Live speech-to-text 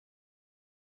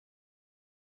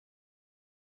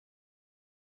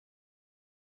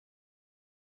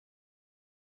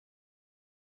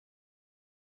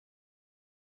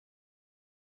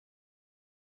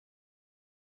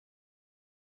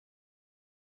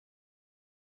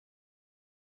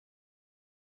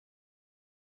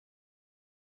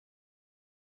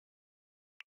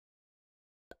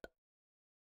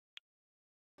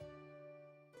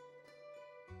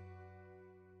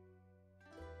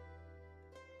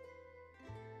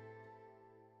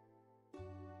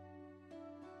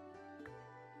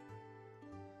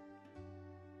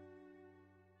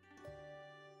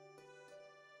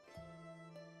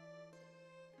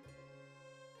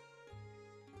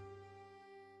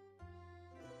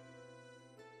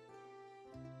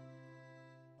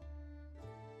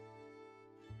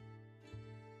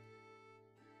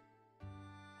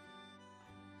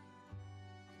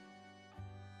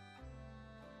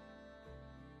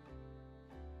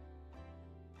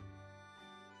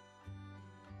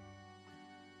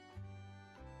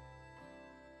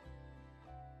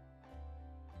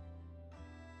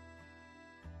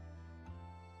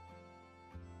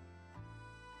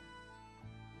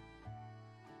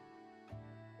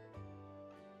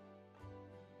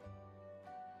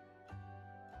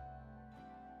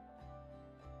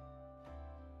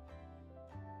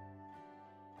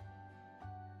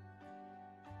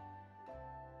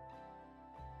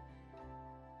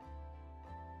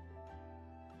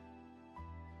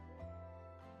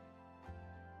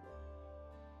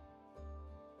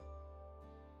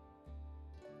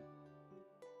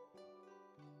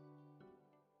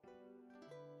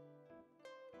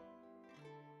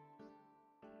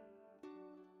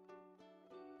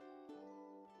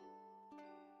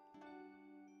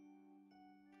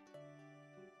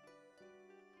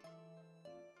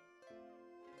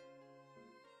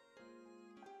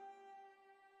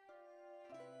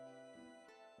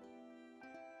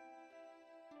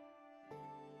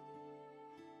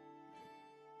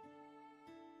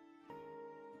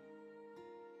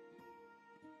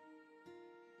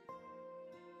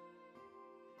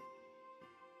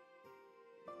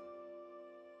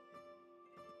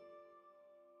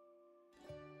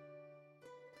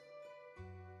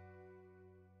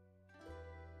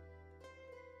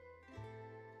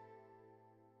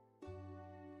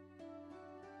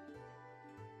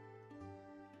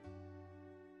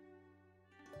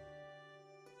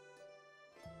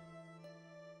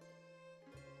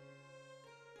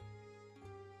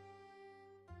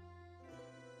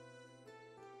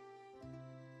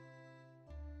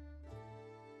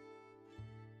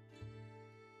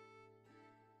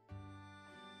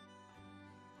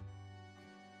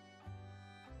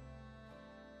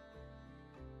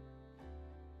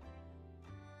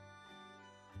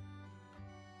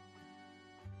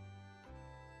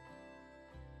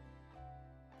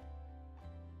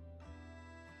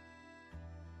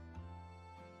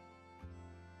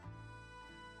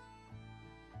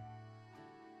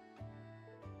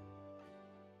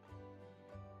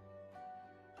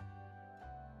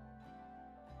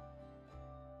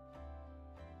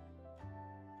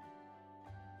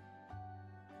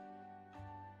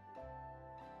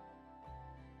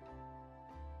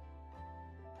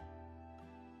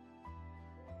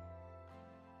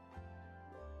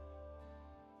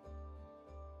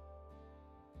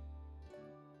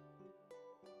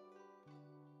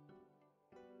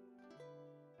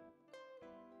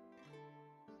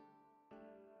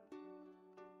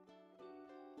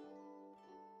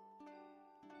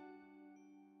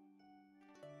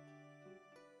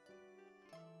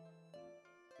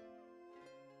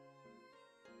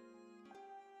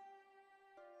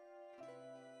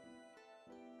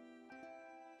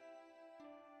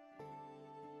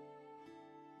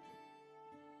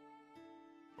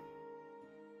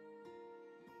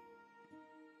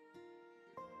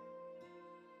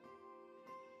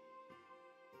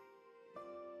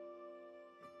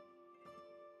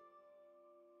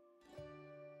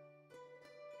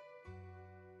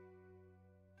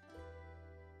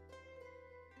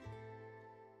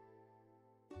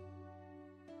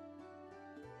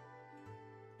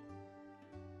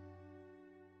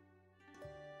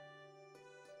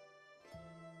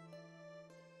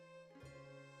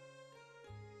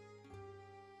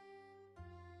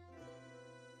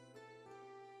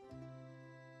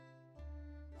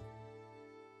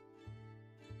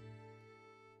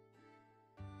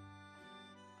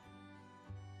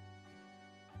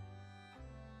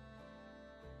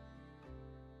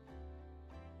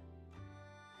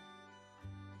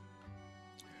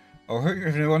Oh, hey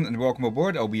everyone, and welcome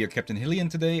aboard. I'll be your Captain Hillyan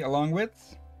today, along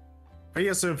with...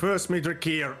 PSN First Meter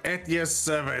here at your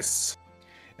service.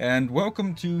 And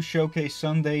welcome to Showcase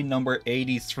Sunday number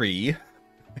 83.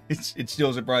 It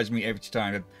still surprises me every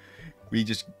time that we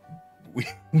just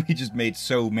made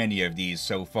so many of these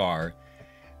so far.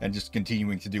 And just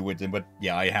continuing to do with them. But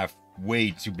yeah, I have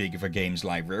way too big of a games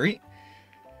library.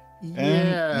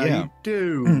 Yeah, yeah. you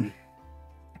do.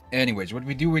 Anyways, what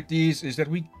we do with these is that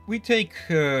we take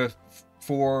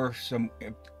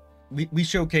we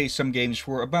showcase some games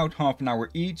for about half an hour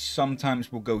each.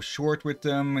 Sometimes we'll go short with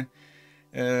them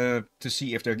to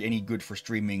see if they're any good for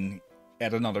streaming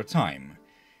at another time.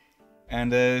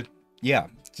 And yeah,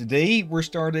 today we're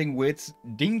starting with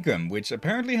Dinkum, which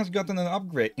apparently has gotten an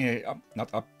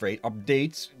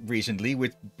update recently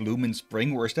with Bloom in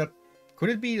Spring. Or is that, could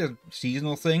it be a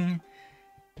seasonal thing?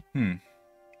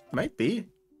 Might be.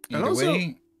 Either and also,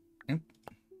 way,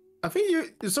 I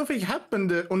think something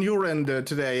happened on your end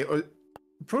today,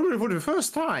 probably for the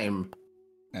first time.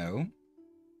 oh.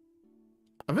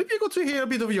 I think you got to hear a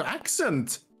bit of your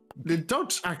accent, the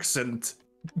Dutch accent.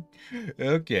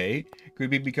 Okay, could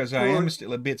be because I am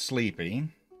still a bit sleepy.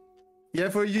 Yeah,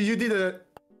 for you did a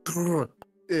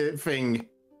thing.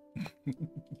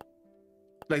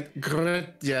 Like,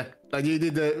 yeah, like you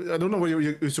did I don't know what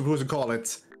you're supposed to call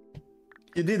it.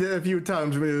 You did it a few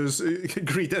times when you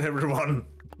greeted everyone.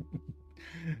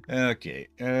 Okay,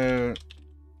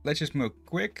 let's just move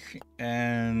quick,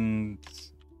 and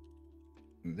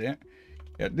there.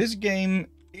 Yeah, this game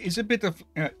is a bit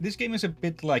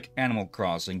like Animal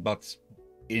Crossing, but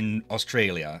in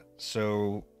Australia.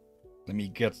 So let me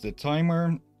get the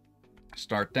timer,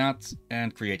 start that,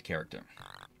 and create character.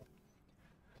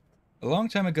 A long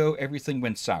time ago, everything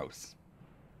went south.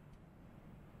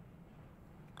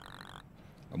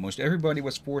 Almost everybody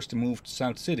was forced to move to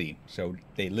South City, so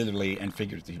they literally and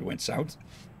figuratively went south.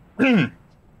 The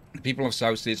people of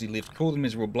South City lived cold and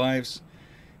miserable lives.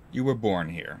 You were born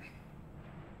here.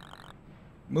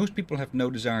 Most people have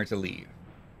no desire to leave.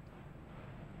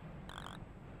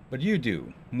 But you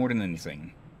do, more than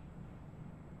anything.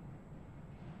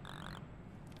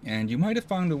 And you might have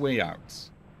found a way out.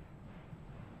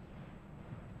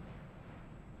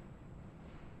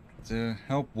 The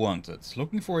help wanted.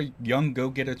 Looking for a young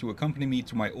go-getter to accompany me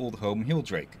to my old home,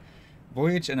 Hilldrake.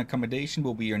 Voyage and accommodation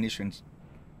will be your initial...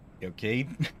 Okay.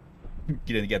 You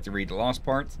didn't get to read the last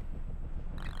part.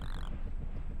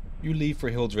 You leave for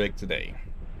Hilldrake today.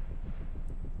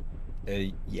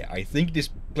 Yeah, I think this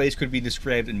place could be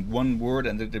described in one word,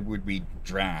 and that it would be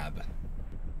drab.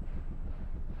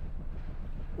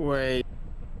 Wait.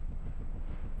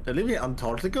 They live in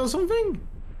Antarctica or something?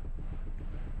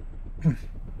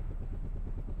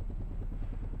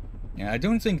 Yeah, I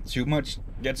don't think too much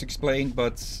gets explained,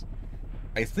 but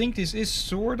I think this is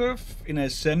sort of in a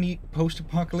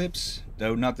semi-post-apocalypse,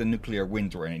 though not a nuclear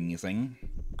winter or anything.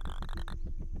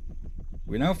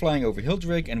 We're now flying over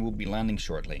Hilldrake and we'll be landing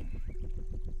shortly.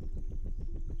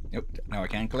 Nope, now I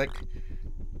can click.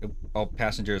 Nope, all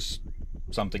passengers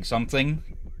something something.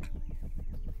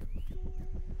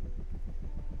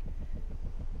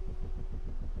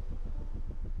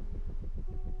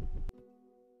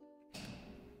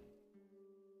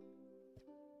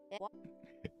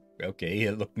 Okay,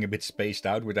 looking a bit spaced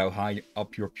out with how high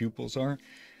up your pupils are.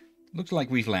 Looks like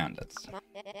we've landed.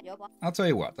 I'll tell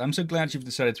you what, I'm so glad you've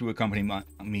decided to accompany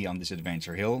me on this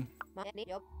adventure, Hill.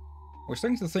 We're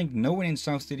starting to think no one in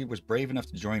South City was brave enough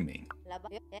to join me.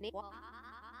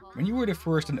 When you were the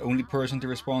first and only person to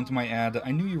respond to my ad, I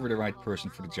knew you were the right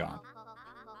person for the job.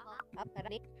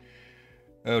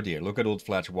 Oh dear, look at old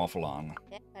Fletch waffle on.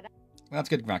 Let's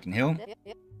get cracking, Hill.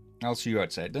 I'll see you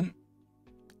outside then.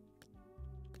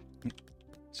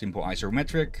 Simple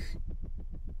isometric.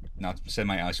 Not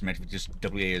semi-isometric, just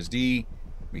WASD.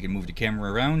 We can move the camera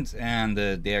around, and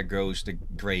there goes the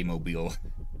grey mobile.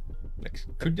 Like,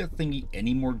 could that thing be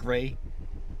any more grey?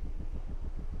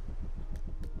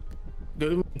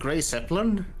 Grey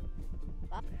Zeppelin?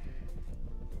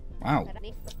 Wow.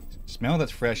 Smell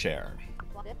that fresh air.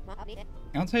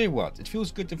 I'll tell you what, it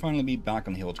feels good to finally be back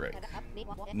on Hilldrake.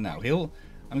 Now, Hill,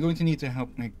 I'm going to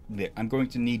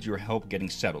need your help getting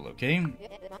settled, okay?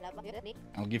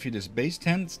 I'll give you this base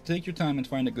tent. Take your time and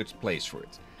find a good place for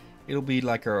it. It'll be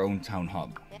like our own town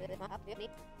hub.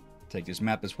 Take this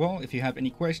map as well. If you have any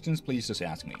questions, please just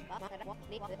ask me.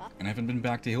 I haven't been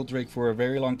back to Hilldrake for a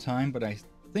very long time, but I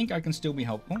think I can still be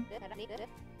helpful.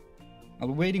 I'll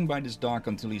be waiting by this dock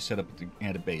until you set up the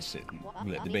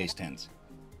base tent.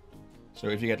 So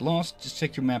if you get lost, just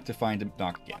check your map to find the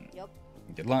dock again.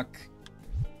 Good luck.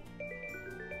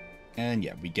 And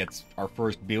yeah, we get our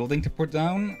first building to put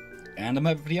down. And a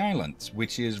map of the island,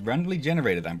 which is randomly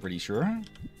generated, I'm pretty sure.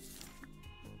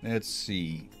 Let's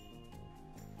see.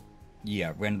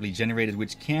 Yeah, randomly generated,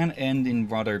 which can end in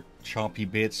rather choppy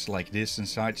bits like this and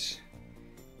such.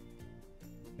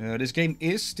 This game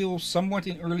is still somewhat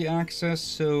in early access,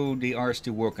 so they are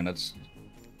still working.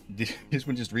 This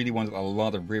one just really wanted a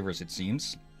lot of rivers, it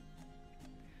seems.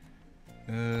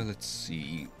 Let's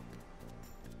see.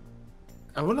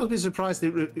 I would not be surprised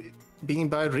if being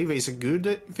by a river is a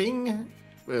good thing.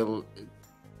 Well,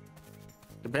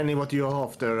 depending what you're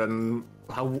after and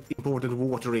how important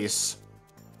water is.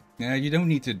 You don't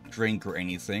need to drink or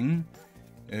anything.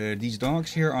 These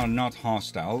dogs here are not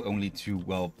hostile, only to,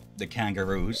 well, the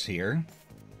kangaroos here.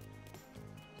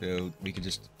 So we can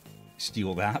just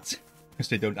steal that, because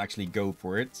they don't actually go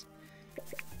for it.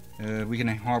 We can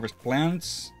harvest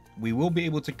plants. We will be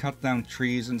able to cut down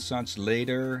trees and such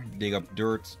later, dig up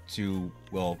dirt to,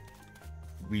 well,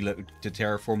 to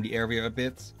terraform the area a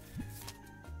bit.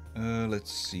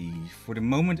 Let's see. For the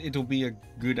moment, it'll be a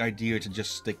good idea to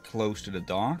just stick close to the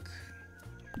dock.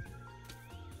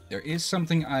 There is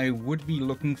something I would be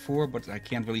looking for, but I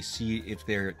can't really see if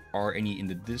there are any in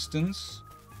the distance.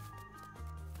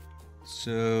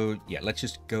 So, yeah, let's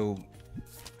just go...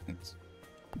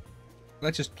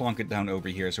 Let's just plonk it down over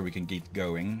here so we can get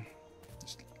going.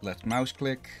 Just left mouse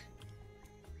click.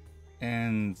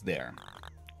 And there.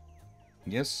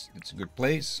 Yes, it's a good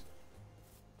place.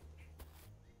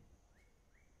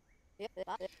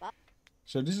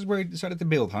 So this is where you decided to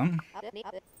build, huh?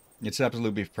 It's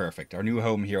absolutely perfect. Our new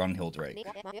home here on Hilldrake.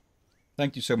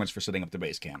 Thank you so much for setting up the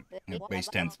base camp. Base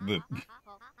tent.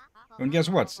 And guess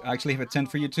what? I actually have a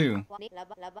tent for you too.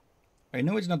 I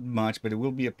know it's not much, but it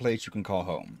will be a place you can call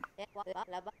home.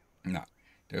 Now,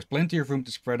 there's plenty of room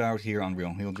to spread out here on real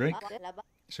Hilldrake.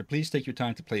 So please take your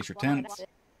time to place your tent.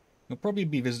 You'll probably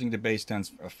be visiting the base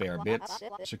tents a fair bit,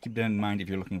 so keep that in mind if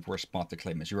you're looking for a spot to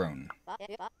claim as your own.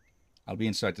 I'll be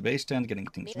inside the base tent getting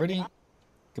things ready.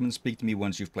 Come and speak to me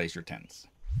once you've placed your tent.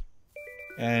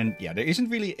 And yeah, there isn't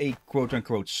really a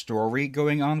quote-unquote story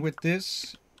going on with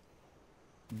this.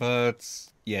 But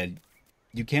yeah,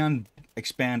 you can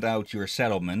expand out your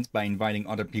settlement by inviting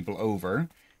other people over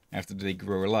after they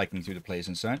grow a liking to the place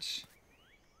and such.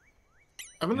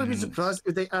 I would not be surprised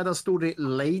if they add a story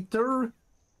later,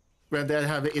 where they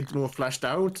have it more fleshed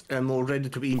out and more ready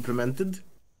to be implemented.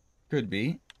 Could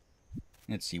be.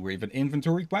 Let's see, we have an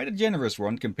inventory, quite a generous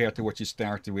one compared to what you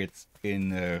started with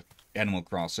in Animal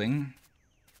Crossing.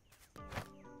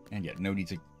 And yeah, no need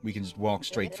to, we can just walk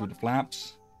straight through the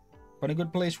flaps. Quite a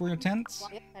good place for your tent.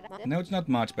 No, it's not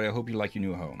much, but I hope you like your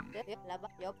new home.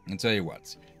 And tell you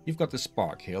what, you've got the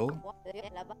Spark Hill.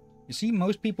 You see,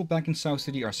 most people back in South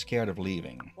City are scared of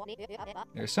leaving.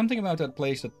 There's something about that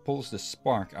place that pulls the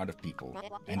spark out of people.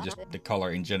 And just the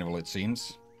color in general, it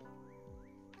seems.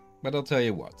 But I'll tell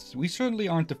you what, we certainly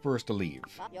aren't the first to leave.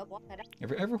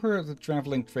 Have you ever heard of the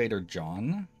traveling trader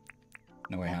John?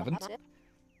 No, I haven't.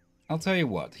 I'll tell you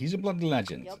what, he's a bloody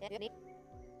legend.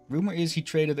 Rumor is he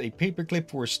traded a paperclip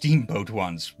for a steamboat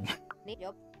once.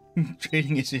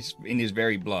 Trading is in his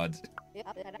very blood.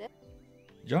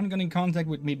 John got in contact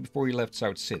with me before he left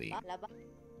South City.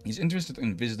 He's interested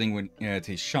in visiting at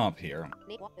his shop here.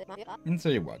 And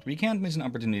tell you what, we can't miss an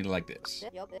opportunity like this.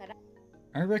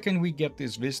 I reckon we get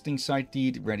this visiting site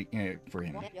deed ready for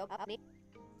him.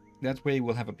 That way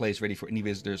we'll have a place ready for any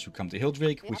visitors who come to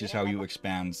Hilldrake, which is how you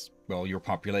expand, well, your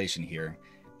population here.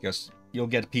 Because you'll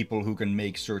get people who can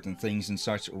make certain things and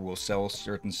such, or will sell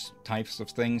certain types of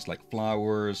things, like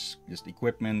flowers, just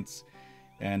equipment,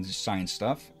 and science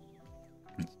stuff.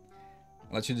 I'll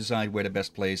let you decide where the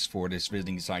best place for this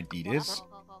visiting site deed is.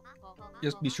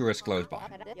 Just be sure it's close by.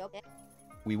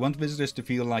 We want visitors to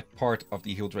feel like part of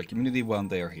the Hilldrake community while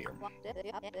they are here.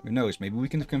 Who knows, maybe we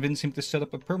can convince him to set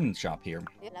up a permanent shop here.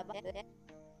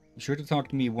 Be sure to talk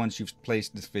to me once you've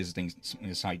placed this visiting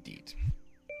site deed.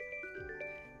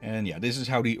 And yeah, this is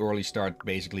how the early start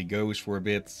basically goes for a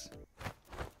bit.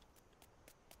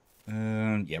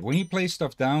 Yeah, when you place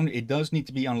stuff down, it does need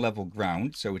to be on level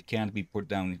ground, so it can't be put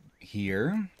down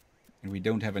here. And we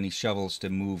don't have any shovels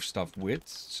to move stuff with,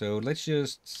 so let's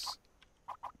just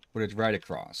put it right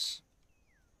across.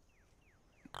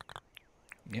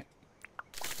 Yeah.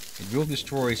 It will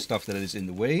destroy stuff that is in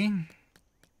the way.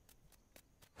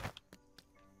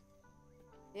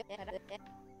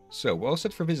 So, well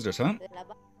set for visitors, huh?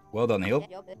 Well done, Hill.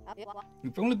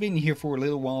 We've only been here for a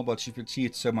little while, but you've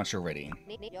achieved so much already.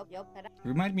 You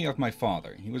remind me of my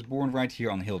father. He was born right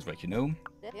here on Hilldrake, you know?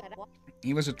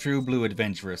 He was a true blue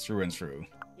adventurer through and through.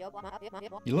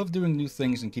 He loved doing new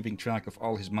things and keeping track of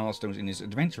all his milestones in his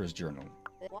adventurer's journal.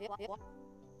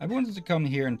 I wanted to come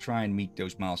here and try and meet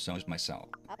those milestones myself.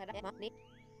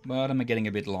 But I'm getting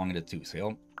a bit long in the tooth,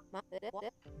 Hill.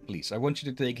 Please, I want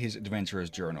you to take his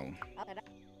adventurer's journal.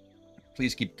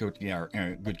 Please keep good care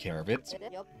of it.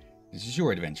 This is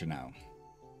your adventure now.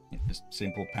 Just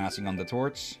simple passing on the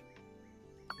torch.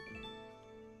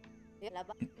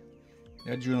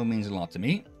 That journal means a lot to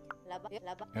me.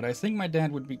 And I think my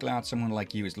dad would be glad someone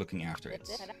like you is looking after it.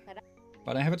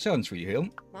 But I have a challenge for you, Hill.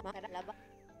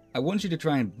 I want you to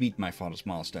try and beat my father's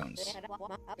milestones.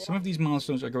 Some of these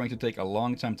milestones are going to take a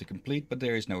long time to complete, but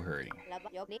there is no hurry.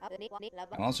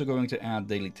 I'm also going to add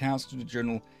daily tasks to the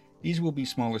journal. These will be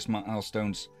smaller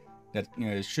milestones that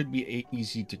should be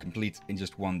easy to complete in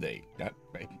just one day.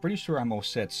 I'm pretty sure I'm all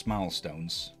set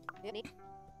milestones.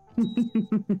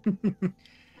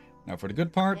 Now for the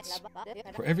good parts.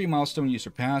 For every milestone you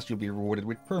surpass, you'll be rewarded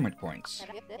with permit points.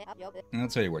 And I'll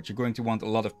tell you what, you're going to want a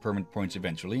lot of permit points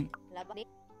eventually.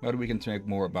 But we can talk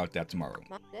more about that tomorrow.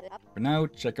 For now,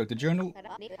 check out the journal.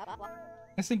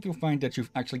 I think you'll find that you've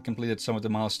actually completed some of the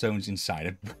milestones inside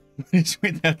it. It's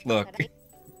with that look.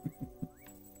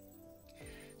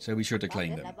 So be sure to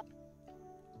claim them.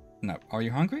 Now, are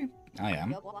you hungry? I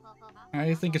am.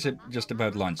 I think it's just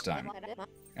about lunchtime.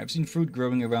 I've seen fruit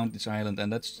growing around this island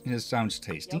and it sounds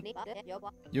tasty.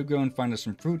 You go and find us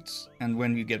some fruits, and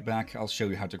when you get back, I'll show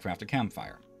you how to craft a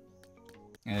campfire.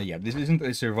 Yeah, this isn't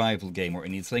a survival game or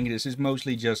anything. This is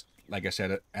mostly just, like I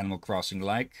said, Animal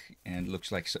Crossing-like. And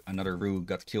looks like another Roo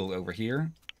got killed over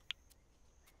here.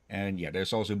 And yeah,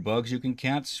 there's also bugs you can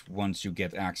catch once you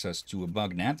get access to a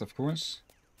bug net, of course.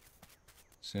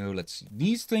 So let's see.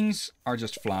 These things are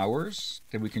just flowers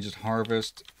that we can just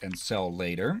harvest and sell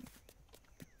later.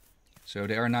 So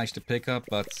they are nice to pick up,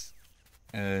 but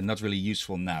not really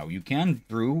useful now. You can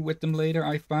brew with them later,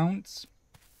 I found.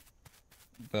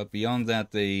 But beyond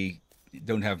that, they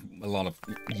don't have a lot of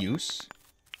use.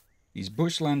 These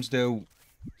bush lamps, though,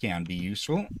 can be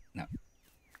useful. Now,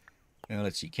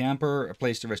 let's see. Camper, a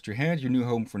place to rest your head. Your new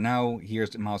home for now.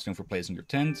 Here's the milestone for placing your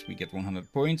tent. We get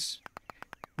 100 points.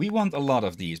 We want a lot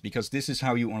of these, because this is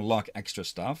how you unlock extra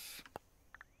stuff.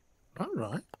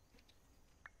 Alright.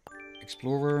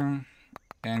 Explorer.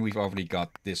 And we've already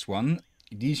got this one.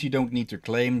 These you don't need to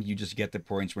claim. You just get the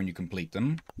points when you complete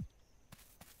them.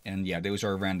 And yeah, those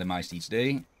are randomized each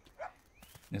day.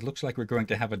 It looks like we're going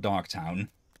to have a dog town.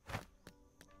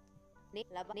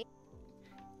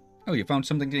 Oh, you found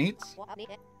something to eat?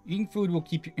 Eating food will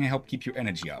help keep your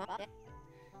energy up.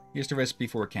 Here's the recipe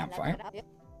for a campfire.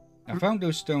 I found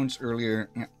those stones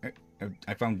earlier.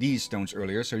 I found these stones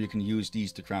earlier, so you can use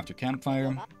these to craft your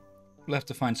campfire. You'll have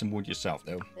to find some wood yourself,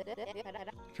 though.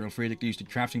 Feel free to use the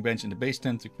crafting bench in the base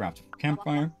tent to craft a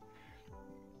campfire.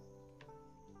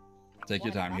 Take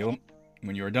your time, Hill.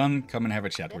 When you're done, come and have a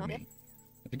chat with me. I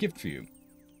have a gift for you.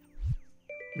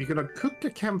 We're gonna cook a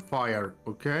campfire,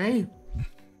 okay?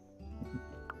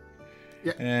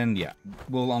 Yeah. And yeah,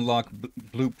 we'll unlock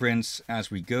blueprints as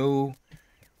we go.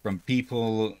 From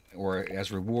people, or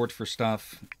as reward for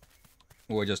stuff.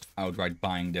 Or just outright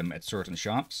buying them at certain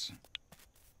shops.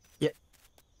 Yeah.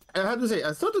 I have to say,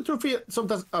 I started to feel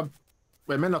sometimes,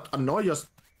 well, may not annoy, just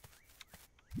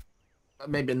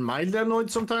maybe mildly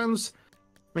annoyed sometimes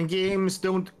when games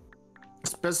don't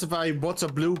specify what's a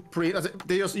blueprint.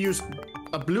 They just use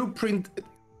a blueprint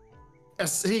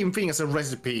as same thing as a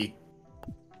recipe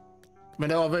when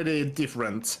they are very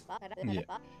different. Yeah.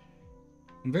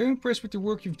 I'm very impressed with the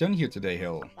work you've done here today,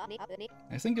 Hill.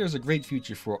 I think there's a great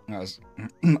future for us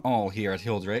all here at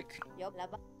Hilldrake.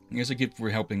 Here's a gift for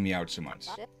helping me out so much.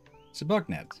 It's a bug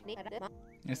net.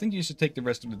 I think you should take the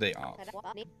rest of the day off.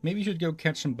 Maybe you should go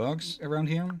catch some bugs around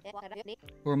here.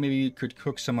 Or maybe you could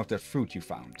cook some of that fruit you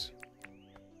found.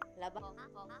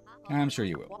 I'm sure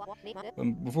you will.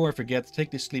 But before I forget,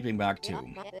 take this sleeping bag too.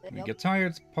 When you get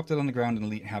tired, pop that on the ground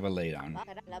and have a lay down.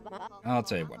 I'll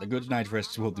tell you what, a good night's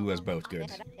rest will do us both good.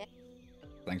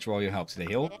 Thanks for all your help today,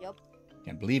 Hill.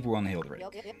 Can't believe we're on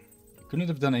Hilldrake. Couldn't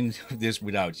have done any of this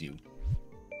without you.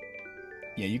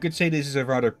 Yeah, you could say this is a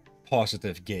rather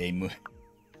positive game.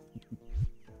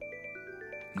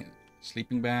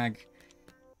 Sleeping bag.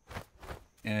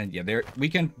 And yeah, we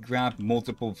can grab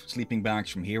multiple sleeping bags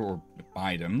from here or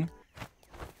buy them.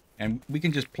 And we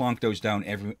can just plonk those down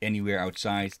anywhere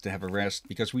outside to have a rest.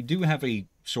 Because we do have a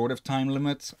sort of time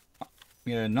limit.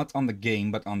 Not on the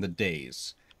game, but on the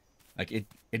days. Like, it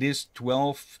is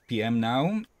 12 PM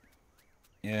now.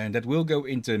 And that will go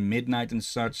into midnight and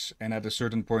such. And at a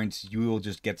certain point, you will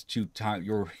just get to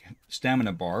your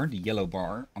stamina bar, the yellow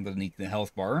bar, underneath the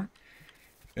health bar.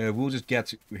 We'll just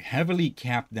get heavily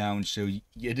capped down, so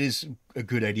it is a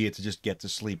good idea to just get to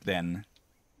sleep then.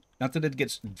 Not that it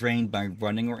gets drained by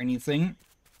running or anything,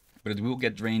 but it will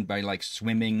get drained by like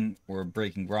swimming or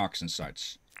breaking rocks and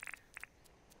such.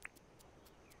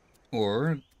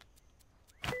 Or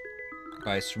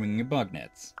by swinging a bug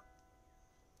net.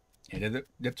 And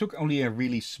that took only a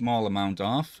really small amount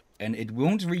off, and it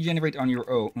won't regenerate on your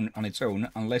own on its own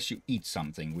unless you eat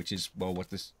something, which is, well, what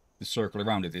the circle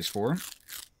around it is for.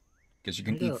 Because you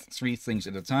can eat 3 things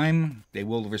at a time. They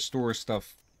will restore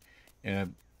stuff.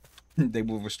 They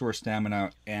will restore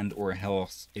stamina and or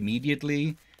health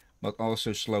immediately, but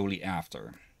also slowly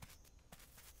after.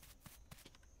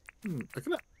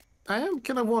 I am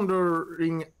kind of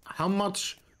wondering how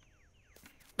much,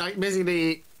 like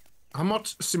basically, how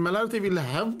much similarity will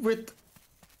have with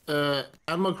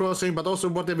Animal Crossing, but also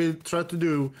what they will try to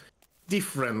do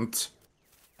different.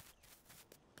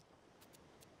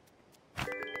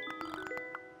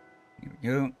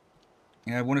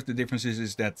 Yeah, one of the differences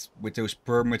is that with those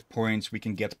permit points, we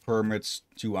can get permits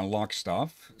to unlock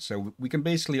stuff. So we can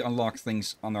basically unlock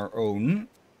things on our own,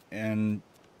 and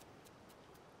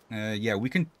yeah, we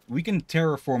can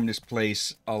terraform this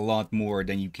place a lot more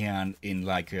than you can in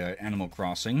like Animal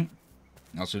Crossing.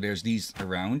 Also, there's these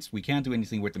around. We can't do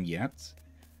anything with them yet.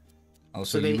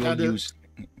 Also, so you will use.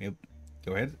 Yep.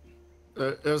 Go ahead.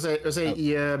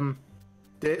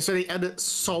 So they added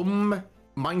some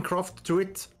Minecraft to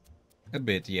it. A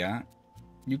bit, yeah.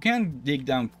 You can dig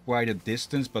down quite a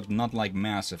distance, but not like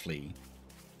massively.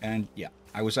 And yeah,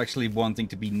 I was actually wanting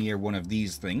to be near one of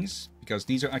these things, because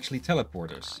these are actually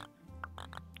teleporters.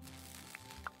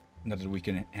 Not that we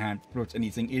can put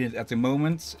anything in it at the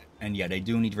moment. And yeah, they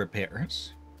do need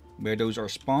repairs. Where those are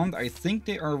spawned, I think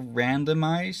they are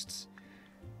randomized.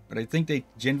 But I think they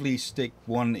generally stick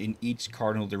one in each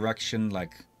cardinal direction,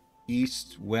 like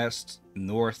east, west,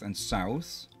 north, and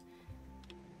south.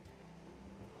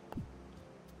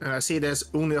 I see there's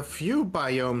only a few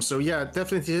biomes, so yeah,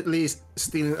 definitely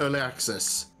still in early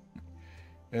access.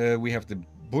 We have the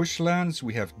bushlands,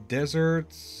 we have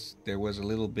deserts, there was a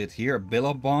little bit here,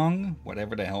 Billabong,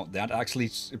 whatever the hell that actually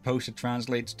supposed to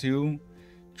translate to.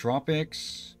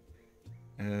 Tropics,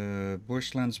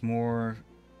 bushlands more,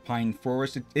 pine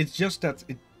forest. It's just that,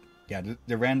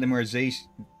 the randomization,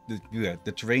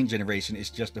 the terrain generation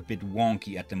is just a bit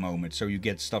wonky at the moment. So you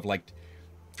get stuff like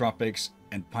tropics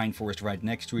and pine forest right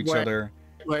next to each other.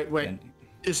 Wait. And,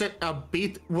 is it a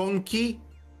bit wonky?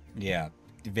 Yeah,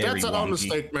 very That's an wonky.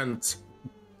 understatement.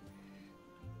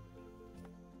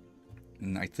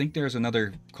 And I think there's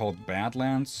another called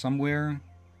Badlands somewhere.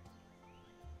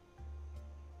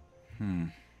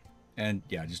 And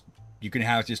yeah, you can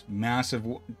have just massive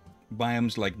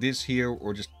biomes like this here,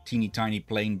 or just teeny tiny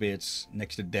plain bits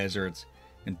next to desert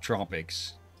and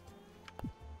tropics.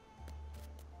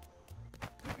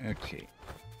 Okay.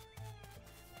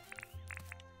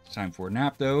 It's time for a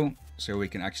nap though, so we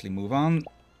can actually move on.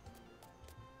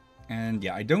 And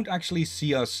yeah, I don't actually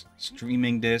see us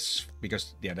streaming this,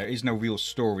 because yeah, there is no real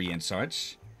story and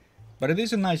such. But it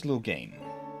is a nice little game.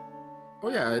 Oh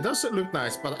yeah, it does look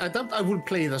nice, but I thought I would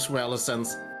play it as well,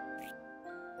 since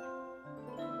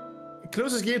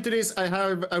closest game to this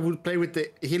I would play with the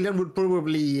Hillyan would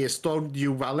probably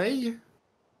Stardew Valley.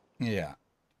 Yeah.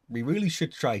 We really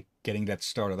should try getting that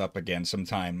started up again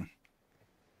sometime.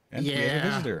 And we have a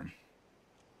visitor.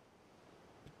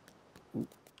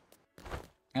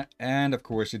 And of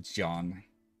course it's John.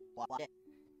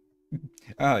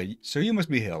 Ah, so you must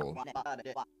be Hill.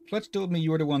 Fletch told me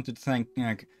you were the one to thank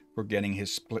for getting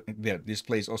this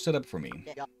place all set up for me.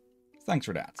 Thanks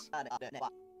for that.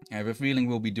 I have a feeling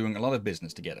we'll be doing a lot of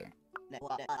business together.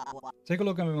 Take a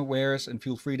look at my wares and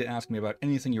feel free to ask me about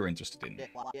anything you're interested in.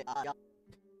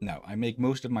 Now, I make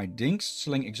most of my dinks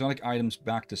selling exotic items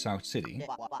back to South City.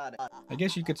 I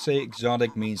guess you could say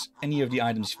exotic means any of the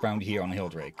items found here on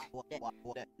Hilldrake.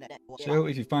 So,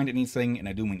 if you find anything, and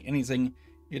I do mean anything,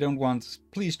 you don't want,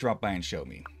 please drop by and show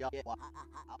me.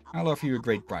 I'll offer you a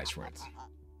great price for it.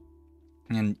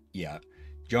 And yeah,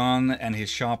 John and his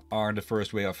shop are the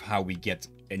first way of how we get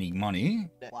any money.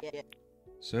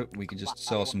 So, we can just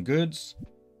sell some goods.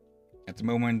 At the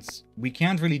moment, we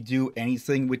can't really do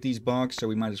anything with these bugs, so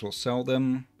we might as well sell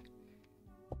them.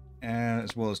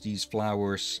 As well as these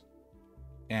flowers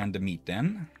and the meat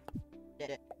then.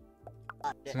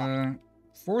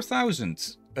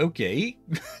 4,000. Okay.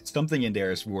 Something in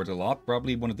there is worth a lot.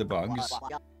 Probably one of the bugs.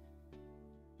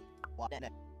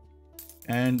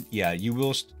 And yeah, you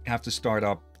will have to start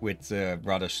up with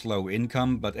rather slow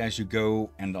income, but as you go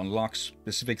and unlock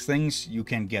specific things, you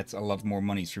can get a lot more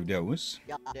money through those.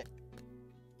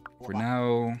 For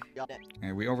now,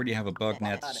 we already have a bug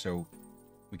net, so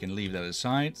we can leave that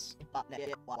aside.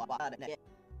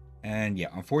 And yeah,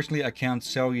 unfortunately I can't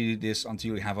sell you this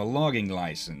until you have a logging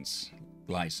license.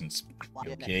 license.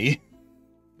 Okay.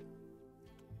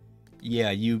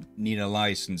 Yeah, you need a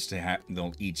license to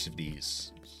handle each of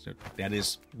these. So that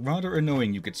is rather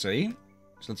annoying, you could say.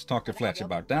 So let's talk to Fletch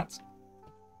about that.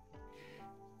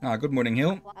 Ah, good morning,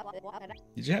 Hill.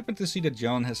 Did you happen to see that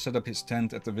John has set up his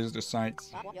tent at the visitor site?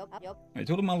 I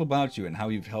told him all about you and how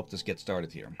you've helped us get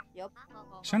started here. He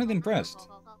sounded impressed.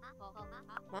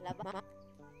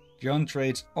 John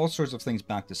trades all sorts of things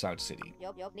back to South City.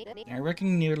 I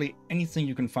reckon nearly anything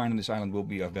you can find on this island will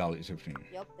be of value to him.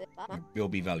 Will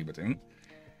be valuable to him.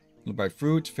 He'll buy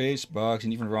fruit, fish, bugs,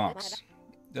 and even rocks.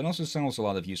 That also sells a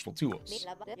lot of useful tools. He's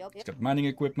got mining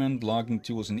equipment, logging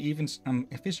tools, and even some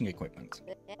fishing equipment.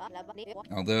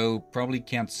 Although, probably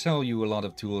can't sell you a lot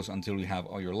of tools until you have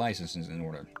all your licenses in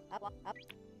order.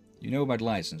 You know about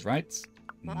license, right?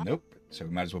 Nope. So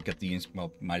we might as well get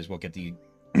the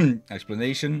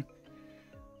explanation.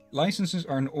 Licenses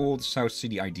are an old South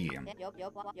City idea.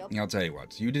 I'll tell you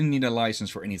what, you didn't need a license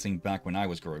for anything back when I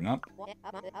was growing up.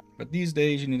 But these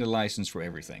days you need a license for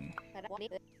everything.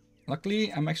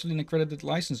 Luckily, I'm actually an accredited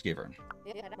license giver.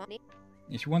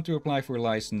 If you want to apply for a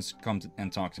license, come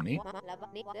and talk to me.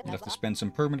 You'll have to spend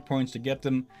some permit points to get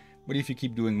them, but if you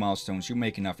keep doing milestones, you'll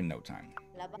make enough in no time.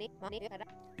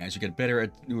 As you get better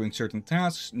at doing certain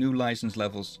tasks, new license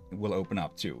levels will open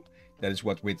up too. That is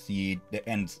what with the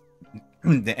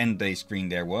end day screen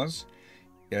there was.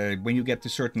 When you get to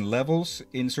certain levels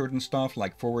in certain stuff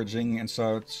like foraging and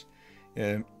such,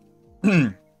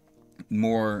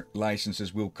 more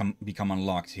licenses will become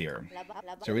unlocked here.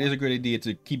 So it is a good idea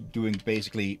to keep doing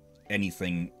basically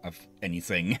anything of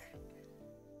anything.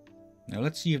 Now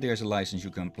let's see if there's a license you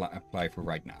can apply for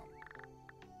right now.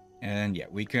 And yeah,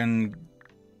 we can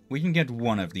get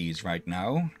one of these right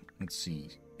now. Let's see.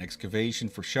 Excavation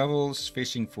for shovels,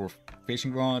 fishing for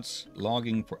fishing rods,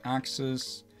 logging for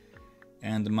axes,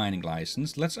 and the mining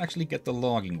license. Let's actually get the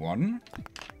logging one.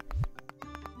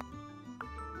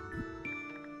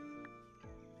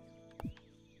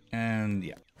 And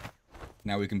yeah,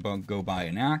 now we can go buy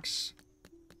an axe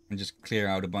and just clear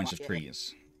out a bunch of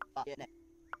trees. Yeah,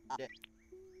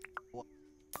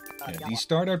 these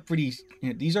start out pretty.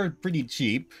 These are pretty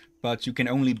cheap, but you can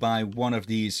only buy one of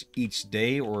these each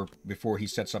day or before he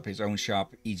sets up his own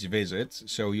shop each visit.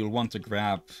 So you'll want to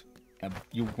grab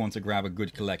a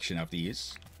good collection of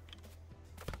these.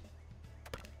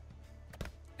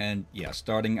 And yeah,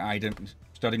 starting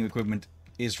equipment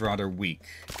is rather weak.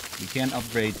 We can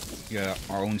upgrade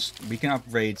we can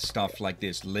upgrade stuff like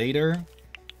this later,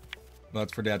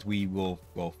 but for that we will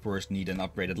first need an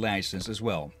upgraded license as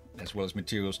well as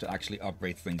materials to actually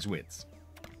upgrade things with.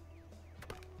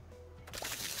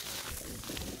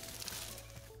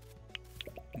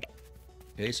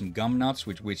 Okay, some gum nuts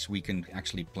with which we can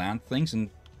actually plant things, and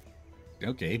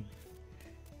okay.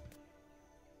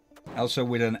 Also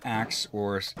with an axe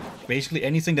or basically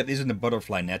anything that isn't a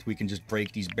butterfly net, we can just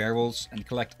break these barrels and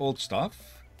collect old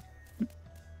stuff.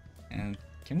 And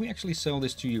can we actually sell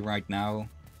this to you right now?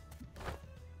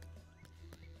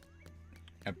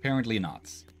 Apparently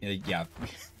not. Yeah,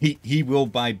 he will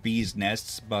buy bees'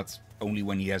 nests, but only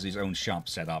when he has his own shop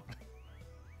set up.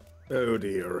 Oh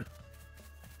dear.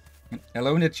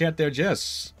 Hello in the chat there,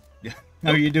 Jess.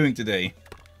 How are you doing today?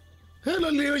 Hello,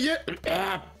 Leo.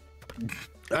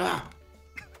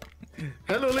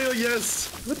 Hello, Leo. Yes.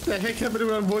 What the heck happened to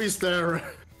my voice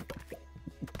there?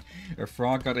 A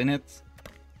frog got in it,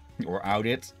 or out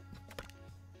it.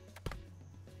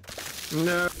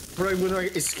 No, probably would I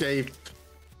escape.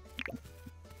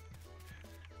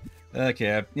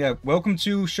 Okay, yeah, welcome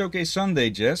to Showcase Sunday,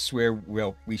 Jess, where,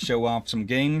 well, we show off some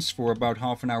games for about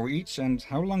half an hour each, and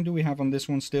how long do we have on this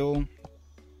one still?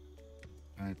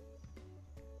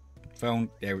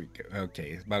 There we go,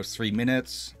 okay, about 3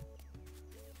 minutes.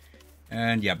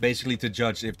 And yeah, basically to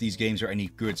judge if these games are any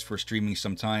good for streaming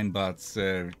sometime, but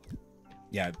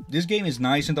yeah, this game is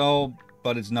nice and all,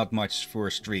 but it's not much for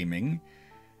streaming.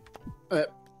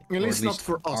 At least not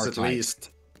for us, at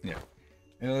least. Yeah.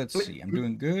 Let's see, I'm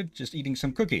doing good, just eating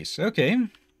some cookies. Okay.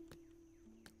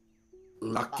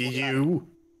 Lucky you.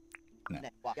 No.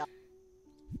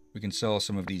 We can sell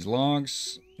some of these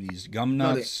logs, these gum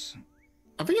nuts.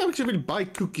 I think I actually will buy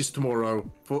cookies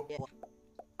tomorrow. For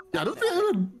yeah, I don't think I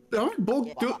haven't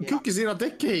bought cookies in a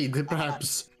decade,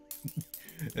 perhaps.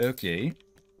 Okay.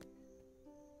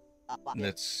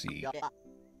 Let's see.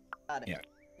 Yeah,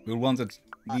 we'll want that.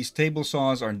 These table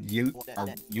saws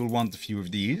you'll want a few of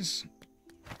these,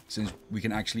 since we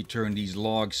can actually turn these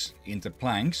logs into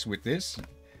planks with this,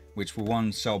 which for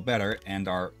one sell better and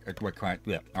are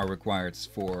required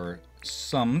for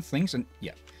some things. And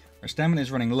yeah, our stamina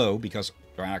is running low because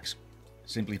our axe,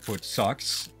 simply put,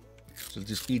 sucks. So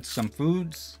just eat some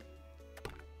foods.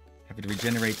 Have it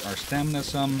regenerate our stamina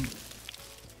some.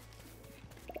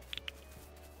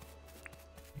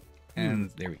 And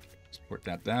there we go. Just put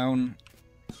that down.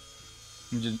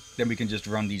 Then we can just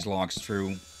run these logs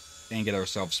through and get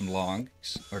ourselves some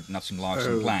logs. Or not some logs,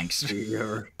 some planks.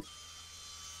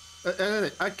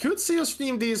 I could see us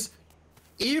stream these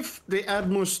if they add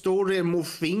more story and more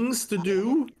things to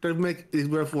do that make it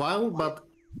worthwhile, but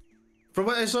from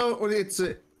what I saw on its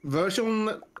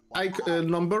version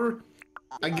number,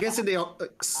 I guess they are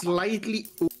slightly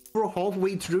over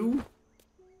halfway through.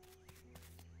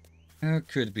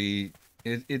 Could be.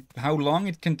 How long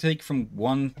it can take from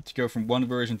to go from one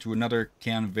version to another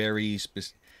can vary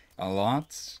a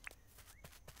lot.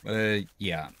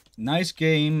 Yeah, nice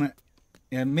game.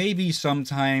 Maybe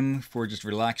sometime for just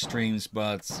relaxed streams,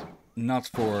 but not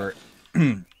for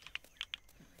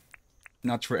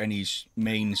not for any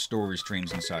main story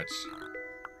streams and such.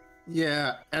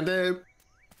 Yeah, and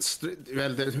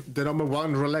well, the number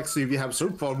one relaxing we have so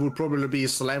far would probably be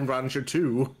Slam Rancher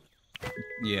 2.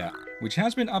 Yeah, which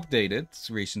has been updated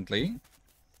recently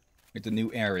with the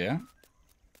new area.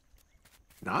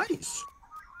 Nice.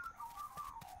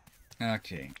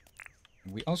 Okay.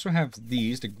 We also have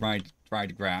these, the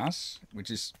dried grass,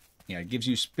 which is, yeah, it gives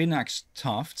you spinax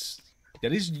tufts.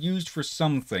 That is used for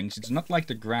some things. It's not like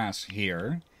the grass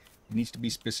here. It needs to be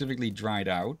specifically dried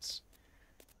out.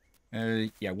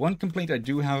 Yeah, one complaint I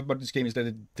do have about this game is that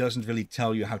it doesn't really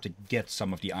tell you how to get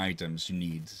some of the items you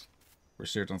need for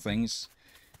certain things.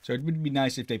 So it would be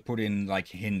nice if they put in, like,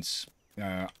 hints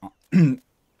on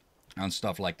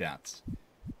stuff like that.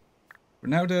 For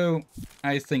now, though,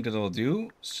 I think that'll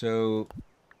do. So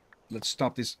let's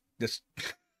stop this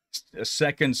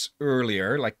seconds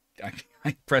earlier. Like,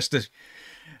 I pressed it.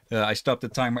 I stopped the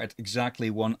timer at exactly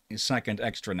 1 second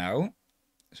extra now.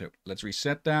 So let's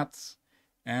reset that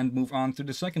and move on to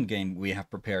the second game we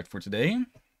have prepared for today,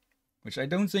 which I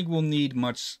don't think will need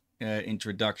much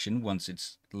introduction once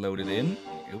it's loaded in.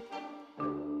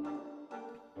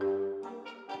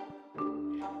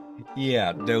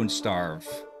 Yeah, don't starve.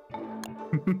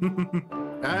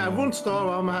 I won't starve.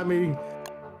 I'm having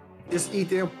just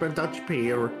eating up a Dutch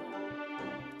pear.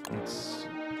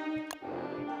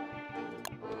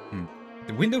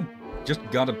 The window just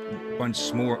got a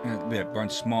bunch more,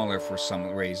 bunch smaller for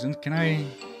some reason. Can I?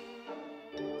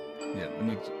 Yeah, let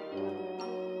me.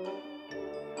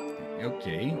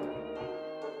 Okay.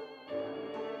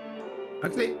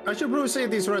 Actually, I should probably say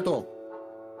this right off.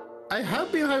 I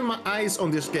have been having my eyes on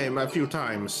this game a few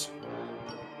times.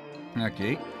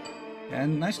 Okay.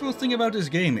 And nice little thing about this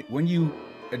game, when you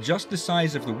adjust the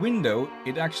size of the window,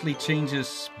 it actually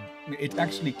changes. It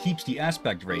actually keeps the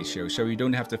aspect ratio, so you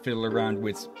don't have to fiddle around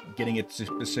with getting it to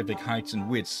specific heights and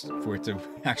widths for it to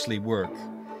actually work.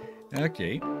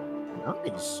 Okay.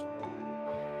 Nice.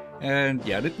 And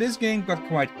yeah, this game got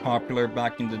quite popular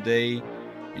back in the day.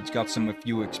 It's got a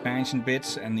few expansion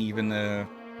bits and even a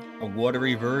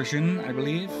watery version, I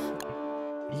believe.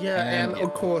 Yeah, and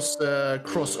of course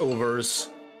crossovers.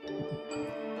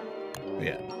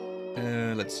 Yeah.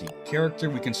 Let's see. Character,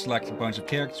 we can select a bunch of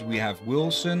characters. We have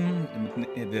Wilson,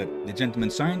 the gentleman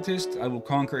scientist. I will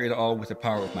conquer it all with the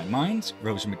power of my mind.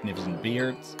 Rose Magnificent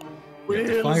Beard. We have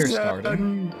the fire starter.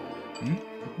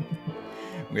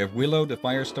 We have Willow, the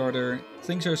fire starter.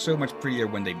 Things are so much prettier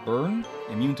when they burn.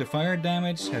 Immune to fire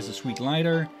damage, has a sweet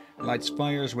lighter, lights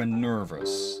fires when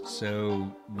nervous.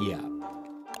 So, yeah.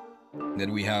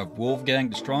 Then we have Wolfgang,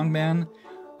 the strongman.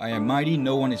 I am mighty,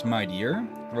 no one is mightier.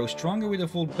 Grows stronger with a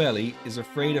full belly, is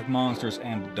afraid of monsters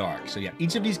and the dark. So yeah,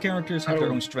 each of these characters have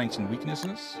their own strengths and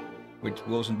weaknesses, with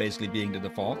Wilson basically being the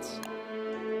default.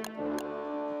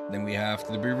 Then we have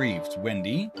the bereaved,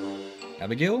 Wendy.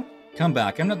 Abigail, come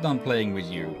back, I'm not done playing with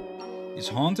you. Is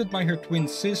haunted by her twin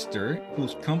sister,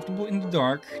 who's comfortable in the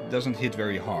dark, doesn't hit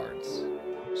very hard.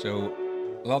 So,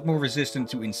 a lot more resistant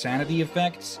to insanity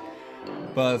effects,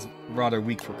 but rather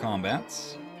weak for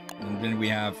combat. And then we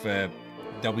have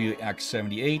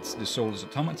WX78, the soulless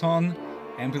automaton.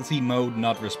 Empathy mode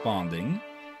not responding.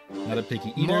 Not a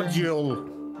picky eater. Module.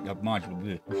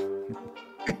 Module.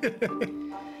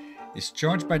 Is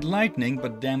charged by lightning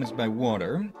but damaged by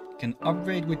water. Can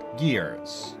upgrade with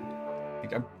gears.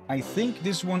 I think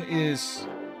this one is...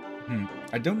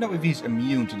 I don't know if he's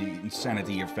immune to the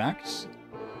insanity effects.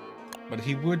 But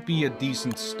he would be a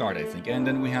decent start, I think. And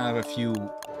then we have a few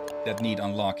that need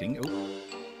unlocking. Oh.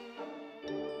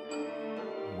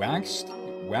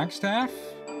 Wagstaff?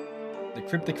 The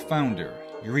cryptic founder.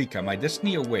 Eureka, my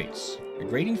destiny awaits. A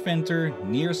great inventor,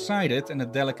 nearsighted, and a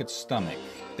delicate stomach.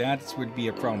 That would be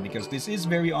a problem, because this is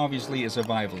very obviously a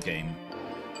survival game.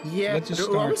 Yeah, let's just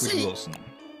start with Wilson.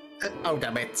 Oh,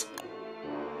 damn it.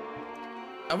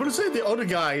 I would say the other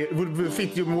guy would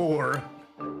fit you more.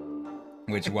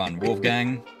 Which one?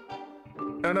 Wolfgang?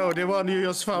 No, the one you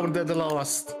just found at the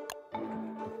last.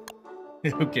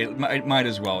 Okay, might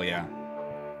as well, yeah.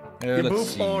 You Let's both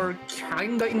see. are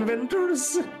kinda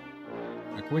inventors.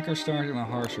 A quicker start in a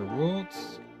harsher world.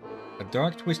 A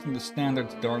dark twist in the standard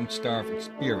Darkstarve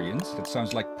experience. That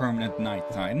sounds like permanent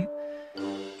nighttime.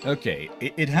 Okay,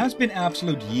 it has been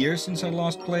absolute years since I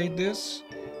last played this.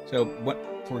 So,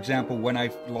 for example, when I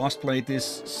last played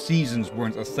this, seasons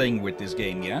weren't a thing with this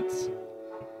game yet.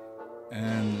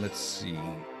 And let's see.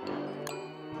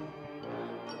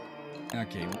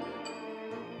 Okay.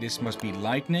 This must be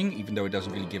lightning, even though it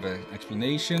doesn't really give an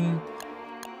explanation.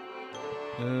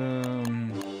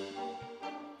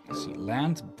 Let's see.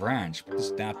 Land branch. What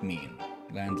does that mean?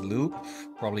 Land loop.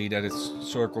 Probably that it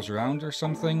circles around or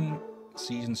something.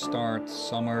 Season start.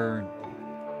 Summer.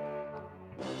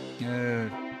 Yeah,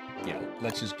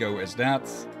 let's just go as that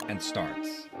and start.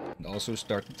 And also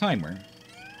start the timer.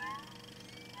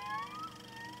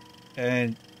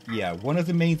 And yeah, one of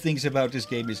the main things about this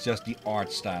game is just the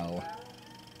art style.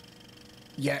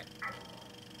 Yeah.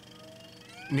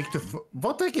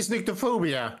 What the heck is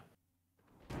nyctophobia?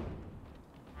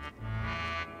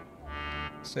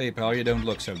 Say, pal, you don't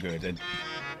look so good. And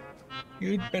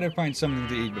you'd better find something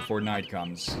to eat before night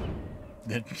comes.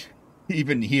 That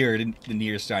even here, the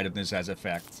nearsightedness has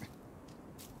effect.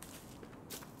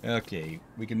 Okay,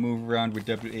 we can move around with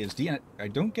WASD. And I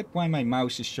don't get why my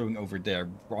mouse is showing over there.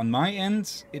 On my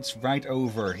end, it's right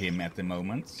over him at the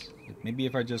moment. Maybe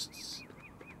if I just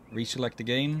reselect the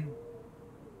game?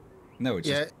 No, it's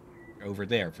just over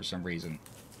there for some reason.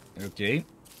 Okay.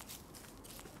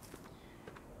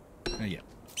 Yeah.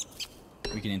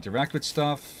 We can interact with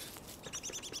stuff.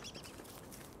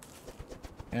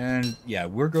 And yeah,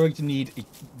 we're going to need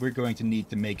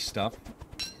to make stuff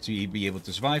to be able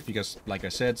to survive because, like I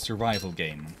said, survival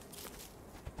game.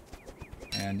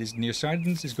 And this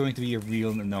nearsightedness is going to be a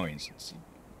real annoyance. Let's see.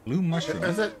 Blue mushroom.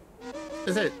 Is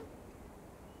it?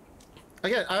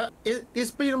 Again,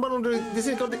 it's been one of this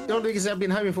is one of the things I've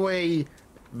been having for a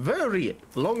very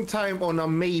long time on a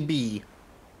maybe.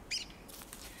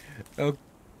 Oh,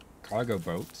 cargo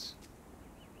boats.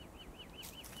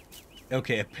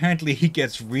 Okay, apparently he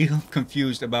gets real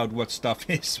confused about what stuff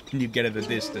is when you get at a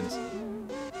distance.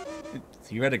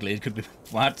 Theoretically, it could be...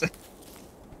 What?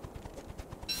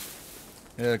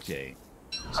 Okay.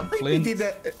 Some flint.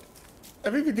 I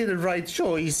think we did the right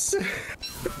choice.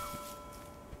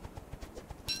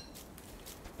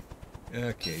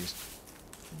 Okay.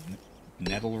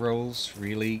 Nettle rolls,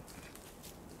 really?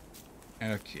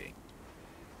 Okay.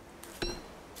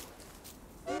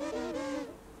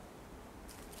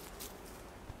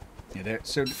 Yeah,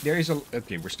 there is a...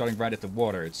 Okay, we're starting right at the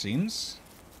water, it seems.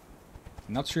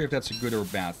 Not sure if that's a good or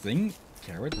bad thing.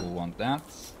 Carrot, we'll want that.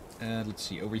 Let's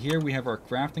see, over here we have our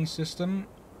crafting system.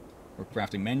 Or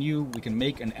crafting menu. We can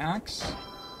make an axe.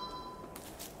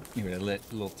 Give it a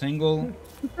little tingle.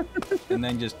 And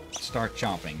then just start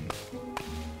chopping.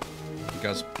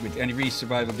 Because with any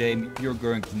survival game, you're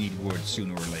going to need wood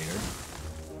sooner or later.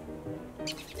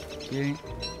 Okay.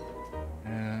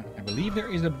 I believe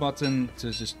there is a button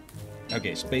to just...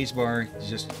 Okay, spacebar to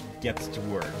just get to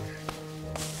work.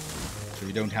 So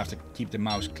you don't have to keep the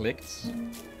mouse clicked.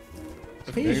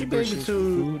 I think you should be able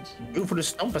to go for the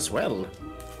stump as well.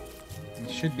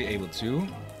 You should be able to.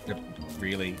 The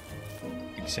really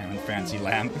examine fancy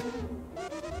lamp.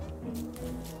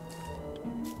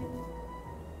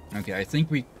 Okay, I think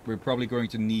we're probably going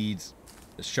to need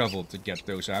a shovel to get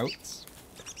those out.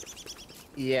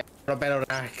 Yeah, a better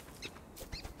axe.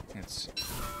 Let's see.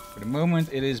 For the moment,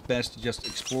 it is best to just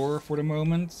explore for the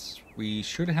moment. We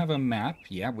should have a map,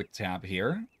 yeah, with tab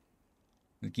here.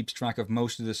 It keeps track of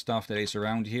most of the stuff that is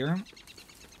around here.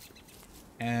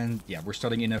 And yeah, we're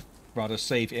starting in a rather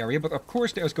safe area, but of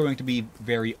course there's going to be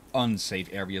very unsafe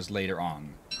areas later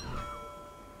on.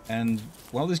 And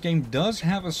while this game does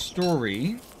have a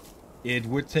story, it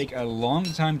would take a long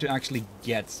time to actually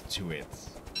get to it.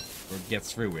 Or get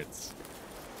through it.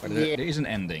 But there is an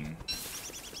ending.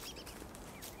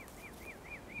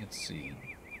 Let's see.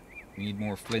 We need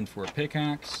more flint for a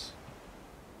pickaxe.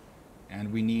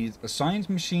 And we need a science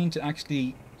machine to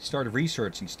actually start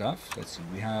researching stuff. Let's see.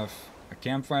 We have a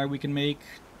campfire we can make.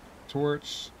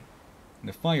 Torch. And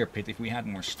a fire pit if we had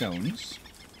more stones.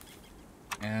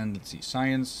 And let's see.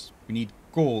 Science. We need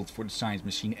gold for the science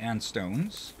machine and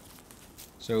stones.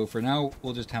 So for now,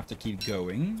 we'll just have to keep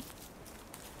going.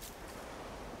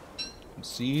 Some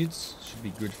seeds. Should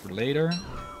be good for later.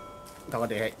 Oh,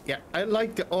 yeah, I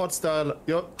like the art style.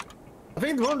 I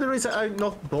think one of the reasons I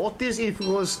not bought this it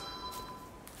was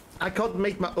I can't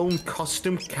make my own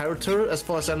custom character as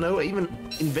far as I know. I even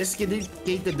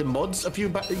investigated the mods a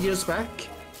few years back.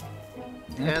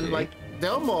 Okay. And like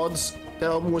there are mods,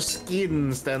 there are more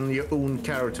skins than your own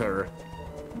character.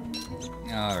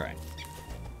 Alright.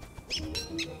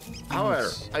 However,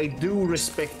 I do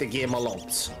respect the game a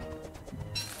lot.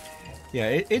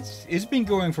 Yeah, it's been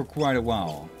going for quite a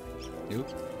while. Oop.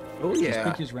 Oh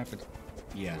yeah. Rapid.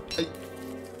 Yeah.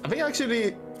 I think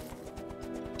actually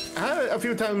I have a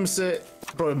few times,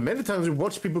 probably many times,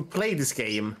 watched people play this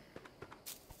game.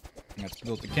 Let's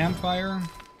build the campfire.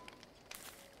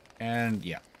 And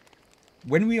yeah.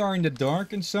 When we are in the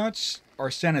dark and such, our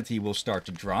sanity will start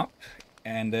to drop.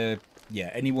 And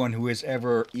yeah, anyone who has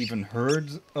ever even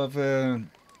heard of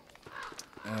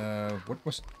what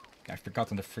was... I've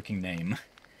forgotten the freaking name.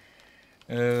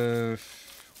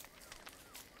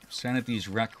 Sanity's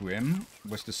Requiem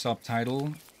was the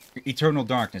subtitle. Eternal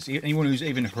Darkness. Anyone who's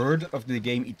even heard of the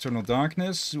game Eternal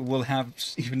Darkness will have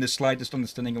even the slightest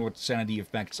understanding of what sanity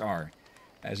effects are.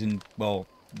 As in, well,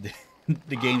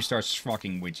 the game starts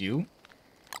fucking with you.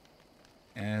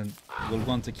 And we'll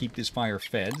want to keep this fire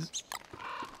fed.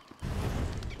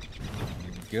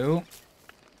 Here we go.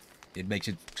 It makes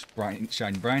it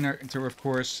shine brighter, of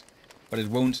course, but it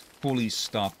won't fully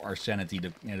stop our sanity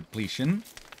depletion.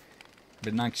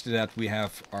 But next to that we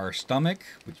have our stomach,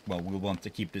 which, well, we'll want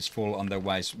to keep this full,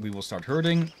 otherwise we will start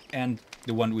hurting. And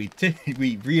the one we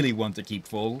really want to keep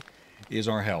full is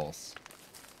our health.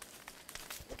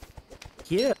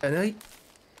 Yeah, and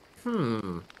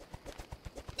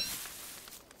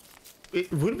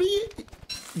would we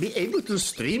be able to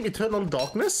stream Eternal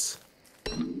Darkness?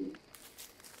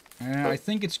 I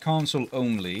think it's console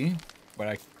only, but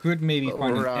I could maybe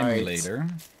find an emulator.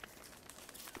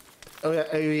 Oh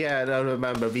yeah, I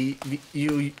remember.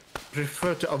 You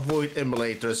prefer to avoid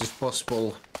emulators if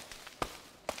possible.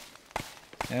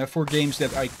 For games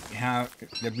that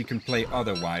that we can play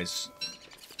otherwise.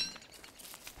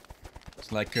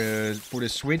 It's like for the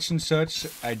Switch and such,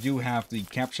 I do have the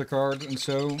capture card and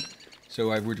so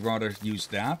I would rather use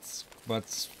that. But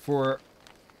for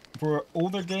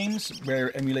older games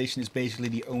where emulation is basically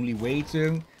the only way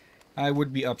to, I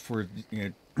would be up for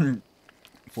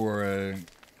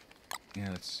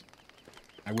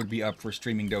I would be up for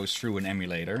streaming those through an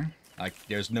emulator. Like,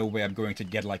 there's no way I'm going to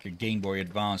get like a Game Boy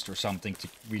Advanced or something to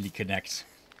really connect.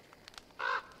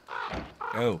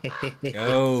 Oh.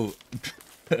 Oh.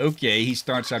 Okay, he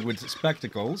starts out with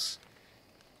spectacles.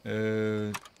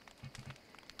 Let's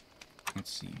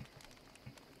see.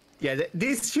 Yeah,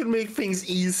 this should make things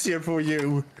easier for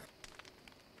you.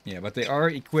 Yeah, but they are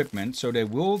equipment, so they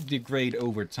will degrade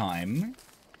over time.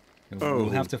 We'll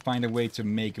have to find a way to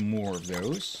make more of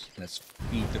those. Let's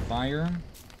feed the fire.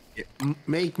 Yeah,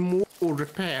 make more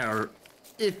repair,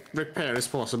 if repair is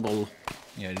possible.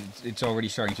 Yeah, it's already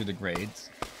starting to degrade.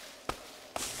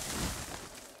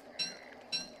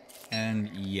 And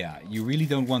yeah, you really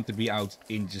don't want to be out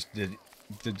in just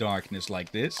the darkness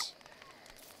like this.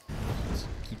 Let's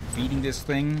keep feeding this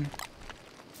thing.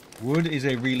 Wood is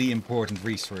a really important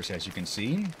resource, as you can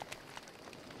see.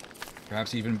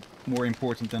 Perhaps even more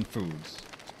important than food.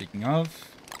 Speaking of,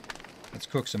 let's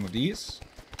cook some of these.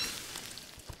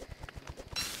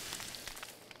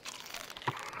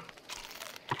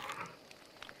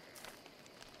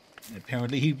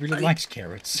 Apparently he really likes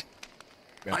carrots.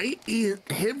 I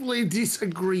heavily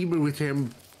disagree with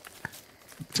him.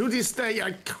 To this day,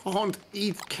 I can't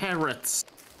eat carrots.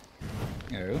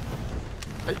 Oh.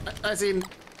 As in,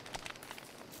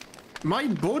 my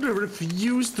body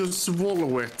refused to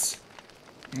swallow it.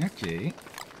 Okay.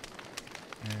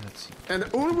 Let's see. And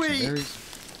the only way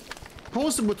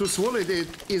possible to swallow it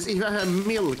is if I have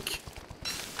milk.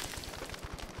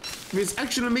 Which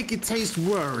actually make it taste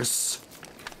worse.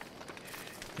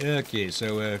 Okay,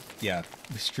 so, yeah.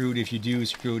 Screwed if you do,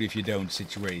 screwed if you don't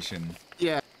situation.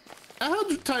 Yeah. I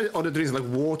have tried other drinks like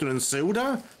water and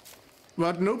soda.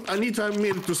 But nope, I need to have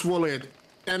milk to swallow it.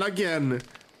 And again,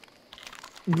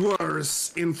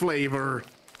 worse in flavor.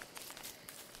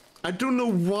 I don't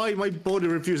know why my body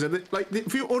refuses it. Like, the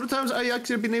few other times I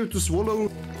actually been able to swallow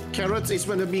carrots is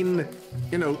when they've been,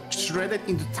 you know, shredded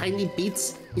into tiny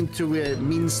bits into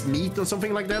minced meat or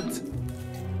something like that.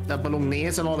 That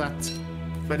bolognese and all that.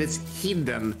 But it's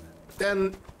hidden.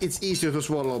 Then it's easier to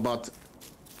swallow, but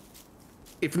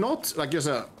if not, like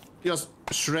just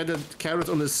shredded carrot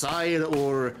on the side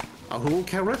or a whole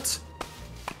carrot.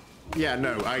 Yeah,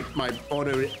 no, my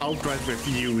body outright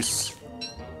refuse.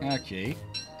 Okay.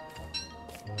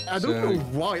 I don't know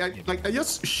why. I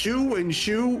just chew, and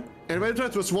when I try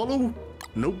to swallow,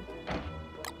 nope.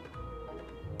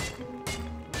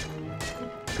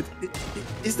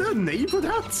 Is there a name for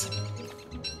that?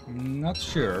 Not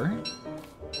sure.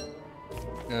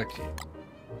 Okay.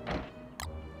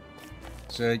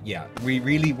 So yeah, we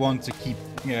really want to keep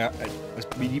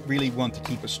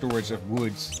a storage of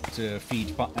wood to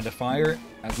feed the fire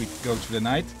as we go through the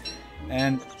night.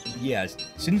 And yes,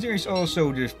 since there is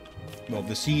also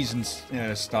the seasons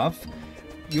stuff,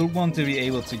 you'll want to be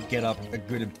able to get up a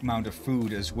good amount of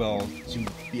food as well to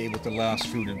be able to last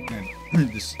through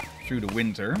the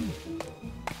winter.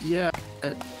 Yeah.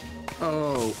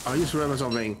 Oh, I just remember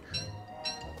something.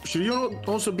 Should you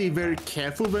also be very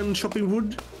careful when chopping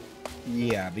wood?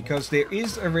 Yeah, because there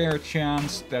is a rare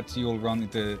chance that you'll run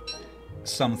into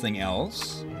something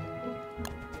else.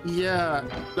 Yeah,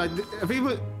 like I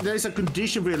think there is a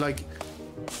condition where, like,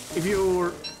 if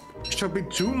you're chopping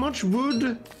too much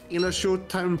wood in a short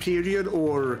time period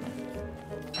or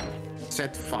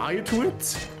set fire to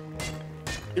it,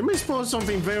 you may spawn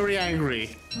something very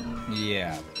angry.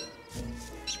 Yeah.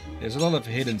 There's a lot of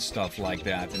hidden stuff like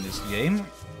that in this game.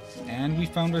 And we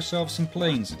found ourselves some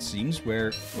plains, it seems,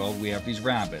 where, well, we have these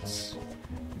rabbits,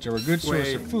 which are a good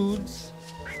source of food.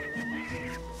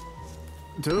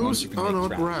 Those are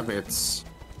not rabbits.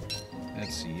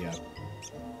 Let's see, yeah.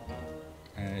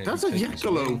 That's a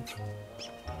jackalope.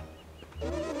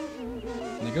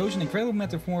 And it goes an incredible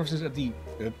metamorphosis at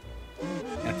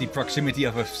the proximity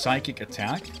of a psychic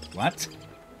attack. What?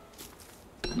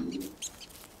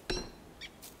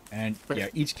 And yeah,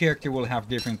 each character will have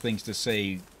different things to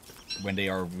say when they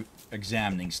are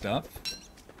examining stuff.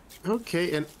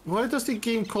 Okay, and why does the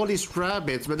game call these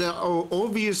rabbits? But they are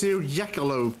obviously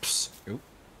jackalopes. Oh,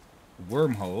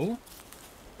 wormhole.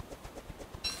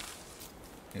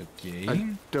 Okay.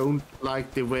 I don't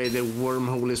like the way the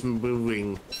wormhole is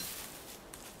moving.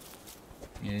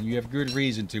 And you have good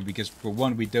reason to, because for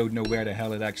one, we don't know where the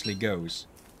hell it actually goes.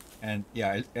 And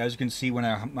yeah, as you can see when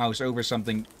I mouse over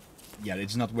something, yeah,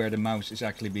 it's not where the mouse is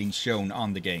actually being shown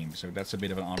on the game, so that's a bit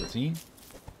of an oddity.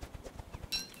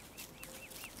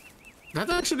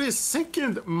 That's actually a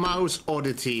second mouse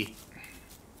oddity.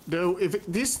 Though, if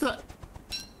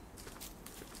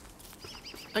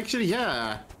actually,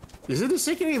 yeah. Is it the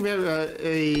second we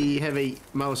have a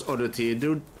mouse oddity?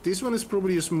 Dude, this one is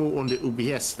probably just more on the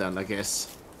OBS then, I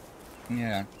guess.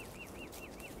 Yeah.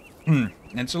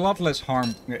 It's a lot less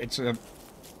it's a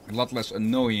lot less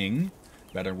annoying,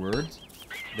 better word,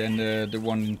 than the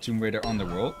one in Tomb Raider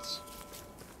Underworld.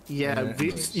 Yeah,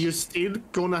 this you're still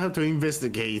gonna have to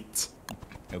investigate.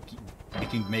 Okay, we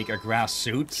can make a grass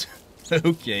suit.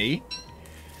 Okay.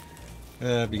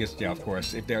 Because, yeah, of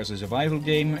course, if there's a survival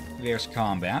game, there's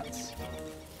combat.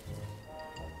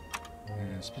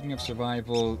 Speaking of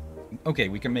survival, okay,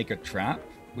 we can make a trap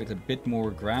with a bit more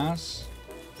grass.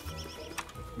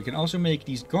 We can also make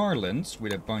these garlands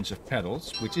with a bunch of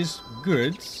petals, which is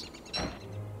good,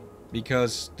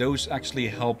 because those actually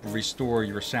help restore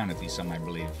your sanity, some I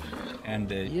believe. And,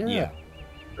 yeah.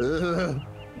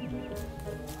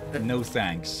 No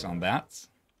thanks on that.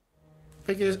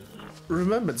 I just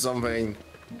remembered something.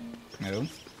 No?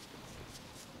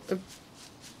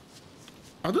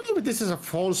 I don't know if this is a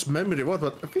false memory or what,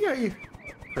 but I think I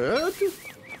heard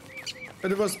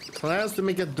that it was plans to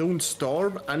make a Don't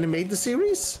Starve animated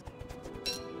series.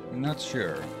 I'm not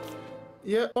sure.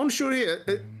 Yeah, unsure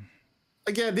here.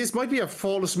 Again, this might be a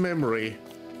false memory.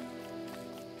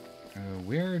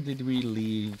 Where did we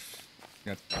leave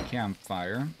that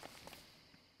campfire?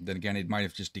 Then again, it might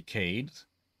have just decayed.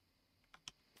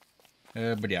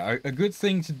 But yeah, a good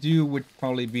thing to do would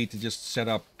probably be to just set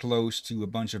up close to a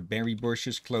bunch of berry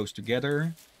bushes close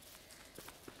together.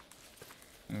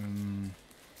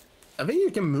 I think you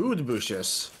can move the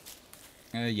bushes.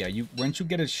 Yeah, once you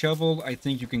get a shovel, I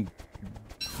think you can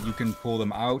pull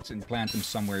them out and plant them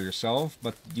somewhere yourself.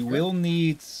 But you will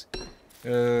need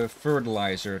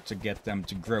fertilizer to get them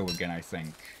to grow again, I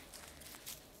think.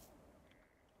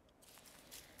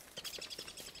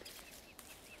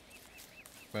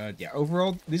 But yeah,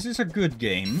 overall, this is a good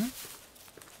game,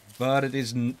 but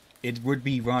it would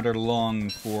be rather long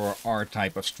for our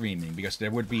type of streaming, because there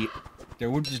would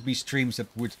just be streams that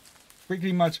would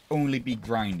pretty much only be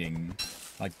grinding,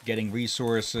 like getting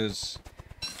resources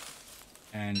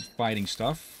and fighting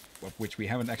stuff, of which we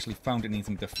haven't actually found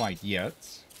anything to fight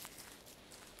yet.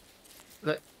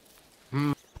 I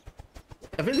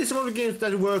think this is one of the games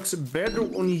that works better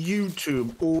on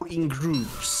YouTube or in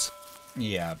groups.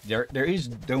 Yeah, there is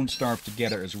Don't Starve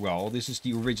Together as well. This is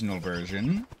the original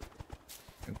version.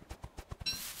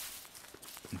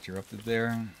 Interrupted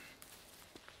there.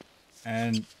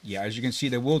 And yeah, as you can see,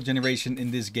 the world generation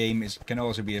in this game can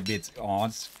also be a bit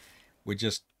odd, with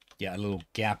just a little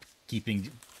gap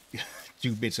keeping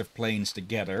two bits of plains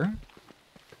together.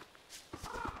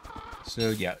 So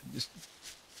yeah,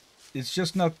 it's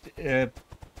just not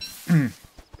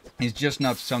it's just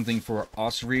not something for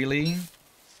us really.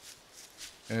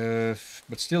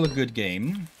 But still a good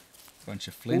game. Bunch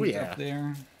of flint up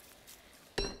there.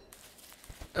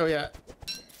 Oh yeah.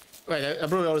 Wait, I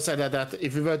probably always said that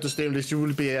if we were to stream this, it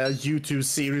would be a YouTube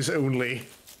series only.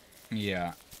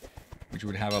 Yeah, which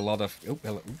would have a lot of. Oh,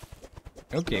 hello.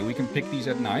 Okay, we can pick these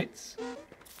at night.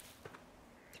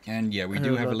 And yeah, we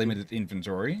do have a limited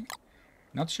inventory.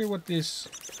 Not sure what this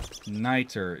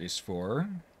niter is for.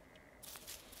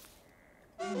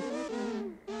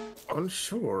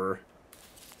 Unsure.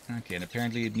 Okay, and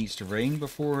apparently it needs to rain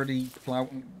before the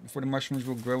mushrooms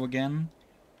will grow again.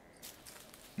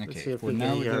 Okay, for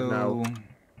now though,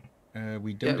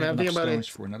 we don't have enough stones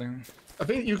for another. I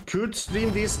think you could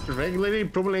stream this regularly.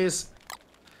 Problem is,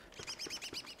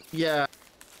 yeah,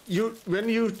 if you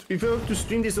were to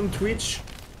stream this on Twitch,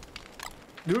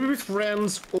 do it with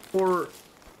friends or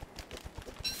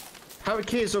have a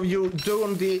case of you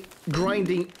doing the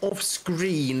grinding off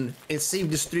screen and save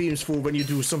the streams for when you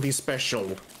do something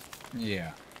special.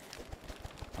 Yeah.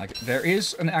 Like, there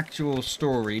is an actual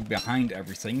story behind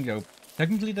everything, though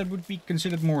technically that would be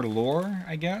considered more lore,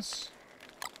 I guess.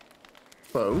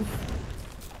 Both.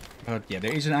 But yeah,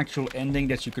 there is an actual ending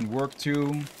that you can work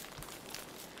to.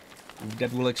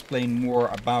 That will explain more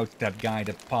about that guy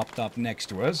that popped up next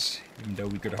to us, even though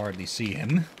we could hardly see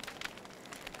him.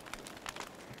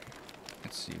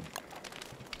 Let's see.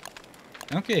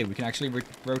 Okay, we can actually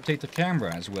rotate the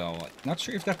camera as well. Not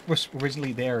sure if that was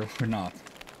originally there or not.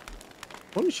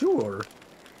 Unsure.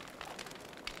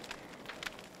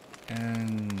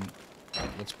 And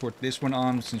let's put this one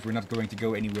on, since we're not going to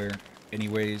go anywhere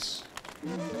anyways.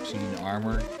 Obsidian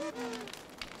armor.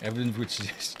 Evidence which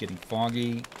is getting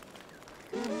foggy.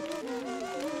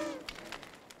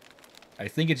 I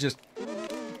think it's just...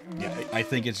 Yeah, I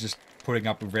think it's just putting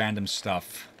up random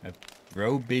stuff. A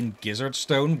Robin Gizzard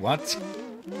Stone? What?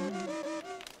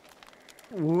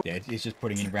 Yeah, it's just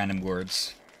putting in random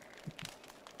words.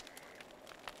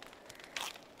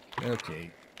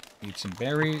 Okay. Eat some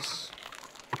berries.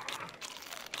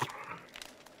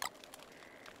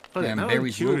 Okay, and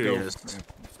berries will go...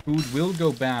 food will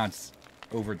go bad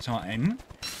over time.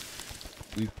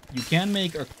 You can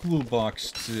make a cool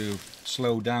box to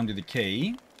slow down the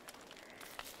decay.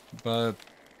 But,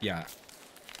 yeah.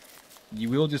 You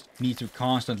will just need to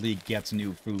constantly get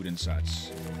new food and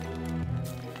such.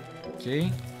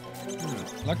 Okay.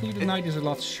 Luckily the night is a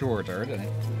lot shorter than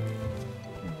it.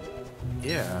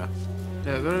 Yeah.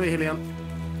 Hillyan,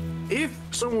 if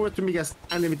someone were to make an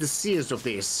animated series of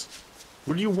this,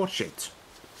 would you watch it?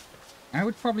 I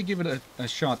would probably give it a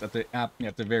shot at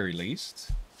the very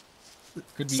least.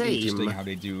 Could be interesting how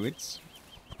they do it.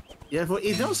 Yeah, for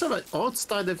it does have an art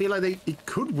style. I feel like it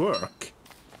could work.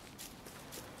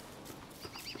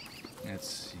 Let's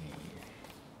see.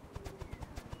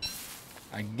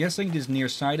 I'm guessing this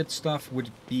nearsighted stuff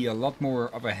would be a lot more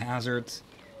of a hazard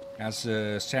as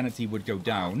sanity would go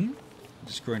down. It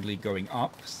is currently going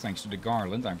up, thanks to the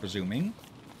garland, I'm presuming.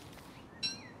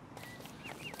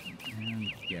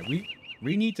 And yeah,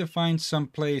 we need to find some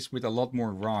place with a lot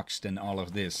more rocks than all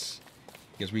of this.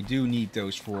 Because we do need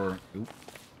those for... Oop.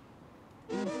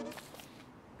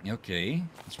 Okay,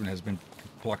 this one has been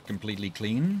plucked completely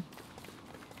clean.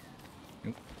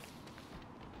 Oop.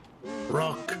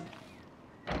 Rock.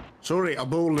 Sorry, a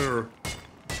boulder.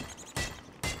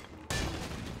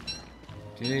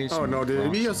 Okay, oh no, they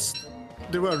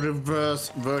were a reverse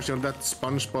version of that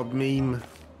SpongeBob meme.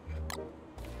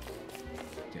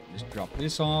 Okay, just drop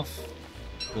this off.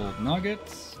 Gold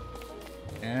nuggets.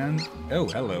 And... oh,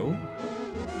 hello.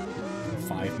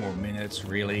 5 more minutes,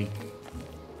 really?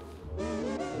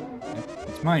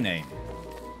 It's my name.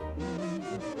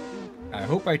 I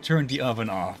hope I turned the oven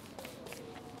off.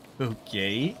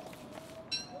 Okay.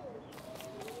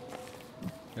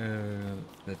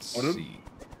 Let's see.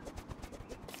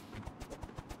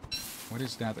 What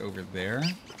is that over there?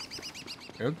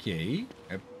 Okay.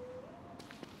 A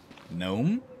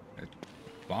gnome. A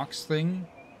box thing.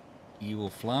 Evil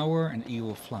flower and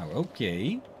evil flower.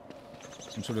 Okay.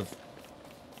 Some sort of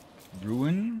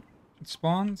ruin it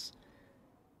spawns.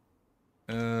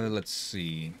 Let's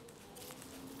see.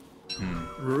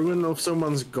 Ruin of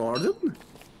someone's garden?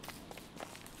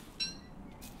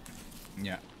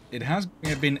 Yeah. It has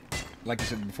been, like I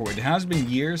said before, it has been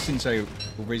years since I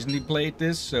originally played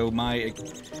this, so my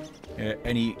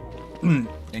any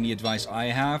advice I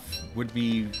have would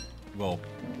be, well,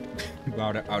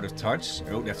 rather out of touch.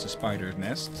 Oh, that's a spider's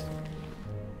nest.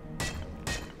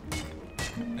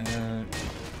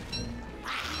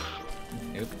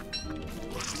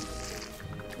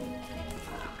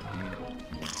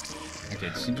 Okay,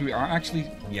 it seems we are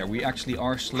actually... Yeah, we actually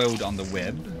are slowed on the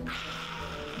web.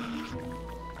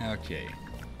 Okay.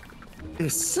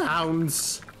 It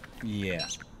sounds... Yeah.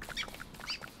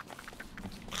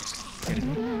 Get it.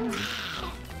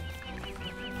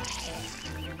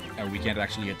 Oh, we can't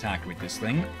actually attack with this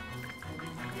thing.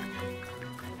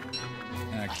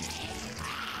 Okay.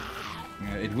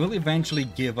 It will eventually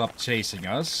give up chasing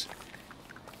us.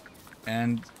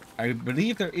 And I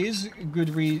believe there is a good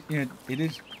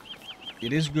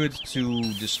it is good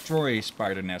to destroy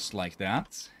spider nests like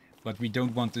that, but we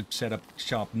don't want to set up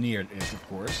shop near it, of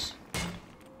course.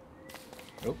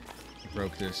 Oh,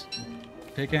 broke this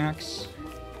pickaxe.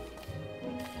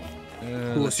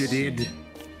 Of course you did.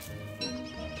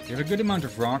 We have a good amount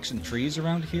of rocks and trees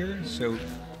around here, so...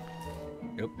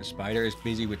 Oh, the spider is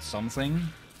busy with something.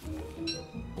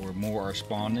 Or more are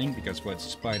spawning, because well, it's a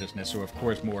spider's nest, so of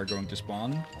course more are going to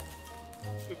spawn.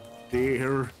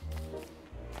 Dear.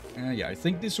 Yeah, I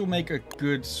think this will make a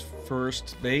good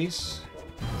first base.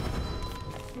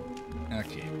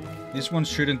 Okay. This one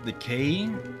shouldn't decay.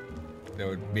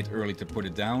 Though a bit early to put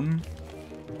it down.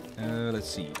 Let's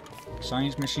see.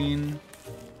 Science machine.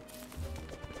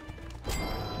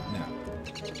 No.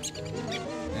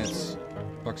 That's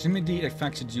proximity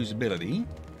affects its usability.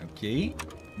 Okay.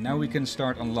 Now we can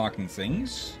start unlocking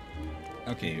things.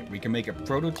 Okay, we can make a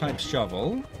prototype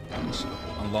shovel. This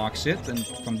unlocks it, and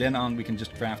from then on we can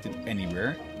just craft it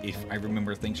anywhere, if I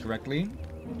remember things correctly.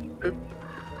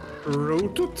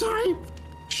 Prototype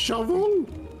shovel?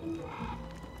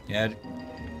 Yeah,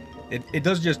 it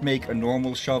does just make a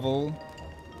normal shovel.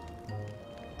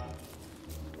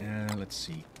 Let's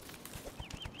see.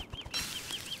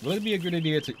 Will it be a good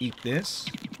idea to eat this?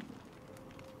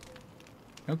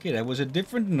 Okay, that was a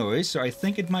different noise, so I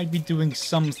think it might be doing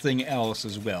something else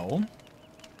as well.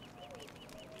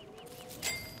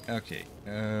 Okay,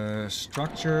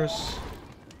 structures.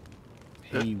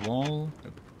 Hay wall.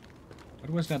 What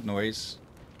was that noise?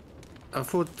 I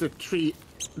thought the tree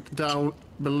down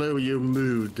below you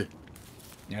moved.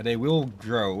 Yeah, they will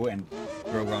grow, and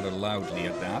grow rather loudly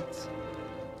at that.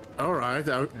 Alright,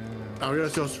 I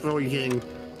was just thinking,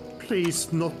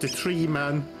 please not the tree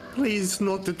man. Please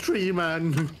not the tree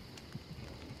man.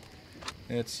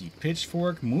 Let's see,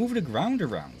 pitchfork, move the ground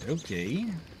around. Okay.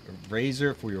 A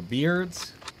razor for your beard.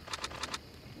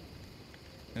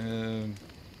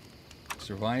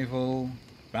 Survival,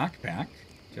 backpack,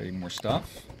 carry more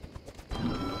stuff.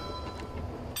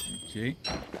 Okay.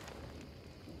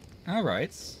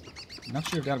 Alright. Not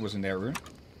sure if that was an error.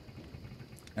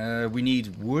 We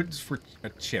need wood for a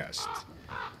chest.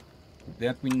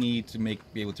 That we need to be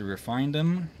able to refine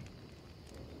them.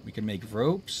 We can make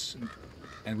ropes.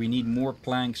 And we need more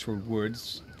planks for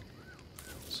woods.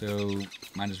 So,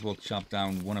 might as well chop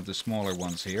down one of the smaller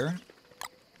ones here.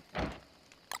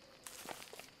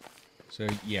 So,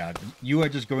 yeah, you are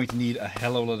just going to need a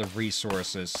hell of a lot of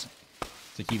resources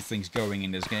to keep things going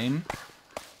in this game.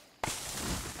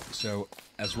 So,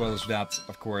 as well as that,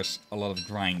 of course, a lot of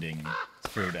grinding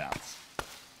through that.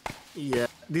 Yeah,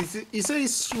 this is a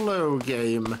slow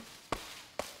game.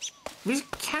 This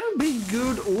can be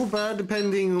good or bad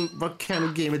depending on what kind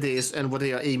of game it is and what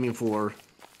they are aiming for.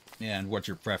 Yeah, and what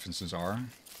your preferences are.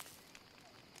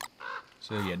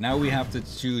 So yeah, now we have to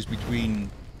choose between,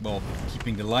 well,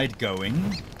 keeping the light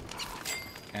going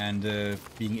and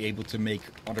being able to make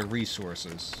other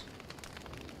resources.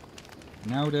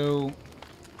 Now though,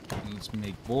 let's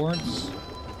make boards.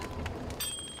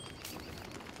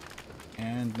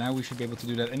 And now we should be able to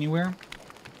do that anywhere.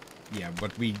 Yeah,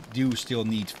 but we do still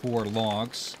need 4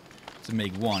 logs to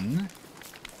make one.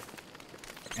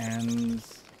 And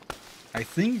I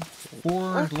think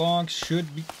 4 logs should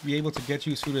be able to get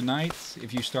you through the night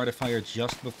if you start a fire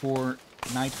just before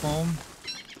nightfall.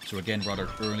 So again, rather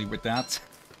early with that.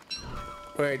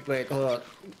 Wait, hold on.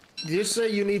 Did you say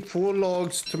you need 4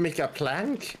 logs to make a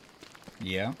plank?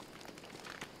 Yeah.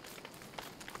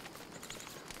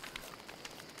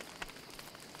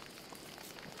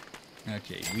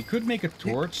 Okay, we could make a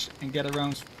torch and get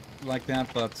around like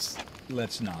that, but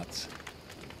let's not.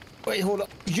 Wait, hold on.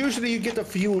 Usually you get a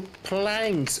few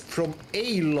planks from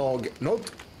a log, not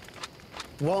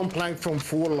 1 plank from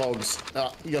 4 logs.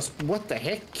 Just what the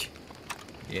heck?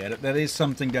 Yeah, that is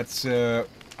something that's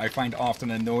I find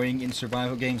often annoying in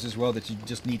survival games as well, that you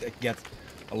just need to get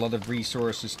a lot of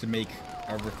resources to make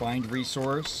a refined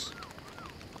resource.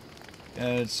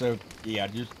 So, yeah,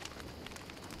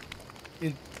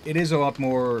 it is a lot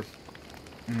more...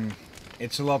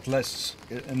 it's a lot less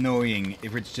annoying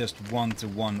if it's just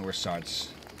 1-to-1 or such.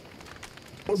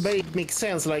 Well, but it makes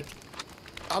sense, like,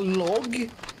 a log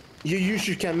You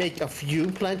usually can make a few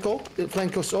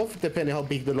plankos off, depending how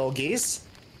big the log is.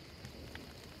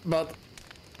 But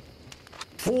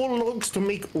 4 logs to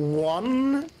make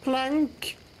 1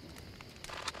 plank?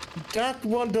 That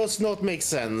one does not make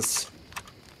sense.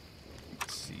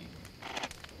 Let's see.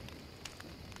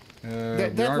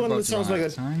 That one sounds like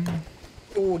a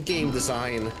poor game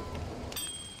design. Let's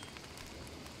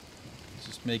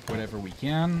just make whatever we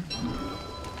can.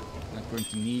 Not going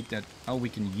to need that. Oh, we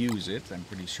can use it, I'm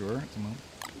pretty sure at the moment.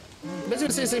 Let's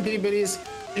just say something, but is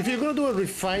if you're gonna do a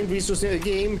refined resource in a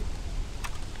game,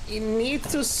 it needs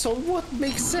to somewhat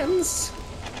make sense.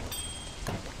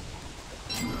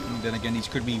 And then again, these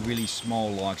could be really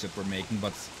small logs that we're making,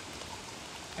 but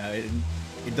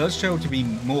it does show to be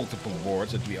multiple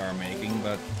boards that we are making,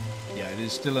 but yeah, it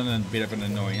is still a bit of an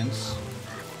annoyance.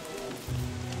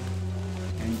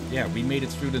 And yeah, we made it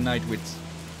through the night with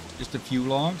just a few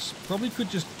logs. Probably could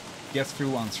just get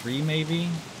through on 3 maybe.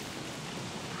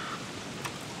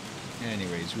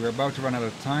 Anyways, we're about to run out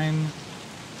of time.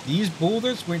 These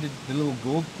boulders where the little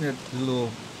gold, the little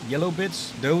yellow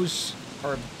bits, those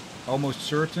are almost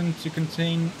certain to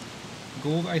contain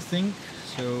gold, I think.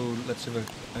 So let's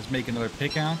make another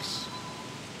pickaxe.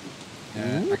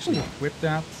 Actually equip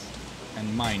that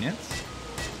and mine it.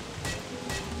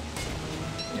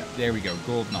 Yeah, there we go,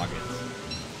 gold nuggets.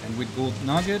 And with gold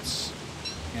nuggets,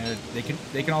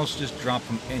 they can also just drop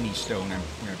from any stone, I'm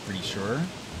pretty sure.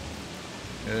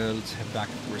 Let's head back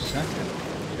for a second.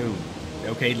 Oh,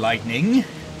 okay, lightning.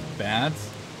 Bad.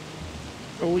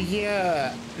 Oh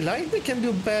yeah, lightning can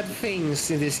do bad things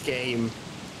in this game.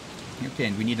 Okay,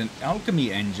 and we need an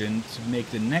alchemy engine to make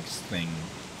the next thing.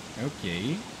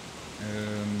 Okay.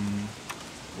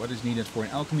 What is needed for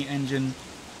an alchemy engine?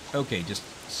 Okay, just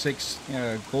 6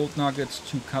 gold nuggets,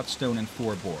 2 cut stone, and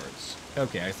 4 boards.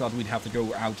 Okay, I thought we'd have to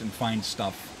go out and find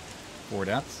stuff for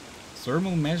that.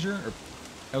 Thermal measure?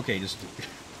 Okay, just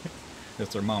the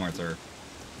thermometer.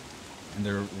 And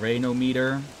the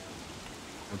rainometer.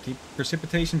 Okay,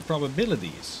 precipitation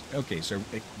probabilities. Okay, so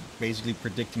basically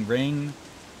predicting rain.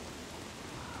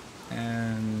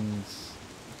 And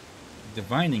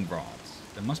divining rods.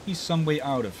 There must be some way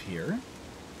out of here.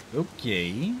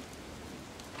 Okay.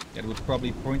 That would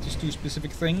probably point us to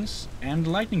specific things. And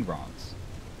lightning rods.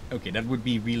 Okay, that would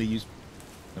be really useful.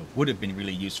 No, would have been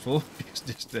really useful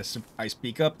because this I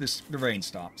speak up, the rain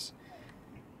stops.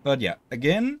 But yeah,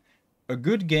 again, a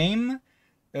good game,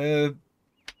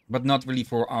 but not really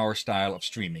for our style of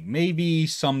streaming. Maybe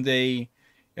someday,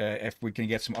 if we can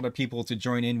get some other people to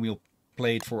join in, we'll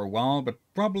play it for a while, but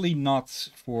probably not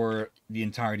for the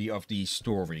entirety of the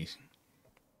story.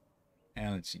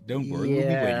 And let's see, don't worry, we'll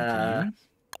be waiting for you.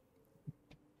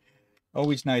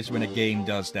 Always nice when a game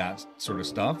does that sort of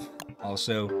stuff.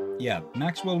 Also, yeah,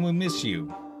 Maxwell will miss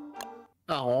you.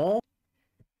 Oh.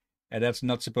 And that's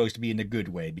not supposed to be in a good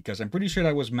way, because I'm pretty sure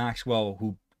that was Maxwell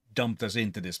who dumped us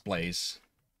into this place.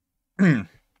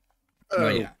 Oh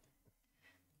yeah.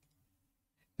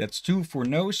 That's 2 for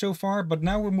no so far, but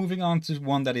now we're moving on to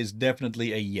one that is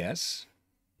definitely a yes.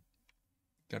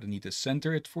 Gotta need to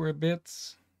center it for a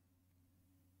bit.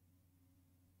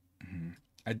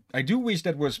 I do wish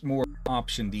that was more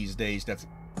option these days, that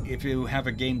if you have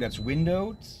a game that's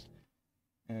windowed,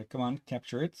 come on,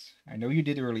 capture it. I know you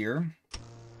did earlier.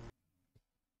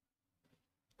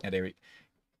 Yeah, there we.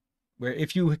 Where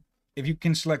if you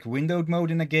can select windowed mode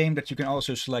in a game, that you can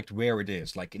also select where it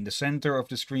is, like in the center of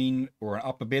the screen or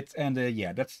up a bit, and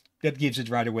yeah, that gives it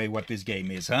right away what this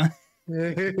game is, huh?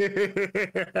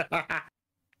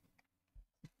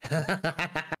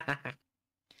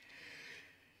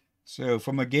 So,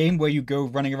 from a game where you go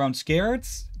running around scared,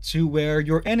 to where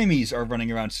your enemies are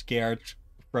running around scared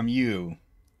from you.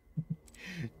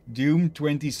 Doom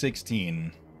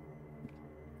 2016.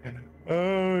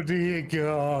 Oh dear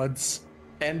gods.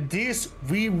 And this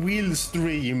we will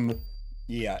stream.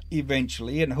 Yeah,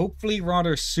 eventually, and hopefully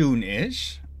rather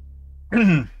soon-ish.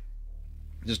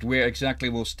 Just where exactly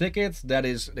we'll stick it, that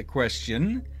is the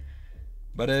question.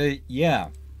 But, yeah.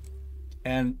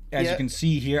 And as you can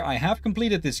see here, I have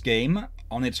completed this game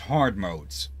on its hard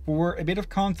modes. For a bit of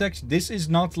context, this is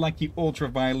not like the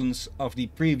ultra-violence of the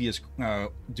previous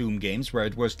Doom games, where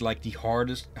it was like the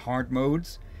hard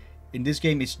modes. In this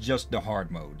game, it's just the hard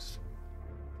modes.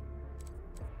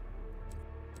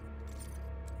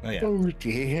 Oh yeah. Oh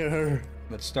dear.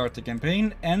 Let's start the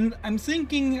campaign, and I'm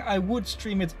thinking I would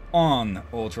stream it on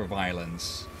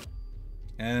ultra-violence.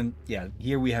 And yeah,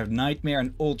 here we have Nightmare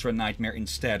and Ultra Nightmare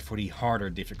instead for the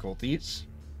harder difficulties.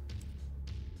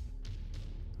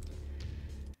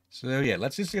 So yeah,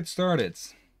 let's just get started.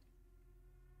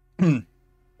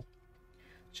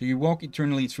 So you walk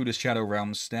eternally through the Shadow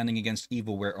Realms, standing against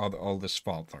evil where all this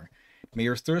falter. May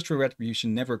your thirst for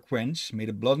retribution never quench, may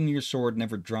the blood on your sword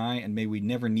never dry, and may we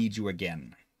never need you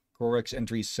again. Corex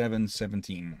entry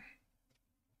 717.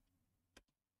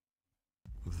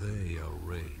 They are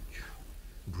rage,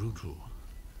 brutal,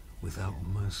 without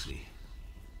mercy.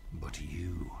 But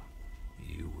you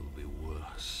will be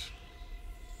worse.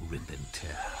 Rip and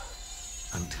tear,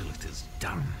 until it is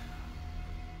done.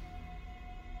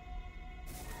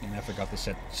 And I forgot to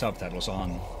set subtitles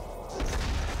on.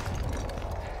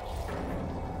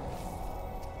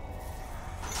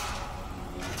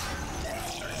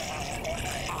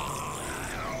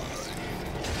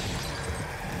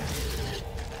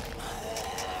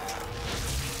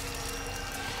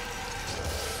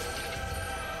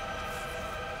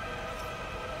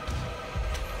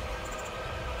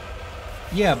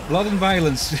 Yeah, blood and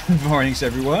violence warnings,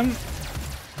 everyone.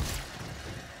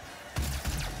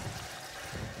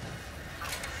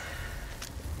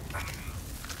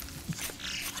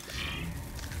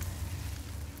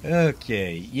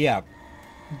 Okay, yeah.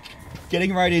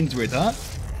 Getting right into it, huh?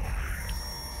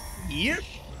 Yep.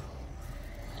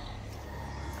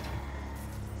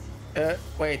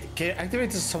 Wait, can you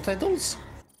activate the subtitles?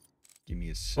 Give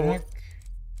me a sec.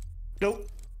 No.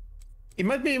 It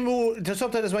might be more, the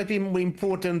subtitles might be more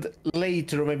important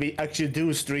later, or maybe actually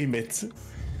do stream it.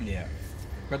 Yeah.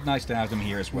 But nice to have them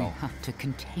here as well. We have to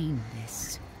contain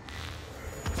this.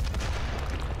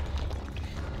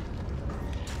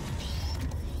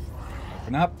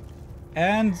 Open up.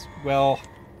 And, well...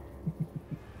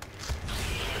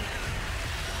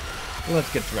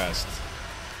 let's get dressed.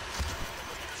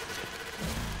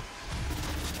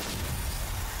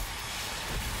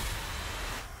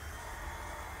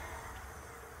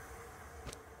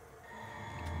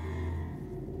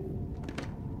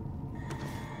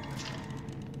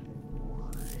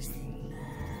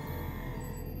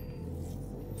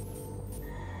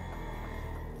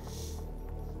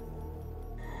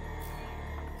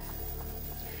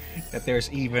 That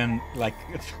there's even, like,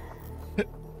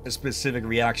 a specific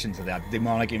reaction to that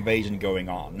demonic invasion going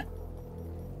on.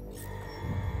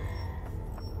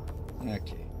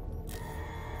 Okay.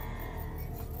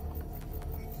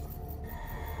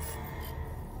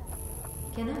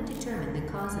 Cannot determine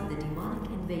the cause of the demonic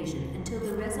invasion until the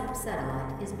Resop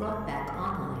satellite is brought back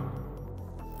online.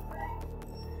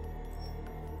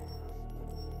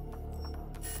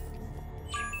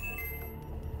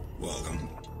 Welcome.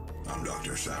 I'm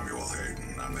Dr. Samuel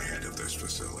Hayden. I'm the head of this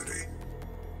facility.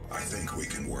 I think we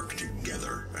can work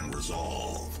together and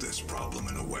resolve this problem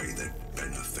in a way that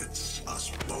benefits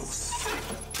us both.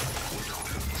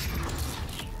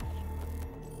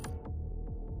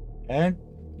 And,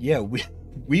 yeah,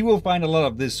 we will find a lot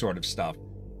of this sort of stuff.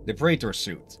 The Praetor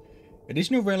suit.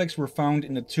 Additional relics were found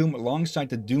in the tomb alongside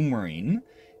the Doom Marine,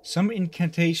 some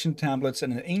incantation tablets,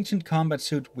 and an ancient combat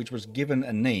suit which was given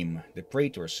a name, the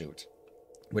Praetor suit.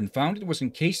 When found, it was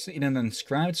encased in an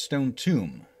inscribed stone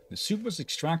tomb. The suit was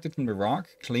extracted from the rock,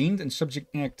 cleaned, and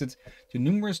subjected to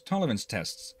numerous tolerance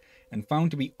tests, and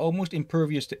found to be almost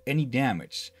impervious to any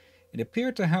damage. It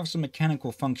appeared to have some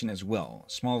mechanical function as well,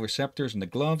 small receptors in the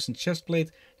gloves and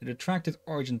chestplate that attracted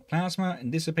Argent plasma and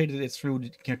dissipated it through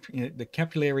the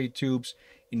capillary tubes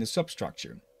in the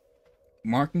substructure.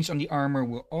 Markings on the armor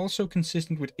were also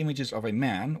consistent with images of a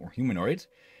man, or humanoid,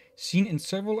 seen in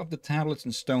several of the tablets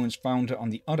and stones found on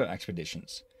the other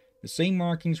expeditions. The same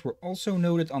markings were also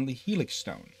noted on the Helix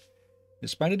stone.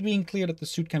 Despite it being clear that the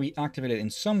suit can be activated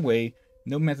in some way,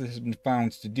 no method has been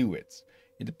found to do it.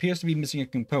 It appears to be missing a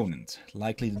component,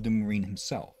 likely the Doom Marine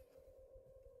himself.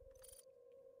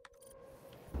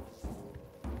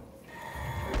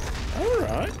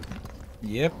 Alright.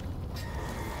 Yep.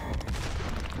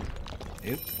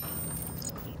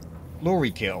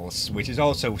 Glory kills, which is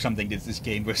also something that this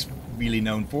game was really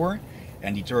known for,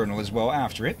 and Eternal as well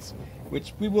after it,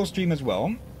 which we will stream as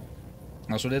well.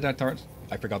 Also,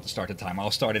 I forgot to start the time.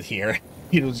 I'll start it here.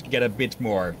 It'll get a bit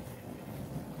more.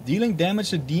 Dealing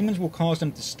damage to demons will cause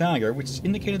them to stagger, which is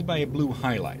indicated by a blue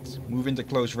highlight. Move into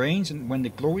close range, and when the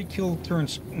glory kill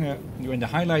turns, when the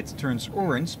highlight turns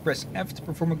orange, press F to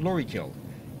perform a glory kill.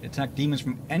 Attack demons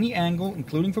from any angle,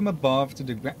 including from above,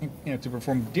 to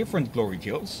perform different glory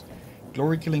kills.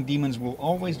 Glory killing demons will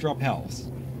always drop health.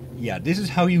 Yeah, this is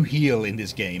how you heal in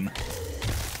this game.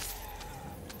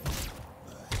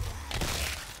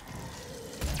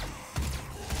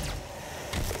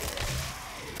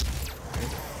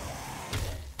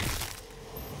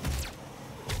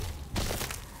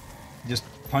 Just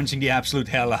punching the absolute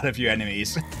hell out of your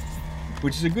enemies.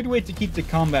 Which is a good way to keep the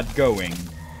combat going.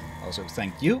 Also,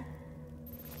 thank you.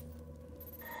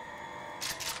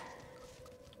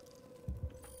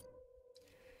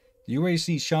 The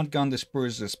UAC shotgun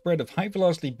disperses a spread of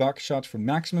high-velocity buckshot for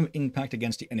maximum impact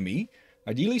against the enemy,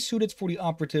 ideally suited for the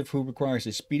operative who requires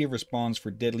a speedy response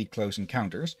for deadly close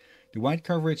encounters. The wide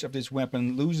coverage of this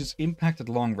weapon loses impact at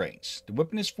long range. The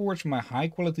weapon is forged from a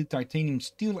high-quality titanium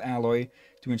steel alloy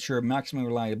to ensure maximum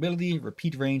reliability,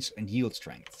 repeat range, and yield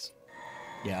strength.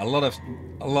 Yeah, a lot of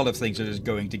things are just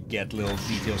going to get little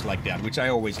details like that, which I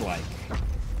always like.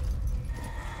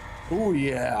 Oh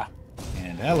yeah.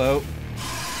 And hello.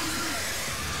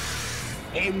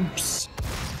 Imps.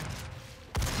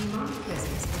 Demonic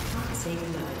presence at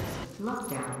unsafe levels.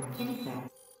 Lockdown in effect.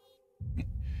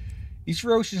 These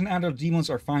ferocious and adult demons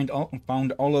are found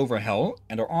all over Hell,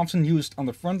 and are often used on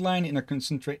the front line in a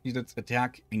concentrated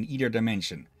attack in either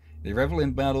dimension. They revel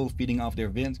in battle, feeding off their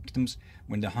victims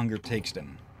when the hunger takes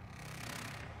them.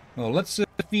 Well, let's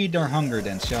feed our hunger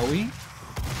then, shall we?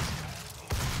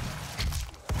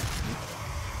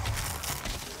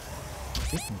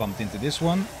 Oops, bumped into this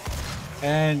one.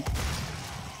 And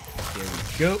there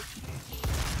we go.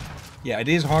 Yeah, it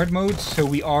is hard mode, so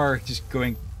we are just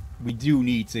going... We do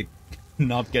need to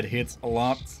not get hit a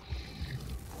lot.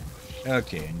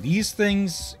 Okay, and these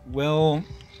things, well...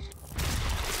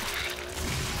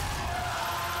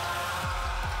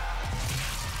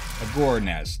 A gore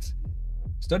nest.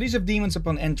 Studies of demons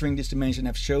upon entering this dimension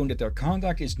have shown that their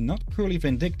conduct is not purely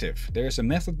vindictive. There is a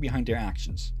method behind their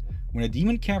actions. When a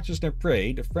demon captures their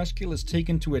prey, the fresh kill is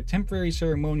taken to a temporary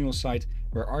ceremonial site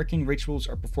where arcane rituals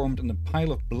are performed on a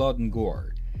pile of blood and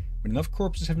gore. When enough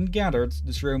corpses have been gathered,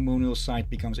 the ceremonial site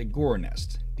becomes a gore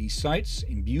nest. These sites,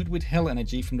 imbued with hell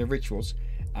energy from the rituals,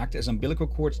 act as umbilical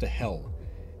cords to hell.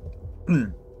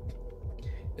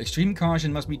 Extreme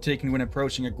caution must be taken when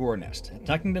approaching a gore nest.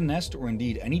 Attacking the nest, or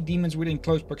indeed any demons within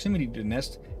close proximity to the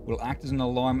nest, will act as an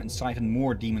alarm and siphon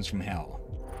more demons from hell.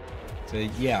 So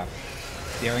yeah,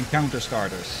 they are encounter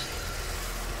starters.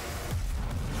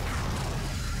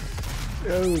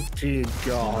 Oh dear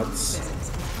gods.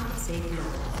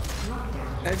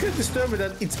 I can't disturb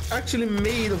that it's actually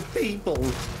made of people.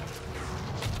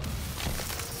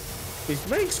 It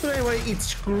makes me why it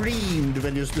screamed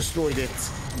when you destroyed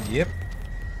it. Yep.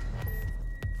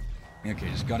 Okay,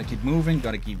 just gotta keep moving,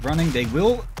 gotta keep running. They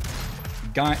will...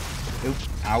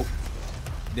 Ow.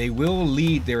 They will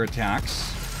lead their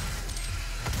attacks.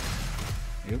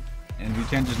 Yep. And we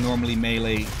can just normally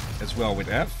melee as well with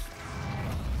F.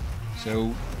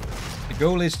 So, the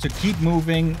goal is to keep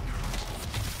moving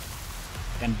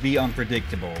and be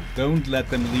unpredictable. Don't let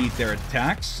them lead their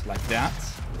attacks like that.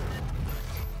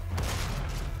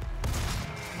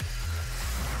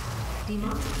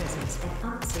 Demonic presence at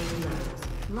unsafe levels.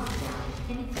 Lockdown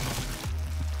in effect.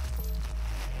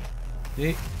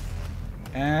 Okay.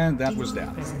 And that was that.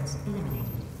 Demonic presence eliminated.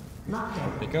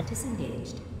 Lockdown Pick up.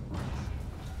 disengaged.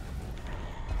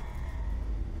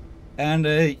 And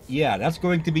yeah, that's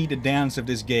going to be the dance of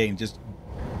this game. Just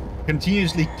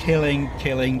continuously killing.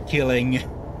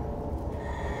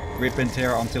 Rip and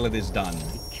tear until it is done.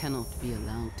 I cannot be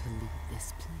allowed to leave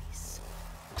this place.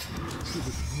 It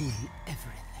would ruin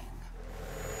everything.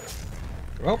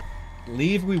 Well,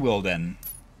 leave we will then.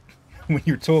 When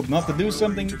you're told not to do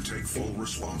something... I'm willing to take full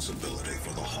responsibility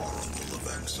for the horrible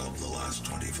events of the last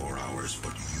 24 hours,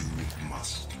 but you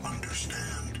must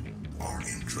understand. Our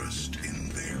interest in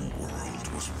their world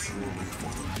was purely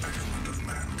for the betterment of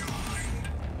mankind.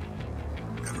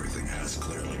 Everything has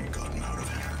clearly gotten out of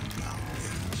hand now,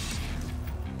 yes.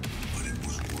 But it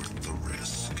was worth the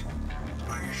risk,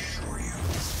 I assure you.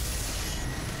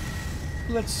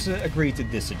 Let's agree to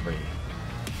disagree.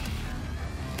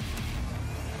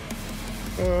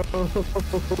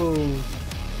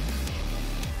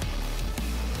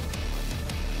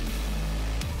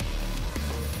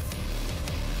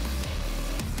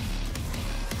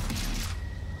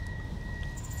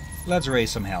 Let's raise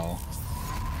some hell.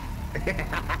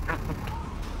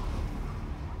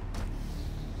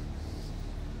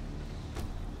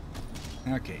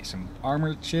 Okay, some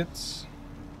armored chits.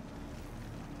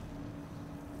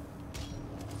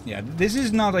 Yeah, this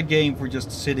is not a game for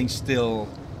just sitting still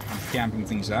and camping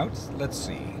things out. Let's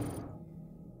see.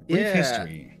 Brief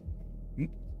history.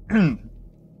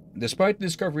 Despite the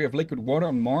discovery of liquid water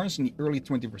on Mars in the early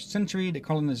 21st century, the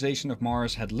colonization of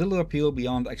Mars had little appeal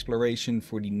beyond exploration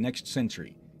for the next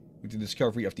century. With the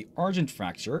discovery of the Argent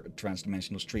Fracture, a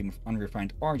transdimensional stream of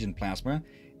unrefined Argent plasma,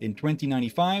 in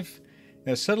 2095,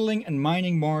 settling and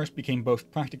mining Mars became both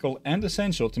practical and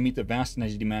essential to meet the vast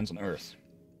energy demands on Earth.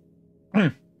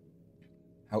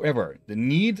 However, the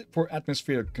need for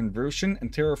atmospheric conversion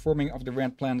and terraforming of the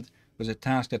red planet was a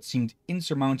task that seemed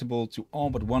insurmountable to all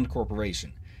but one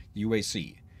corporation, the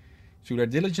UAC. Through their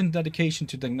diligent dedication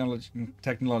to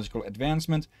technological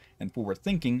advancement and forward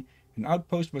thinking, an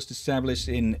outpost was established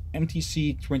in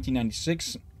MTC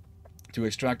 2096 to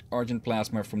extract Argent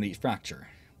plasma from the fracture.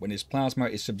 When this plasma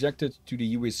is subjected to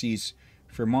the UAC's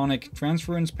fermonic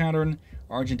transference pattern,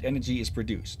 Argent energy is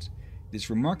produced. This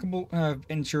remarkable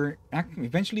venture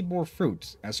eventually bore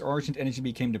fruit, as Argent energy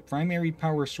became the primary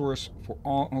power source for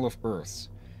all of Earth.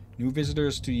 New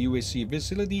visitors to the UAC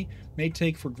facility may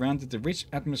take for granted the rich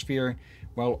atmosphere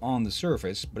while on the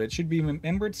surface, but it should be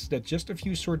remembered that just a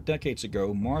few short decades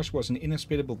ago, Mars was an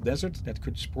inhospitable desert that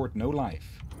could support no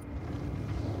life.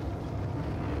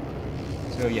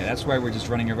 So yeah, that's why we're just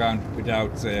running around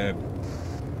without...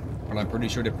 well, I'm pretty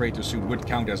sure the Praetor suit would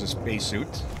count as a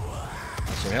spacesuit.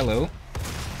 So hello.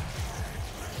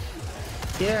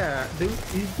 Yeah,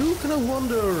 you do kind of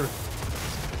wonder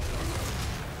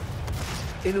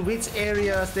in which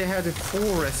areas they had the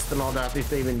forest and all that, if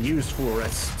they even use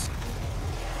forests.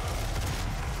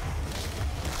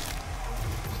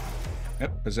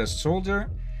 Yep, possessed soldier.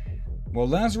 While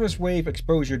Lazarus Wave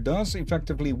exposure does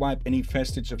effectively wipe any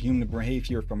vestige of human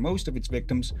behavior from most of its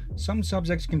victims, some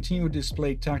subjects continue to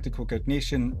display tactical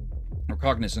cognition or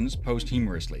cognizance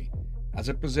posthumously. As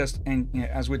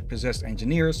with possessed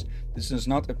engineers, this does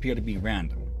not appear to be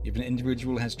random. If an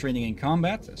individual has training in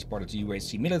combat, as part of the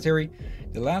UAC military,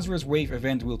 the Lazarus Wave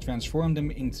event will transform them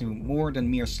into more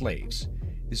than mere slaves.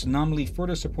 This anomaly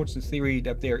further supports the theory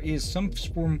that there is some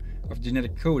form of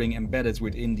genetic coding embedded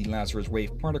within the Lazarus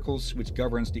Wave particles, which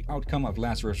governs the outcome of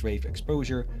Lazarus Wave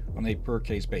exposure on a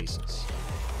per-case basis.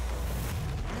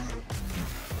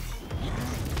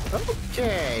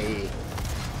 Okay.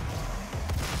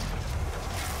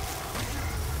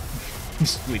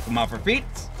 Sweep them off our feet.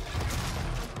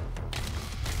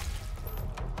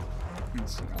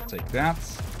 Let's see, I'll take that.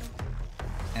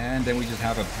 And then we just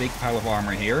have a big pile of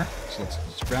armor here. So let's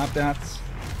just grab that.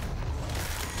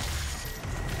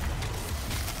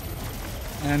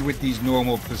 And with these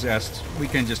normal possessed, we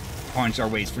can just punch our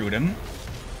way through them.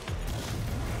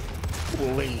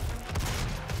 Holy.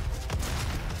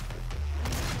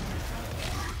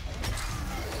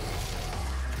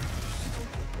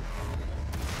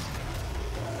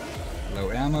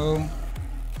 Low ammo.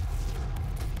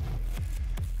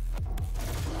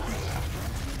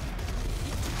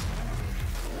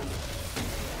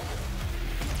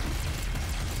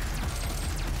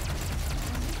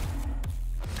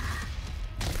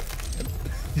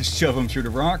 Just shove them through the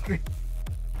rock.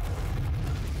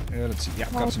 Let's see. Yeah,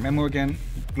 got some ammo again.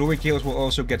 Glory kills will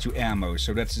also get you ammo,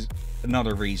 so that's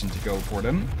another reason to go for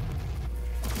them.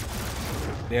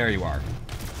 There you are.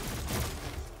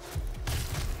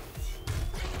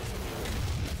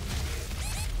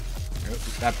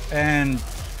 And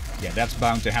yeah, that's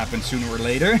bound to happen sooner or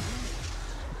later.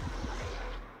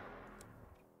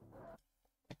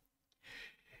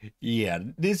 Yeah,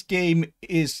 this game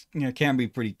is can be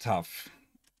pretty tough.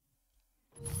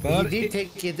 But you did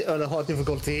take it on a hard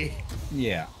difficulty.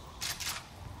 Yeah.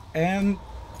 And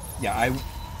yeah,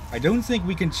 I don't think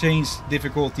we can change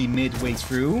difficulty midway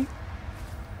through.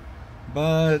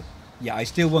 But yeah, I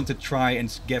still want to try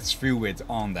and get through it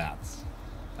on that.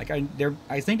 Like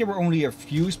I think there were only a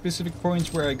few specific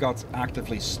points where I got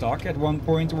actively stuck at one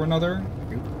point or another.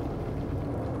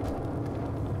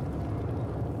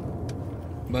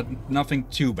 But nothing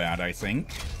too bad, I think.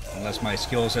 Unless my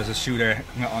skills as a shooter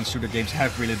on shooter games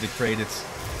have really degraded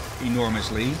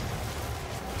enormously.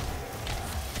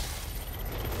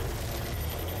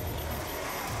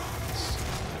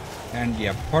 And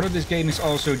yeah, part of this game is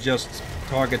also just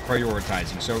target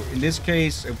prioritizing. So in this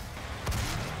case,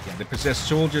 yeah, the possessed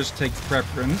soldiers take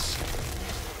preference,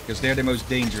 because they're the most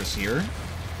dangerous here.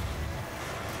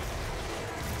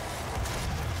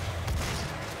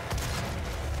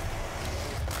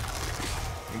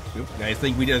 I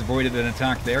think we just avoided an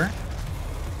attack there.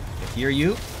 I hear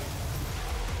you.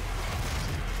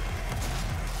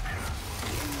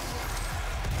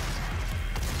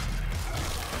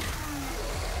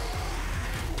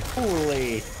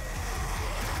 Holy.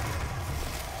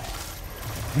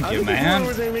 Give him a hand.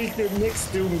 They make the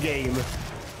next Doom game.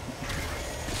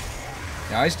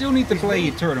 Yeah, I still need to play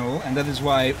Eternal, and that is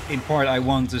why, in part, I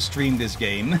want to stream this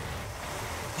game.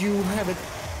 You haven't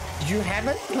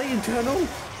played Eternal?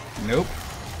 Nope.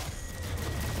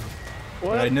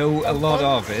 Well, But I know a lot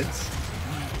of it.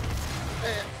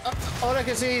 All I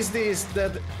can say is this,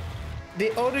 that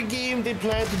the other game they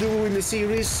plan to do in the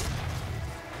series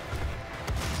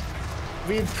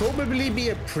will probably be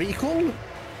a prequel.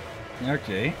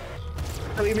 Okay.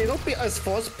 I mean, it may not be as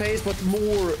fast-paced, but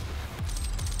more...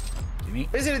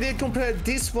 Basically, they compared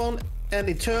this one and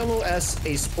Eternal as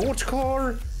a sports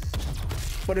car,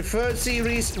 for the third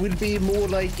series will be more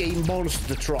like a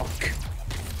monster truck.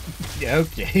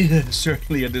 Okay, that's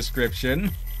certainly a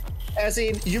description. As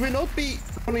in, you will not be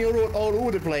running all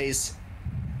over the place.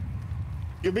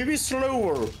 You may be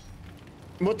slower,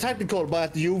 more technical,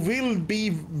 but you will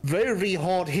be very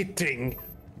hard hitting.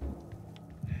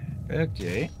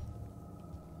 Okay.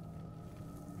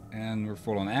 And we're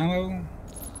full on ammo.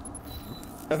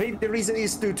 I think the reason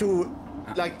is to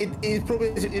like it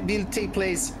probably will take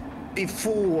place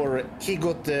before he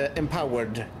got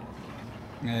empowered.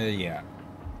 Yeah.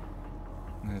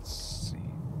 Let's see.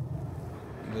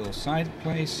 A little side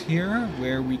place here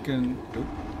where we can.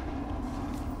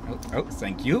 Oh,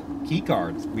 thank you. Key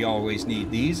cards. We always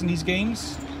need these in these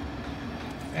games.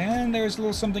 And there's a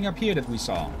little something up here that we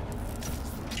saw.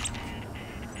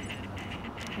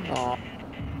 Aww.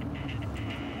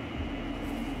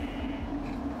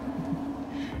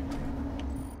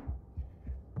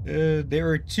 There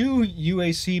are 2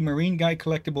 UAC Marine Guide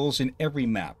collectibles in every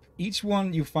map. Each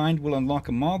one you find will unlock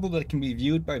a model that can be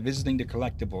viewed by visiting the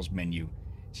collectibles menu.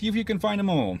 See if you can find them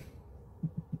all.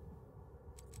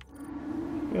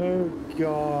 Oh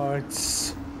God.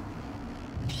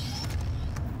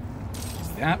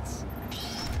 That.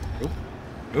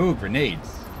 Oh, grenades.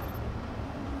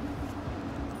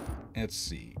 Let's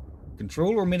see.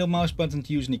 Control or middle mouse button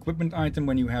to use an equipment item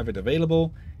when you have it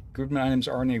available. Equipment items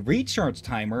are on a recharge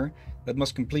timer that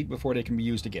must complete before they can be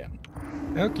used again.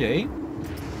 Okay.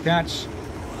 Catch.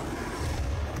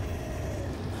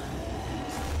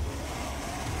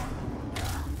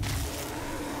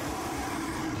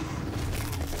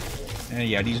 And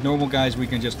yeah, these normal guys we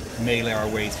can just melee our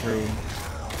way through.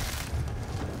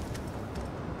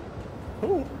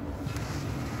 Oh.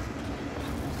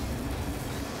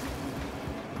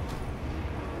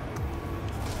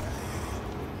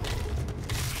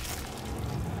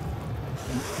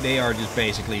 They are just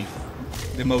basically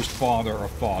the most fodder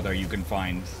of fodder you can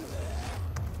find.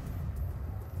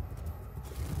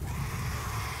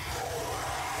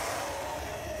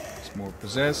 It's more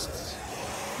possessed.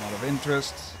 Not of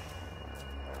interest.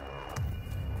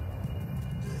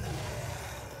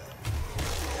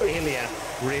 Hillyan,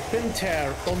 rip and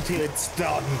tear until it's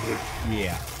done.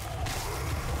 Yeah.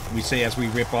 We say as we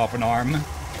rip off an arm.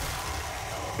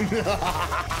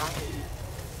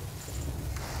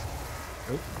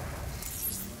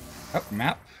 Oh,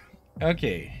 map.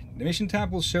 Okay. The mission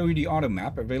tab will show you the auto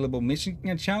map, available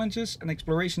mission challenges, and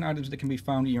exploration items that can be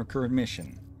found in your current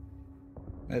mission.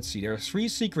 Let's see, there are 3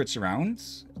 secrets around,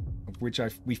 of which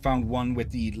we found one with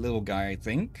the little guy, I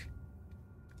think.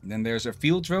 And then there's a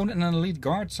field drone and an elite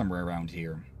guard somewhere around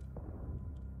here.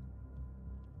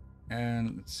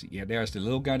 And let's see, yeah, there's the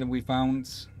little guy that we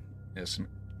found. There's some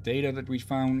data that we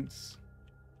found.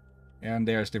 And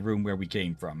there's the room where we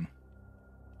came from.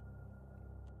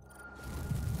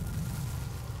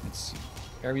 Let's see.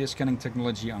 Area scanning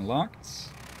technology unlocked.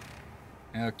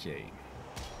 Okay.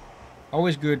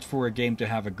 Always good for a game to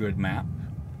have a good map.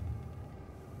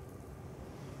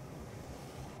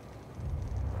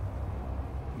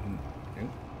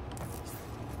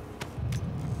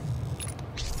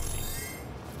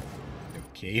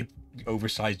 Okay.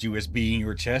 Oversized USB in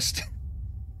your chest.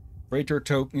 Praetor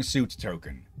token, suit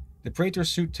token. The Praetor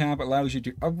suit tab allows you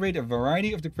to upgrade a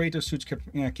variety of the Praetor suit's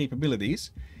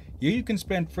capabilities. Here you can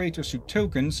spend Praetor suit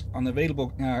tokens on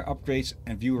available upgrades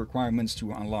and view requirements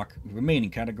to unlock the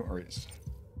remaining categories.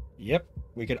 Yep,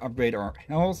 we can upgrade our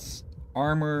health,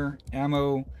 armor,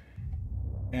 ammo,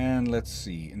 and let's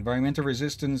see. Environmental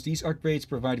resistance. These upgrades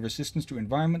provide resistance to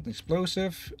environment and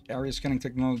explosive. Area scanning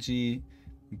technology.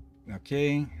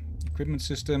 Okay. Equipment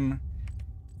system.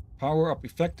 Power up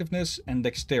effectiveness and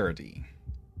dexterity.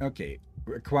 Okay.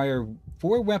 Require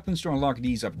 4 weapons to unlock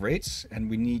these upgrades, and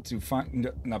we need to find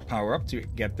that power up to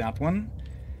get that one.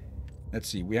 Let's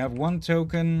see, we have 1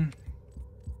 token.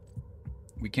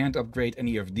 We can't upgrade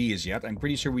any of these yet. I'm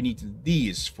pretty sure we need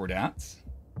these for that,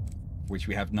 which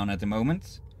we have none at the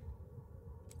moment.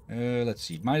 Let's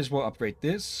see, might as well upgrade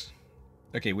this.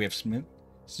 Okay, we have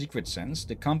secret sense.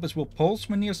 The compass will pulse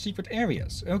when near secret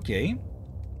areas. Okay.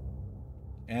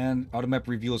 And auto map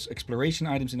reveals exploration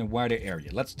items in a wider area.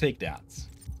 Let's take that.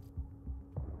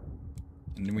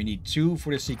 And then we need 2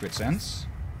 for the secret sense.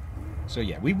 So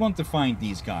yeah, we want to find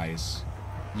these guys.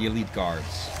 The elite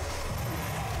guards.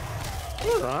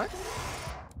 Alright.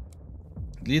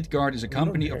 Elite Guard is a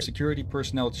company of security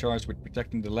personnel charged with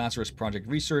protecting the Lazarus Project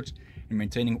research and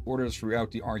maintaining orders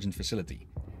throughout the Argent facility.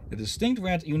 The distinct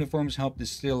red uniforms help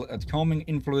distill a calming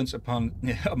influence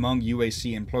among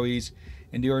UAC employees,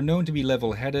 and they are known to be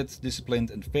level-headed,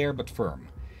 disciplined, and fair but firm.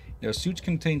 Their suits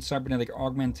contain cybernetic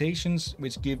augmentations,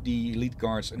 which give the elite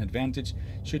guards an advantage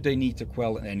should they need to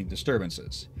quell any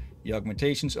disturbances. The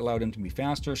augmentations allow them to be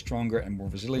faster, stronger, and more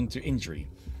resilient to injury,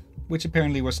 which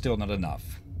apparently was still not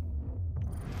enough.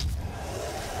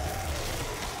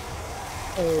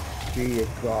 Oh dear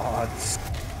God.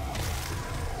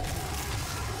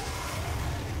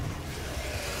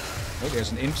 Oh,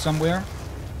 there's an imp somewhere.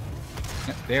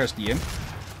 Yeah, there's the imp.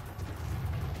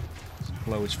 Let's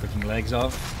blow his freaking legs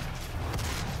off.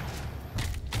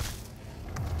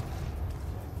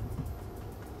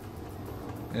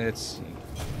 Let's see.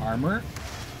 Armor.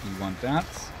 We want that.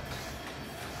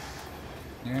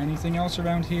 Anything else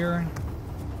around here?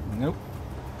 Nope.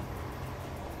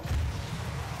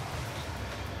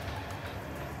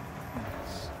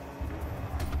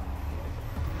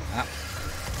 Ah.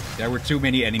 There were too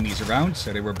many enemies around,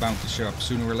 so they were bound to show up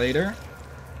sooner or later.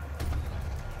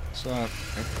 So,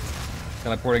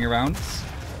 teleporting around.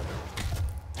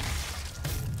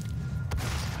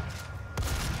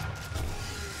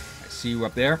 I see you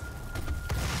up there.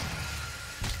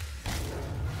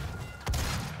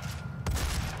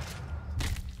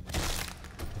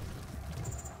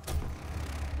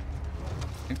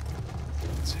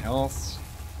 It's health.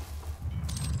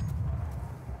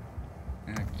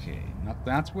 Okay, not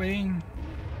that way.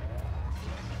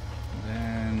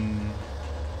 Then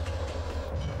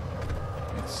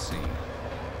let's see.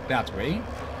 That way.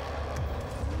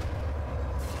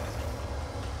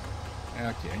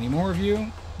 Okay, any more of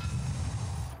you?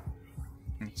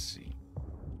 Let's see.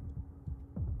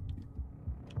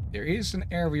 There is an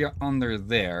area under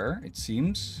there, it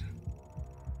seems.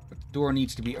 But the door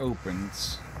needs to be opened.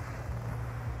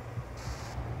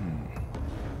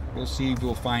 We'll see if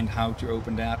we'll find how to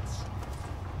open that.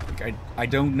 Like, I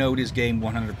don't know this game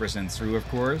 100% through, of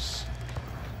course.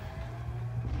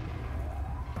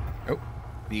 Oh,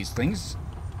 these things.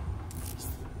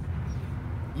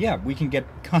 Yeah, we can get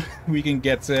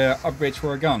upgrades for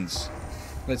our guns.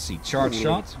 Let's see, charge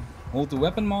shot. Hold the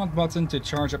weapon mod button to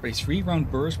charge up a 3-round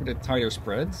burst with a tighter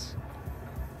spread.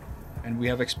 And we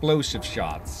have explosive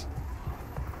shots,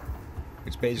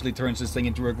 which basically turns this thing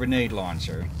into a grenade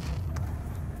launcher.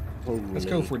 Let's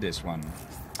go for this one.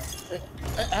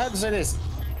 I have to say this.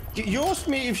 You asked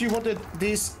me if you wanted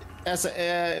this as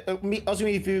a... asked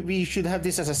me if we should have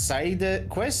this as a side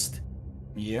quest.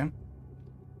 Yeah.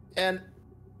 And...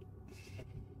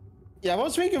 yeah, I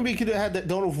was thinking we could have had the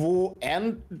Dawn of War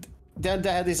and then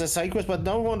they had this as a side quest, but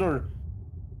now I wonder...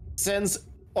 since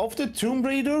after Tomb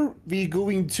Raider, we're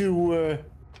going to...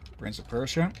 Prince of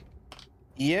Persia?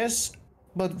 yes,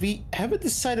 but we haven't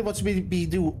decided what we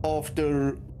do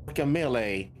after...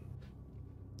 Melee.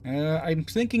 I'm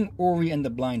thinking Ori and the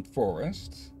Blind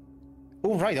Forest.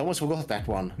 Oh right, I almost forgot that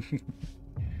one.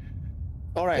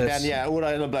 Alright then, yeah, Ori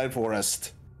and the Blind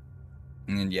Forest.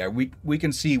 And yeah, we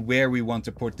can see where we want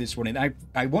to put this one in.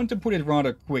 I want to put it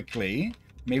rather quickly.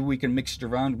 Maybe we can mix it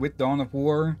around with Dawn of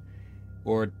War.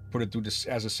 Or put it to this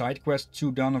as a side quest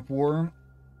to Dawn of War.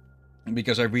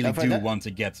 Because I really do want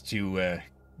to get to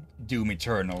Doom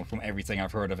Eternal from everything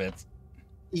I've heard of it.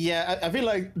 Yeah, I feel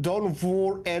like Dawn of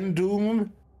War and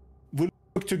Doom will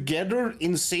work together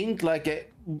in sync.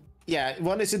 Like, yeah,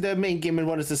 one is in the main game and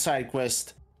one is the side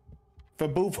quest. For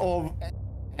both of,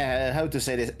 how to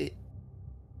say this,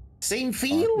 same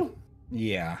feel?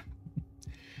 Yeah.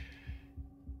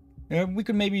 We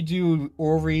could maybe do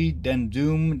Ori, then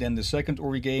Doom, then the second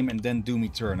Ori game, and then Doom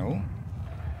Eternal.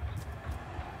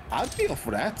 I'd be up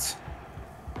for that.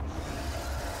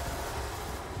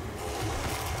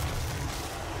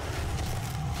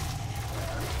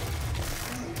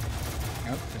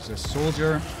 Yep, there's a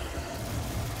soldier.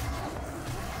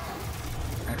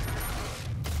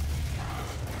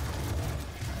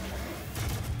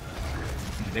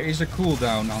 There is a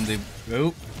cooldown on the...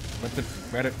 oh, what the...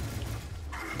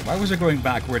 why was I going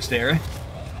backwards there?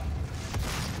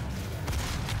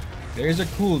 There is a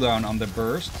cooldown on the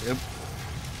burst. Yep.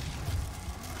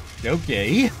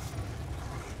 Okay.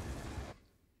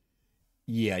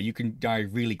 Yeah, you can die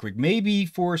really quick. Maybe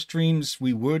for streams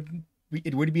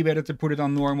it would be better to put it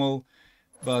on normal,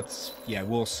 but yeah,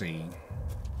 we'll see.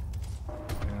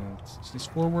 Is this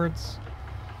forwards?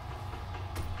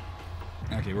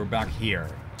 Okay, we're back here.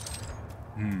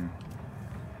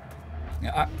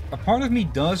 Yeah, a part of me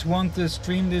does want to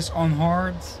stream this on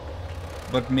hard,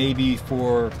 but maybe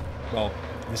for, well,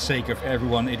 the sake of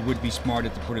everyone, it would be smarter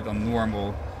to put it on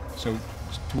normal, so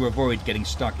to avoid getting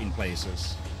stuck in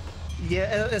places.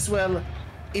 Yeah, as well,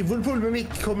 it would probably make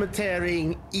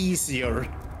commentating easier.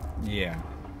 Yeah.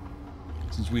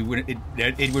 Since we would,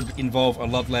 it would involve a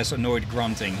lot less annoyed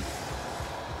grunting.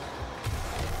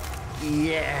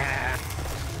 Yeah.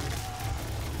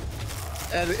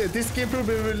 And this game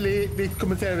probably with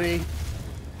commentary,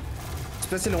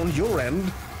 especially on your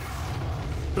end,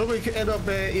 probably could end up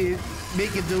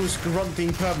making those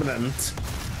grunting permanent.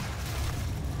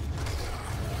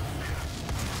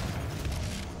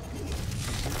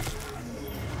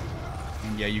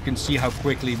 And yeah, you can see how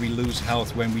quickly we lose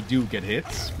health when we do get hit.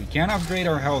 We can upgrade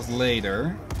our health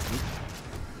later.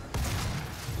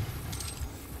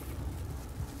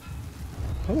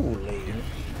 Holy.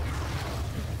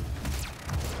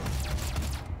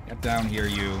 Get down here,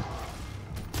 you.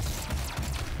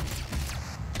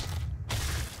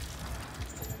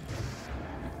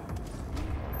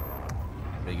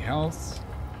 Big health.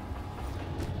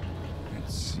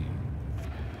 Let's see.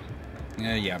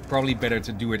 Yeah, probably better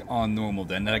to do it on normal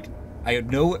then. Like, I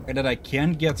know that I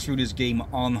can get through this game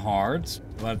on hard,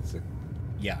 but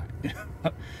yeah.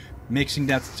 Mixing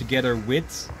that together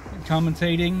with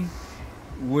commentating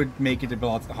would make it a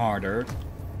lot harder.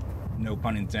 No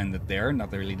pun intended there.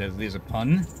 Not really that it is a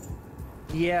pun.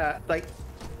 Yeah, like...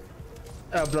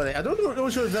 Oh, bloody. I don't know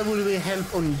sure if that would really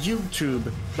help on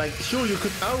YouTube. Like, sure, you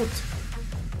could out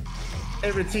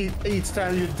each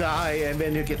time you die and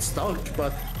then you get stuck,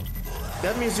 but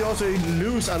that means you also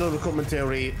lose a lot of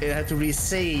commentary and have to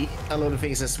re-say a lot of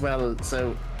things as well,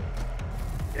 so...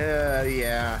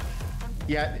 yeah.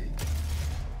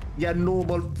 Yeah,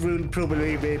 normal will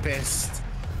probably be best.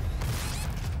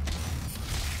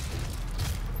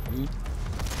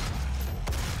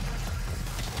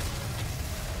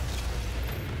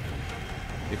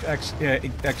 If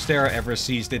Xterra ever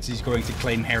sees this, he's going to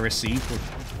claim heresy for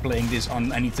playing this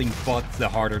on anything but the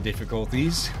harder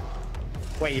difficulties.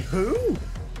 Wait, who?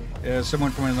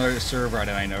 Someone from another server that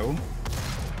I know.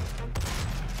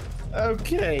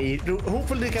 Okay,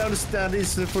 hopefully they can understand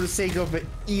this for the sake of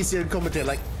easier commentary.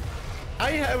 Like,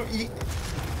 I have...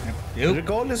 Yep.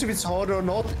 Regardless if it's harder or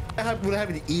not, I would have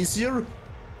it easier.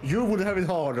 You would have it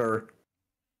harder.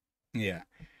 Yeah.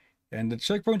 And the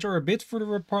checkpoints are a bit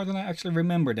further apart than I actually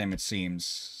remember them, it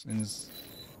seems.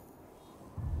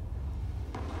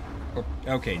 Oh,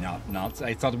 okay, not.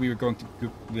 I thought we were going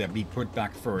to be put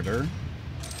back further.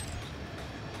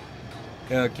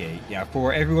 Okay, yeah,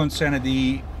 for everyone's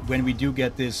sanity, when we do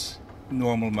get this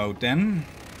normal mode then...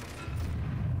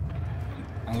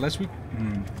 Unless we...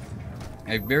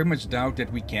 I very much doubt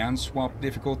that we can swap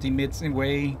difficulty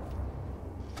midway.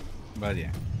 But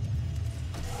yeah.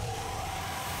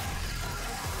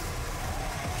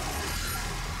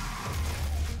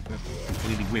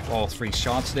 Completely whip all 3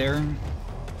 shots there.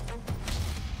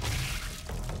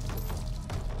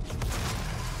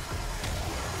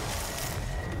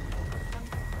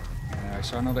 I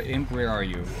saw another imp. Where are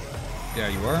you? There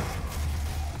you are.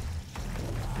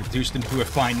 Reduced them to a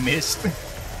fine mist.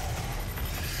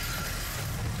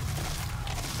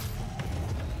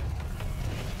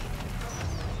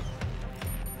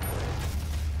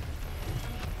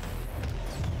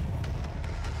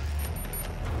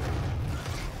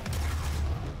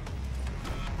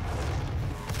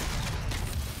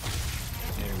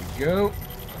 Go.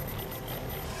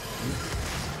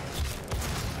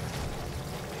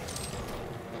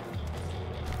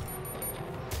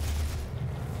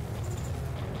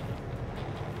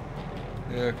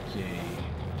 Okay.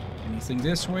 Anything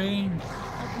this way?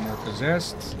 More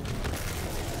possessed.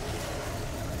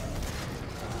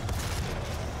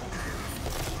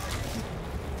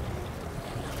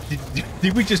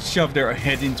 Did we just shove their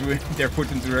head into it, their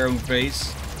foot into their own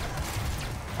face?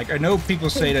 Like, I know people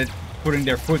say that putting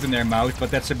their foot in their mouth, but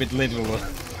that's a bit literal.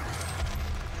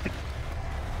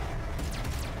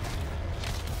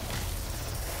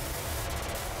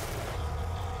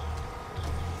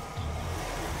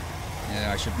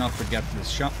 Yeah, I should not forget the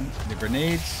shot, the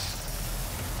grenades.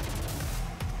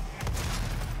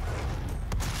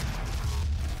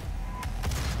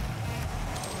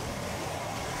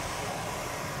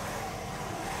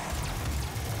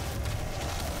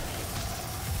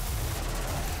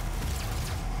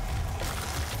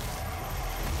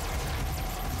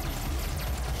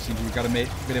 We've got to make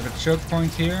a bit of a choke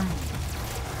point here.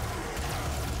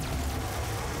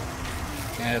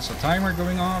 Yeah, there's a timer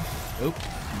going off. Oh,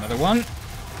 another one.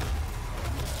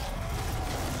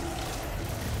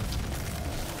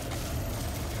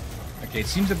 Okay, it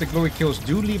seems that the glory kills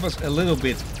do leave us a little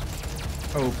bit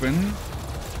open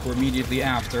for immediately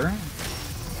after.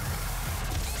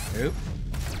 Oh.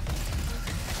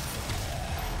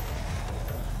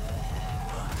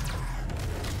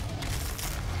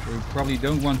 We probably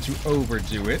don't want to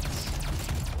overdo it.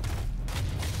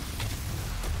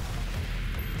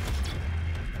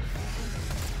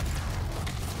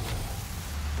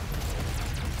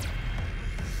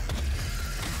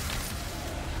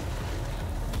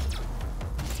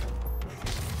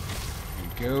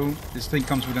 Go. This thing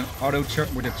comes with an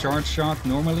with a charge shot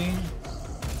normally.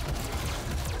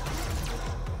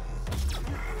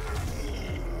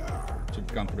 Should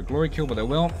have gone for the glory kill, but I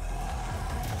will.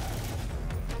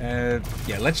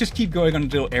 Yeah, let's just keep going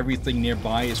until everything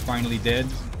nearby is finally dead.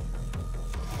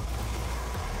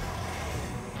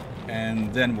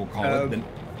 And then we'll call it.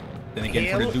 Then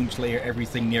again, for the Doomslayer,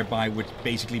 everything nearby would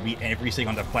basically be everything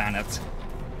on the planet.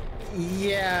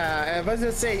 Yeah, I was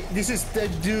gonna say, this is the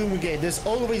Doom game. There's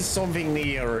always something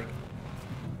near.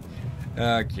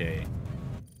 Okay.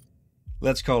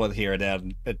 Let's call it here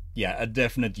then. Yeah, a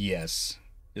definite yes.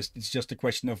 It's just a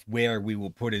question of where we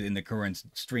will put it in the current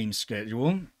stream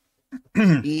schedule.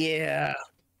 Yeah.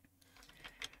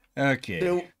 Okay.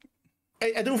 So,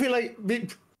 I don't feel like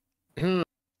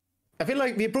I feel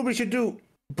like we probably should do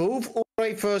both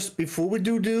alright first before we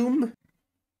do Doom.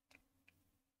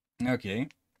 Okay.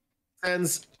 And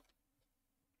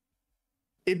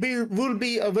will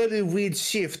be a very weird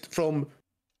shift from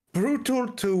brutal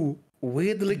to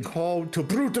weirdly calm to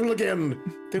brutal again.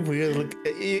 The weird,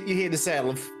 you hear the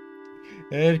self.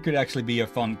 It could actually be a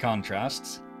fun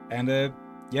contrast. And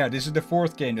yeah, this is the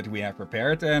fourth game that we have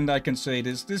prepared, and I can say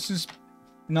this is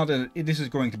not this is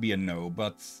going to be a no,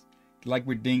 but like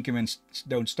with Dinkum and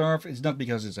Don't Starve, it's not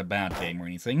because it's a bad game or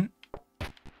anything.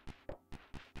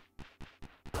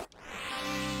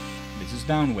 This is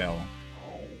Downwell.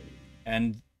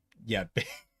 And yeah,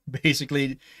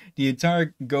 basically the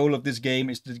entire goal of this game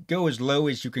is to go as low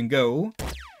as you can go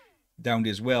down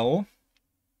this well,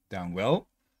 Downwell,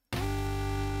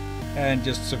 and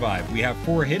just survive. We have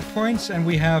 4 hit points and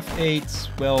we have 8,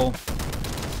 well,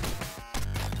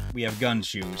 we have gun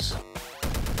shoes.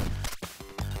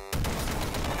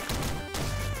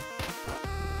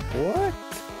 What?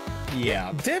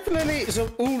 Yeah. Definitely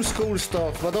some old school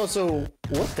stuff, but also,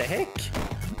 what the heck?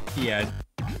 Yeah.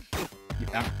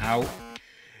 Ow.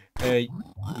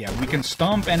 Yeah, we can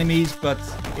stomp enemies, but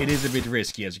it is a bit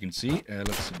risky, as you can see.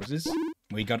 Let's see, what's this?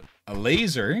 We got a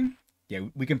laser. Yeah,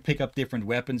 we can pick up different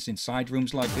weapons inside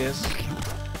rooms like this.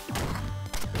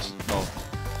 Which, well,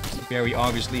 very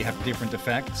obviously have different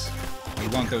effects. We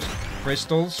want those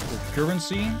crystals for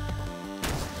currency.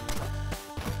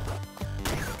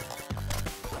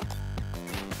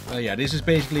 Yeah, this is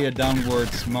basically a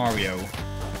downwards Mario.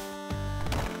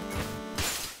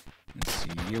 Let's see,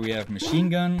 here we have machine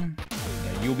gun.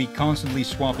 Yeah, you'll be constantly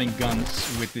swapping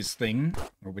guns with this thing,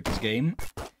 or with this game.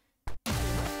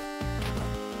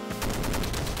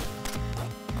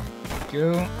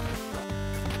 Go.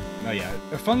 Oh yeah,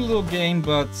 a fun little game,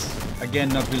 but again,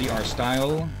 not really our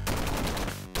style.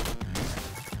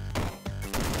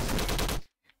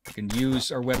 We can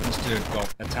use our weapons to, well,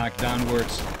 attack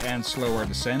downwards and slow our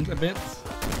descent a bit.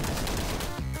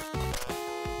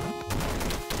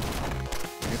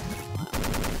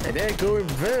 And they're going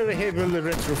very heavily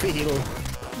retro feel.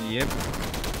 Yep.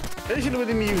 Especially with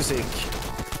the music.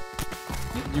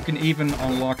 You can even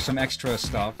unlock some extra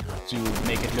stuff to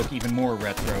make it look even more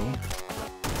retro.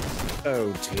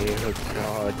 Oh dear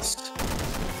God.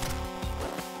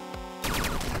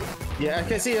 Yeah, I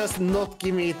can see us not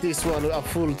giving it this one a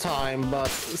full time, but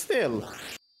still.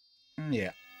 Yeah.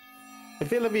 I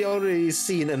feel like we already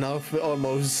seen enough,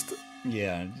 almost.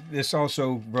 Yeah, there's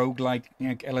also roguelike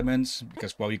elements,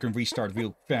 because, well, you can restart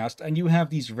real fast, and you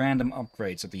have these random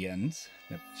upgrades at the end.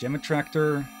 The gem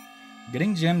attractor,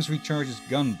 getting gems recharges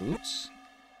gun boots,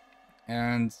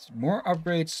 and more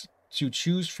upgrades to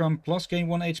choose from plus gain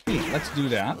 1 HP. Let's do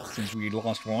that, since we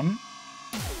lost one.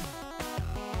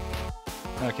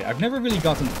 Okay, I've never really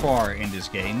gotten far in this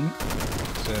game,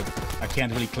 so I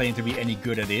can't really claim to be any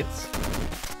good at it.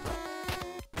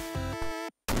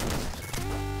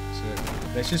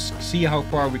 Let's just see how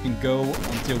far we can go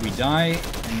until we die,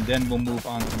 and then we'll move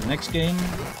on to the next game.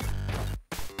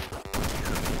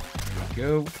 There we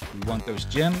go. We want those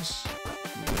gems.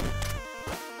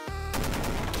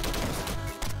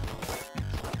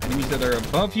 Enemies that are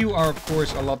above you are, of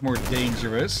course, a lot more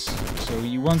dangerous. So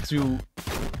you want to...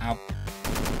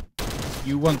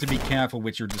 You want to be careful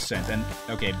with your descent. And,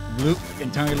 okay,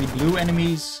 entirely blue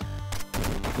enemies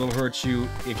will hurt you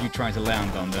if you try to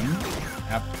land on them.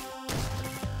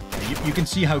 You can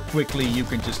see how quickly you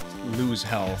can just lose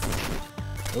health.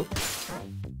 Oh.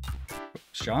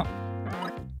 Shot.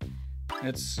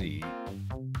 Let's see.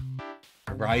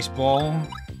 Rice ball.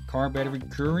 Car battery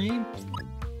curry.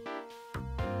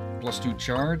 +2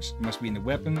 charge. Must be in the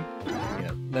weapon.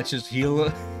 Yeah, let's just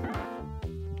heal.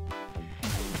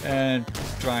 And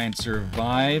try and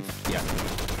survive. Yeah.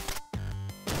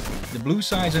 The blue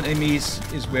size on enemies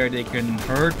is where they can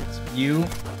hurt you.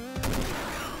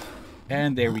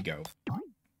 And there we go.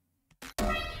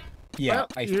 Yeah,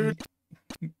 well,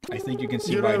 I think you can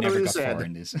see You why I know never what you got far said.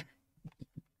 in this.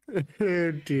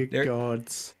 Oh, dear There-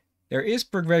 gods. There is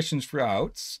progressions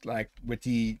throughout, like with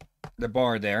the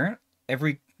bar there.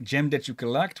 Every gem that you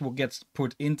collect will get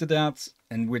put into that,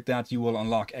 and with that you will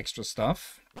unlock extra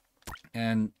stuff.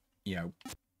 And yeah,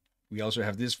 we also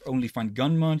have this only find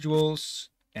gun modules,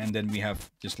 and then we have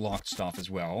just locked stuff as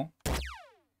well.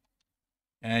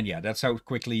 And yeah, that's how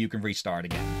quickly you can restart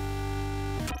again.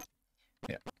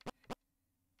 Yeah.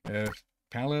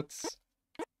 Palettes.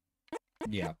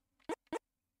 Yeah.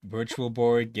 Virtual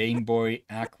Boy, Game Boy,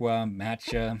 Aqua,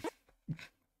 Matcha.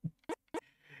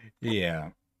 Yeah.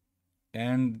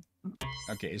 And,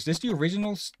 okay, is this the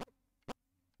original?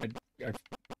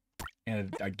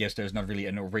 I guess there's not really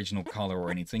an original color or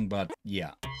anything, but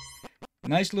yeah.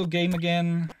 Nice little game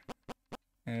again.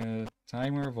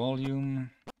 Timer, volume.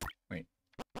 Wait.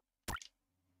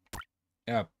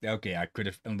 Okay, I could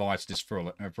have enlarged this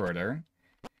further.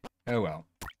 Oh well.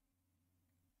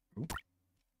 Oop.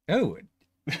 Oh!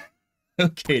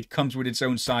 Okay, it comes with its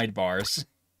own sidebars.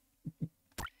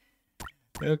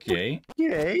 Okay.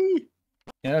 Yay!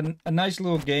 Yeah, a nice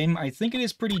little game. I think it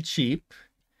is pretty cheap,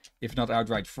 if not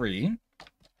outright free.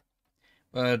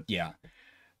 But yeah.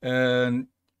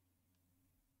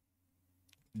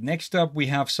 Next up, we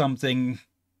have something.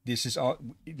 This is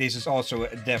also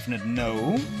a definite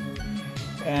no.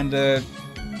 And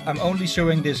I'm only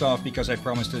showing this off because I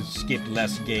promised to skip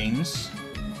less games.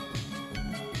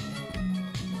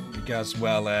 Because,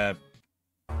 well,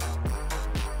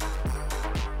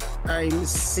 I'm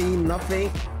seeing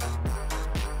nothing.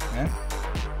 eh?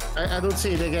 I don't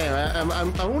see the game.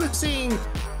 I'm only seeing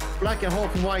like a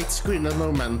half white screen at the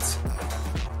moment.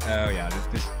 Oh yeah,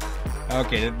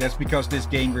 okay, that's because this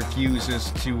game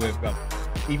refuses to. Well,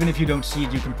 even if you don't see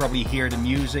it, you can probably hear the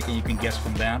music and you can guess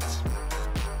from that.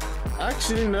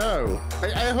 Actually, no.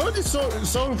 I heard this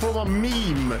song from a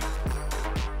meme.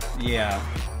 Yeah,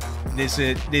 this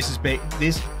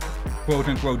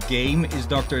quote-unquote game is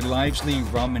Dr. Livesley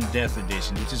Rum and Death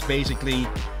Edition, which is basically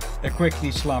a quickly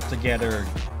slapped together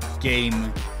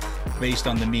game based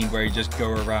on the meme where you just go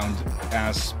around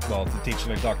as, well, the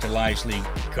titular Dr. Livesley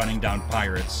gunning down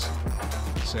pirates.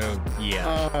 So,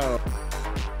 yeah.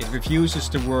 It refuses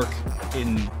to work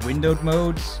in windowed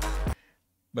modes,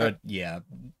 but yeah.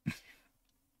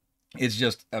 It's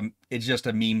just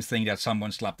a meme thing that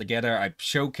someone slapped together. I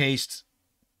showcased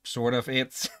sort of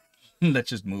it. Let's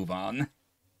just move on.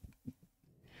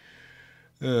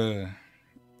 And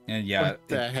yeah, What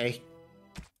the heck?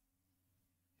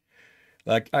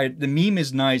 like the meme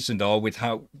is nice and all with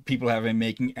how people have been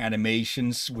making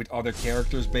animations with other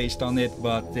characters based on it,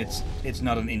 but it's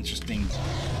not an interesting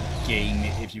game,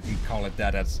 if you can call it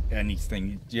that, as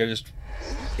anything.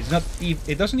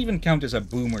 It doesn't even count as a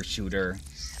boomer shooter,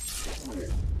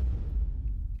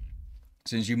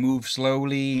 since you move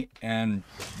slowly. And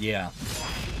yeah,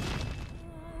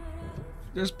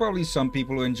 there's probably some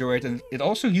people who enjoy it, and it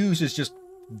also uses just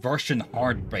Russian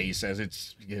hard bass as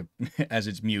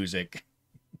its music.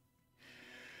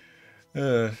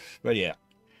 But yeah.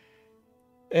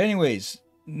 Anyways,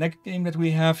 next game that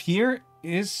we have here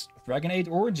is Dragon Age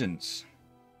Origins.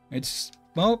 It's,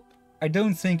 well, I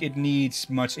don't think it needs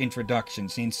much introduction,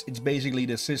 since it's basically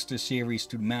the sister series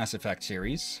to the Mass Effect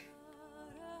series.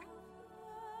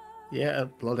 Yeah,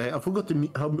 bloody. I forgot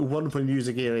how wonderful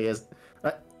music here is.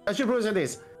 I should probably say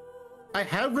this. I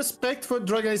have respect for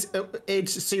Dragon Age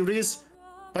series,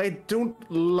 but I don't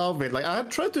love it. Like, I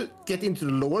tried to get into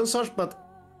the lore and such, but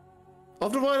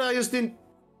after a while I just didn't...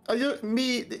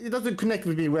 it doesn't connect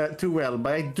with me too well,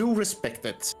 but I do respect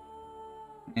it.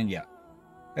 And yeah.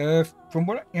 From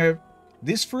what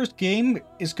this first game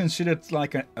is considered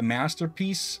like a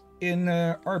masterpiece in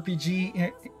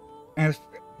RPG, as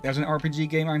an RPG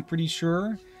game, I'm pretty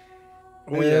sure.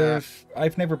 Oh yeah.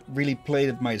 I've never really played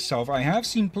it myself. I have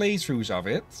seen playthroughs of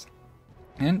it,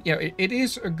 and yeah, it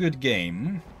is a good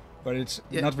game, but it's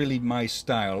not really my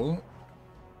style.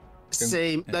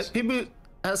 Same. Like, people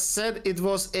have said it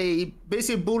was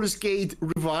basically Baldur's Gate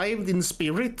revived in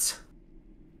spirit.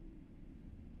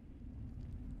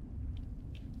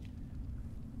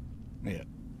 Yeah.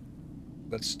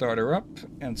 Let's start her up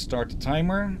and start the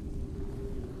timer.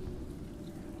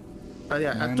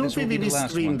 Yeah, I don't think we will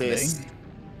stream this. today.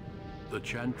 The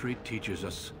Chantry teaches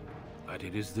us that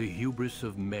it is the hubris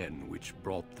of men which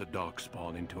brought the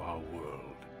Darkspawn into our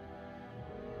world.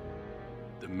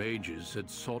 The mages had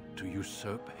sought to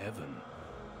usurp heaven,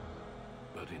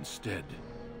 but instead,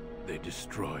 they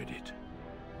destroyed it.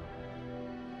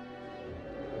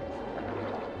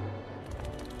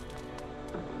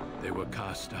 They were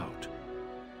cast out,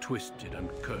 twisted and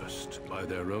cursed by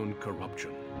their own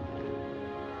corruption.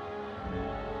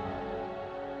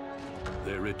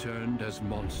 They returned as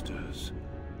monsters,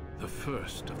 the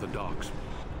first of the Darkspawn.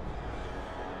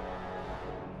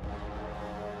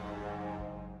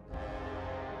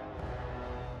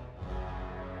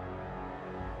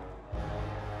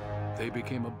 They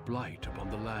became a blight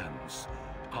upon the lands,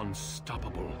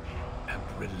 unstoppable and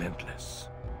relentless.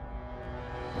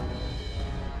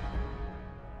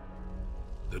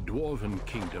 The Dwarven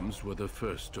kingdoms were the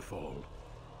first to fall,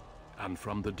 and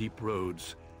from the deep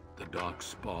roads, the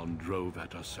Darkspawn drove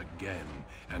at us again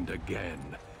and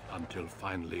again, until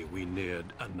finally we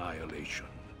neared annihilation.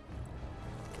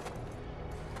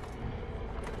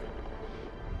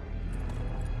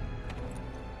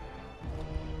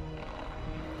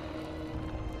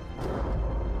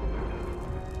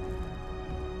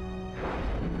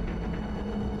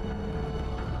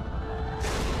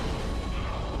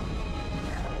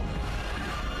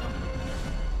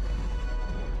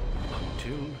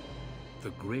 The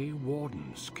Grey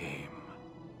Wardens came.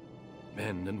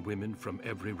 Men and women from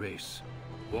every race,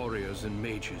 warriors and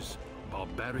mages,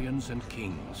 barbarians and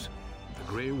kings. The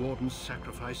Grey Wardens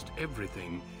sacrificed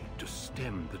everything to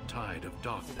stem the tide of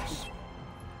darkness,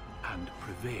 and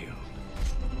prevailed.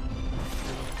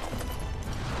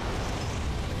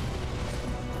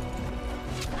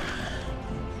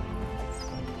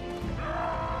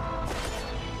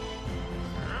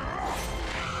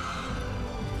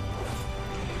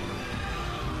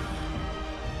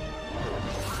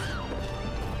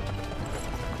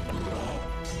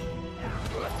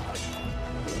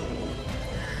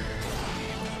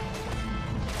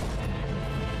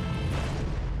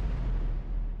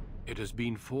 It has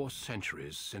been 4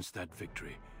 centuries since that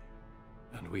victory,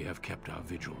 and we have kept our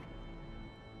vigil.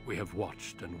 We have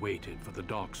watched and waited for the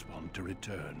Darkspawn to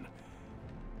return.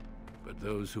 But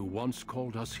those who once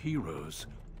called us heroes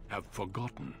have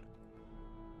forgotten.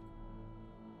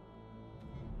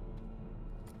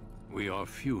 We are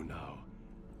few now,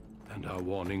 and our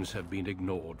warnings have been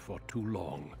ignored for too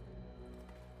long.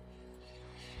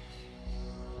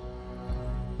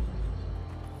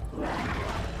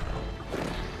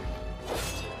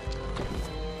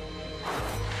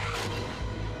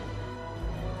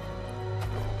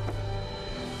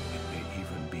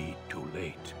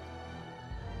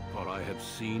 I have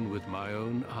seen with my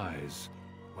own eyes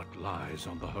what lies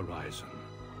on the horizon.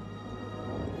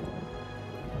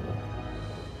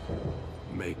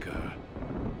 Maker,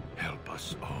 help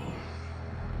us all.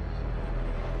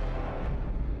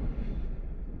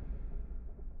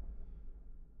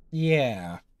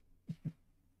 Yeah.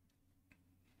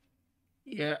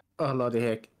 Yeah, oh bloody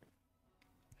heck.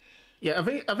 Yeah, I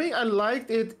think I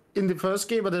liked it in the first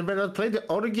game, but then when I played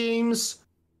the other games,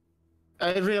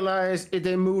 I realized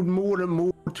they moved more and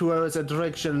more towards a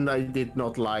direction I did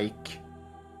not like.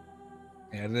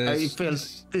 Yeah, I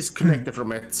felt disconnected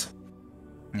from it.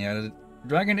 Yeah,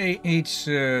 Dragon Age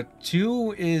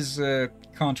 2 is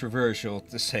controversial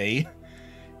to say,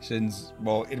 since,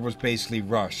 well, it was basically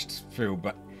rushed through,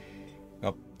 but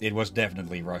well, it was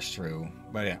definitely rushed through.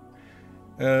 But yeah.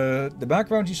 The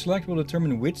background you select will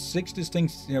determine which 6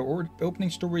 distinct opening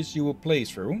stories you will play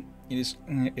through.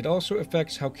 It also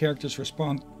affects how characters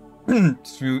respond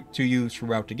to you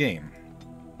throughout the game.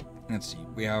 Let's see,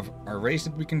 we have our race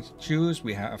that we can choose.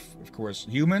 We have, of course,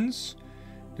 humans,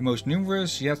 the most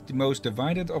numerous yet the most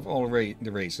divided of all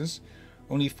the races.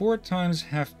 Only 4 times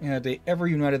have they ever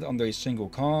united under a single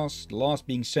cause, the last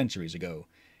being centuries ago.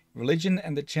 Religion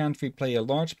and the chantry play a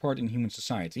large part in human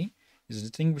society. This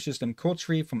distinguishes them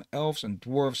culturally from elves and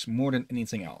dwarves more than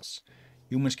anything else.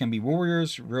 Humans can be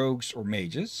warriors, rogues, or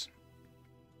mages.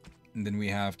 And then we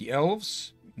have the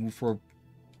elves, who for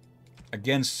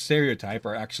against stereotype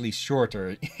are actually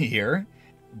shorter here.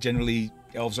 Generally,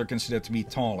 elves are considered to be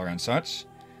taller and such.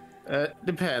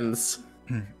 Depends.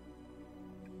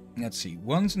 Let's see.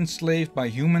 Once enslaved by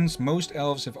humans, most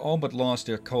elves have all but lost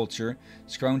their culture,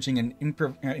 scrounging an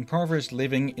impoverished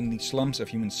living in the slums of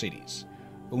human cities.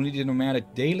 Only the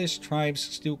nomadic Dalish tribes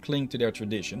still cling to their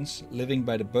traditions, living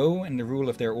by the bow and the rule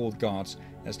of their old gods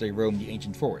as they roam the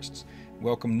ancient forests.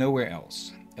 Welcome nowhere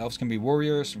else. Elves can be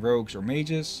warriors, rogues, or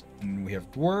mages, and we have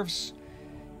dwarves.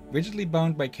 Rigidly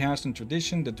bound by caste and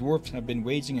tradition, the dwarves have been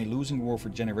waging a losing war for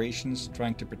generations,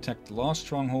 trying to protect the lost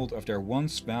stronghold of their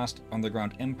once vast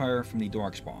underground empire from the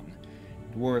Darkspawn.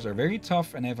 Dwarves are very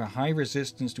tough and have a high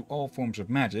resistance to all forms of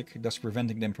magic, thus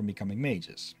preventing them from becoming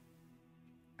mages.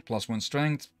 +1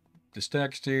 strength,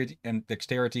 dexterity and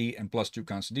 +2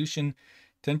 constitution,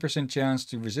 10% chance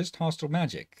to resist hostile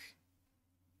magic.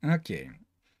 Okay.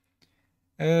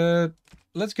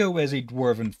 Let's go as a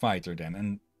dwarven fighter then.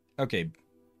 And okay,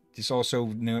 this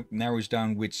also narrows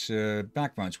down which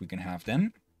backgrounds we can have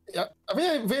then. Yeah, I mean,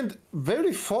 I went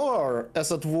very far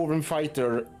as a dwarven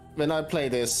fighter when I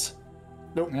played this.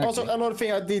 No, Okay. also, another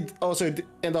thing I did also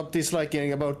end up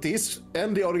disliking about this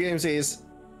and the other games is,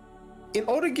 in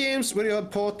other games where you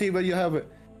have party, where you have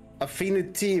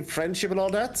affinity, friendship, and all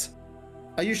that,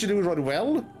 I usually do rather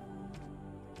well.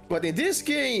 But in this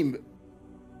game,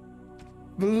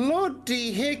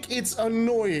 bloody heck, it's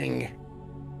annoying.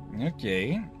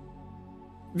 Okay.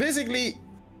 Basically,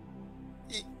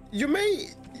 you may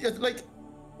like,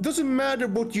 doesn't matter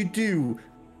what you do.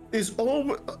 It's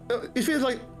all it feels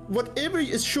like whatever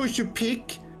choice you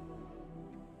pick,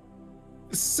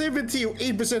 70 or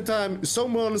 8% time,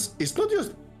 someone's it's not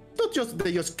just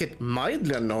they just get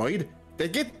mildly annoyed, they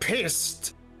get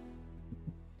pissed.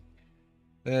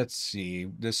 Let's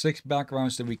see. The 6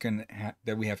 backgrounds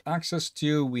that we have access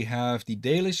to. We have the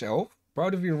Dalish elf.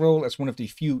 Proud of your role as one of the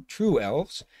few true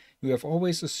elves, you have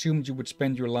always assumed you would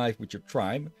spend your life with your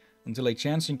tribe, until a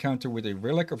chance encounter with a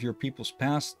relic of your people's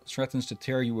past threatens to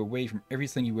tear you away from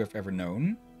everything you have ever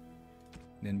known.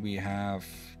 Then we have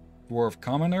Dwarf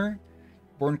Commoner.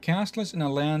 Born casteless in a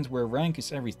land where rank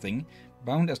is everything,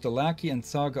 bound as the lackey and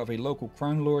thug of a local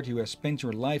crown lord, you have spent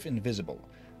your life invisible,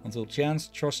 until chance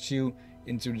trusts you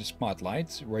into the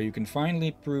spotlight, where you can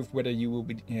finally prove whether you will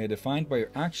be defined by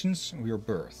your actions or your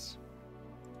birth.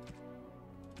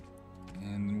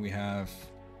 And we have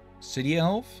City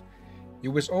Elf.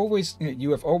 You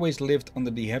have always lived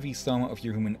under the heavy thumb of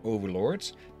your human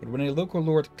overlords, but when a local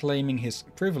lord claiming his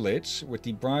privilege with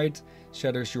the bride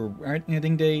shatters your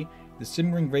wedding day, the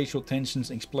simmering racial tensions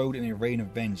explode in a rain of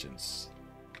vengeance.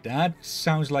 That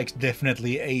sounds like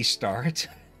definitely a start.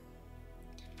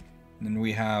 And then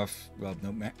we have, well,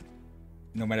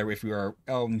 no matter if you are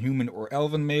elven, human, or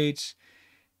elven mage,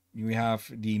 we have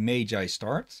the Magi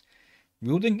start.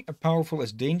 Wielding a powerful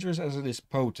as dangerous as it is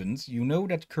potent, you know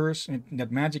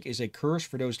that magic is a curse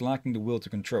for those lacking the will to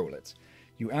control it.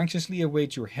 You anxiously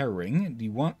await your herring, the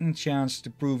one chance to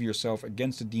prove yourself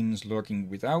against the demons lurking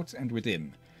without and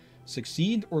within.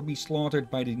 Succeed or be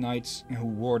slaughtered by the knights who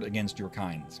ward against your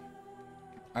kind.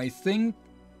 I think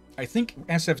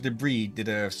SF Debris did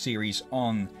a series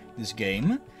on this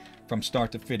game from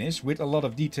start to finish with a lot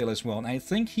of detail as well, and I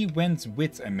think he went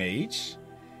with a mage,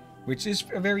 which is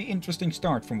a very interesting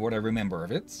start from what I remember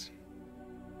of it.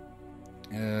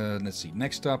 Let's see,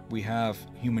 next up we have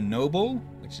Human Noble,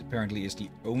 which apparently is the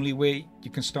only way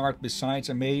you can start besides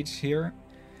a mage here.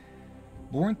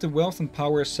 Born to wealth and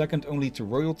power, second only to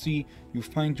royalty, you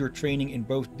find your training in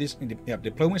both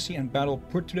diplomacy and battle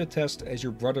put to the test as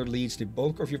your brother leads the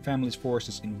bulk of your family's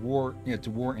forces in war to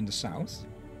war in the south.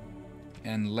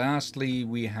 And lastly,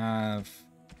 we have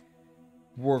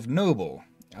Dwarf Noble.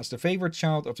 As the favorite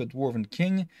child of the Dwarven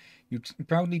King, you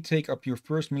proudly take up your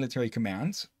first military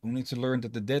command, only to learn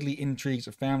that the deadly intrigues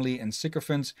of family and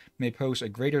sycophants may pose a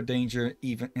greater danger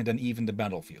than even the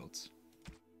battlefield.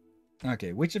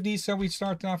 Okay, which of these shall we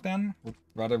start off then? Or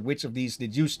rather, which of these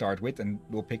did you start with, and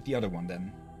we'll pick the other one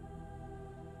then.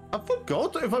 I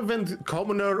forgot if I went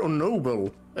commoner or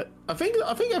noble. I think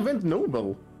I went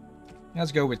noble.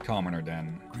 Let's go with commoner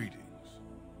then. Greetings.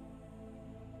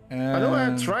 I know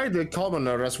I tried the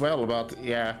commoner as well, but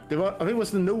yeah, I think it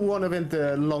was the new one I went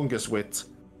the longest with.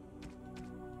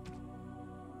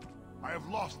 I have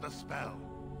lost the spell.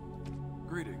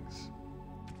 Greetings.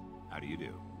 How do you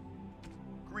do?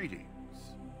 Greetings.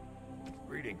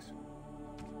 Greetings.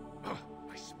 Ugh,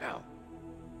 my spell.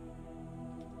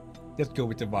 Let's go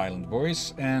with the violent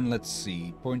voice, and let's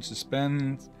see, points to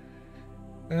spend.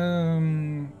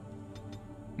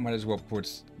 Might as well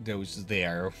put those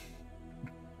there.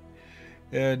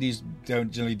 These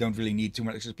generally don't really need too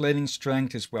much explaining.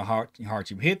 Strength is how hard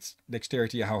you hit.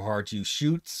 Dexterity, how hard you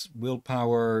shoot.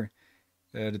 Willpower,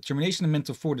 determination and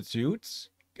mental fortitude.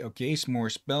 Okay, some more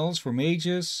spells for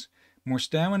mages. More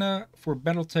stamina for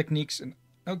battle techniques. And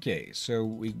okay, so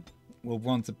we will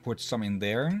want to put some in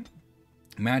there.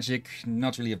 Magic,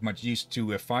 not really of much use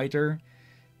to a fighter.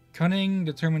 Cunning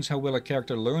determines how well a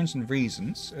character learns and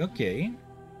reasons. Okay.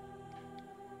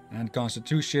 And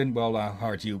Constitution, well, how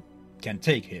hard you can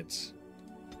take hits.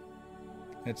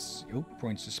 That's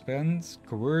points to spend.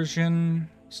 Coercion,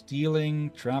 stealing,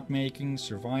 trap making,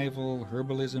 survival,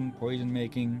 herbalism, poison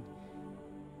making.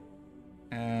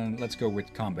 And let's go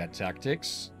with combat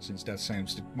tactics, since that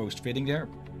seems the most fitting there.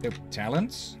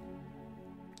 Talents.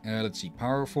 Let's see,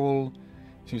 powerful.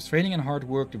 Through training and hard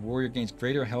work, the warrior gains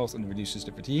greater health and reduces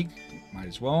the fatigue. Might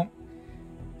as well.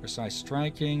 Precise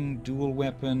striking, dual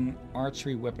weapon,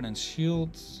 archery, weapon and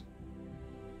shields.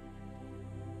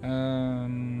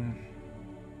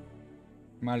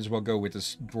 Might as well go with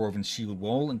this dwarven shield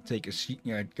wall and take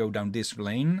a go down this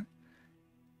lane.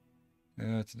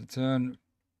 To the turn.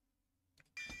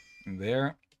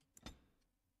 There.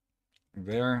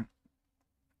 There.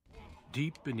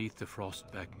 Deep beneath the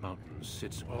Frostback Mountains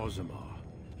sits Orzammar,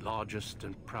 largest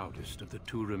and proudest of the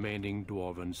two remaining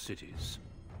dwarven cities.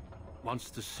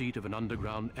 Once the seat of an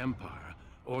underground empire,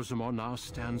 Orzammar now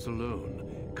stands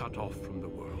alone, cut off from the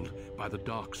world by the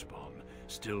Darkspawn,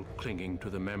 still clinging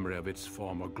to the memory of its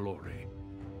former glory.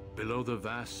 Below the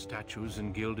vast statues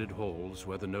and gilded halls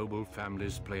where the noble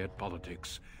families play at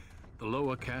politics, the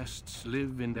lower castes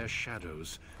live in their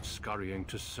shadows, scurrying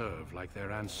to serve like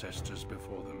their ancestors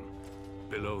before them.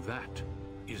 Below that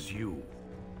is you.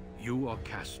 You are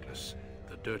casteless,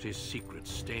 the dirty secret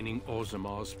staining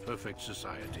Orzammar's perfect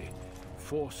society,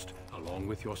 forced, along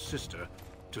with your sister,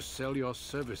 to sell your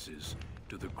services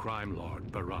to the crime lord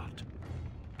Barat.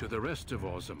 To the rest of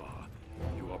Orzammar,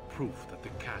 you are proof that the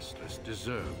casteless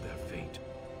deserve their fate.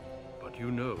 But you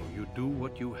know you do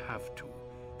what you have to,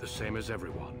 the same as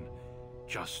everyone,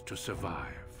 just to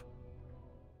survive.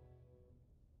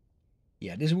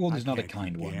 Yeah, this world is not a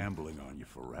kind one. Gambling on you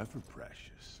forever,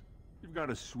 precious. You've got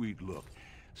a sweet look,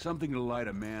 something to light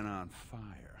a man on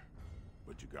fire.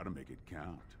 But you gotta make it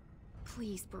count.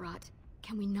 Please, Barat,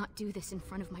 can we not do this in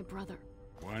front of my brother?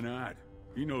 Why not?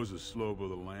 He knows the slope of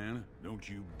the land, don't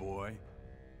you, boy?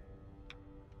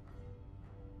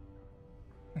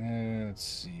 Let's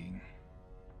see.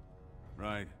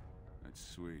 Right, that's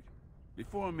sweet.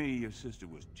 Before me, your sister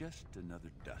was just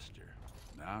another duster.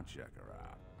 Now check her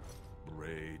out.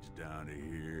 Braids down to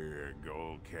here,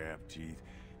 gold-capped teeth.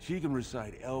 She can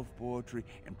recite elf poetry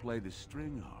and play the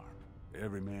string harp.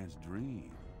 Every man's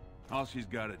dream. All she's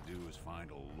gotta do is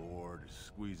find a lord,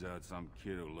 squeeze out some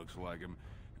kid who looks like him,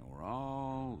 and we're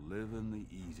all living the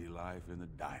easy life in the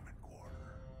Diamond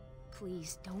Quarter.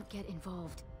 Please, don't get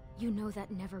involved. You know that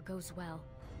never goes well.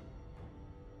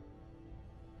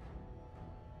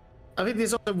 I think this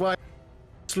is also why I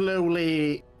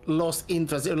slowly lost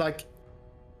interest. Like,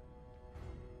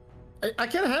 I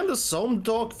can handle some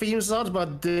dark themes out,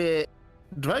 but the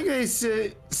Dragon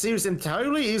Age series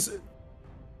entirely is...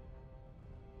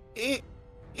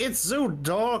 It's so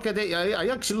dark, and I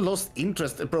actually lost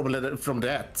interest probably from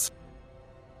that.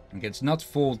 It's not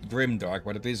full grimdark,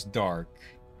 but it is dark.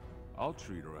 I'll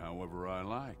treat her however I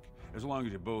like, as long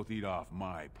as you both eat off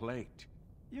my plate.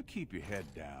 You keep your head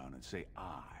down and say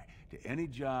aye to any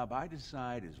job I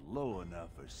decide is low enough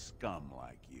for scum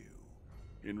like you.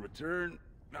 In return,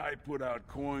 I put out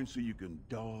coins so you can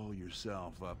doll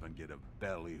yourself up and get a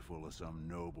belly full of some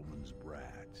nobleman's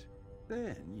brat.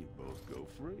 Then you both go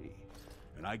free,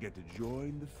 and I get to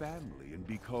join the family and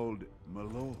be called my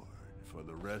lord for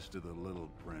the rest of the little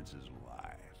prince's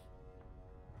life.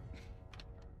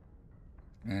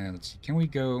 Let's see, can we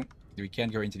go... We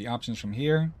can't go into the options from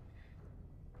here.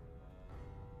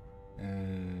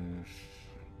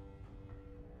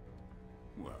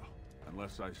 Well,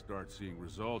 unless I start seeing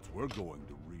results, we're going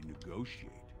to renegotiate.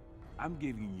 I'm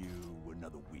giving you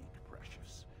another week,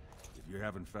 precious. If you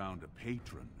haven't found a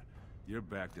patron, you're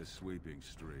back to sweeping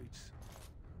streets.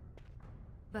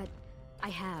 But I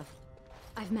have.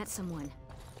 I've met someone.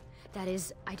 That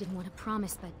is, I didn't want to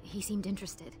promise, but he seemed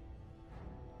interested.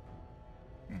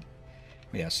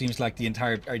 Yeah, seems like the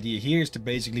entire idea here is to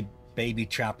basically baby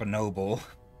trap a noble.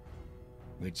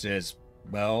 Which is,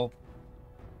 well...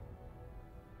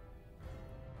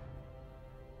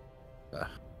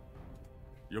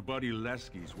 Your buddy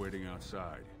Lesky's waiting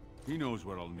outside. He knows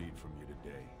what I'll need from you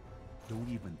today. Don't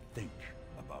even think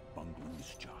about bungling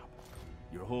this job.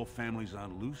 Your whole family's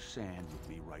on loose sand with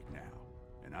me right now.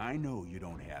 And I know you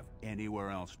don't have anywhere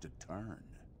else to turn.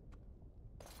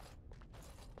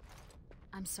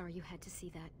 I'm sorry you had to see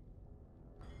that.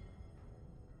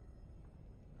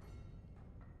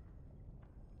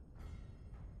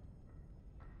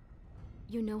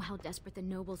 You know how desperate the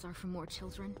nobles are for more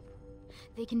children.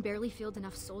 They can barely field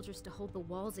enough soldiers to hold the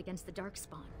walls against the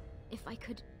Darkspawn. If I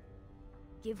could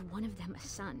give one of them a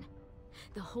son,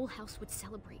 the whole house would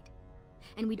celebrate.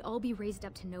 And we'd all be raised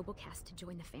up to noble caste to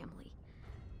join the family.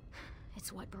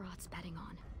 It's what Barat's betting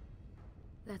on.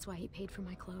 That's why he paid for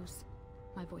my clothes,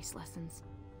 my voice lessons.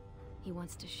 He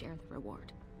wants to share the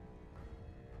reward.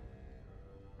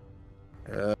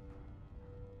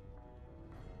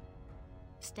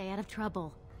 Stay out of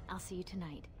trouble. I'll see you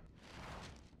tonight.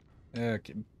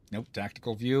 Okay. Nope,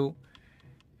 tactical view.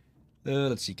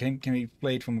 Let's see, can we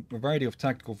play it from a variety of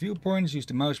tactical viewpoints? Use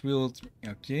the mouse wheel.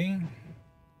 Okay.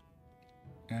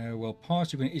 While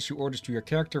paused, you can issue orders to your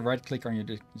character. Right-click on your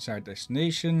desired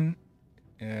destination.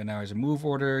 Now as a move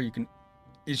order, you can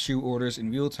issue orders in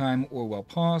real time or while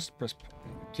paused. Press...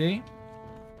 Okay.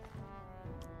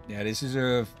 Yeah, this is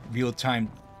a real-time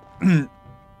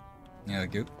Yeah,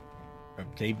 good.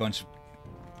 Okay, bunch of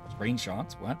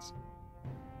screenshots. What?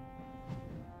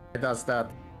 It does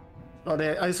that. Oh,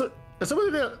 I saw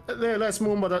the last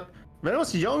moment that when I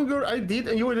was younger, I did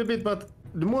enjoy it a bit, but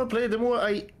the more I played, the more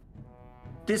I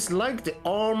disliked the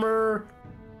armor,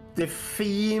 the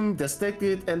theme, the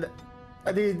aesthetic, and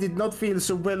I did not feel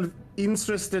so well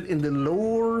interested in the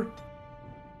lore.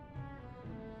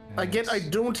 Again, I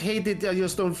don't hate it, I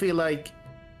just don't feel like...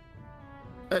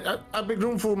 I've been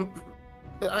grown for...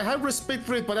 I have respect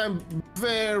for it, but I'm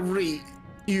very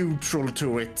neutral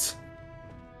to it.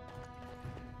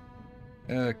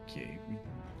 Okay.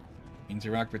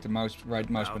 Interact with the right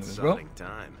mouse button as well.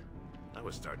 Time. I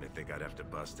was starting to think I'd have to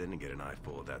bust in and get an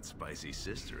eyeful of that spicy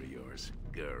sister of yours.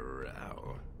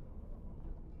 Growl.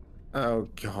 Oh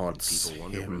God, People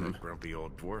wonder where that grumpy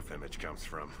old dwarf image comes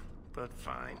from. But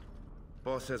fine.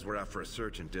 Boss says we're out for a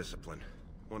search and discipline.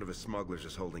 One of his smugglers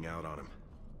is holding out on him.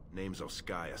 Name's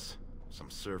Oskias. Some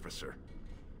surfacer.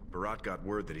 Barat got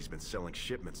word that he's been selling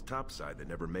shipments topside that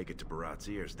never make it to Barat's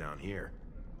ears down here.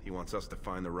 He wants us to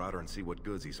find the rotter and see what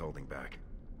goods he's holding back.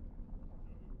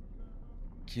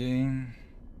 Okay.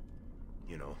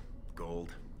 You know,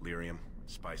 gold, lyrium,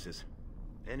 spices.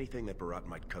 Anything that Barat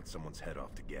might cut someone's head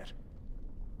off to get.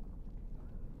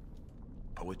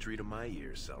 Poetry to my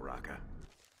ears, Selraka.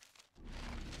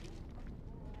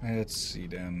 Let's see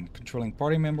then. Controlling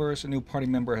party members. A new party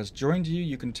member has joined you.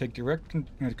 You can take direct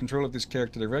control of this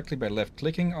character directly by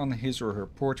left-clicking on his or her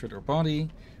portrait or body.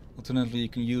 Alternatively, you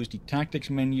can use the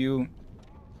tactics menu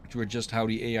to adjust how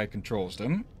the AI controls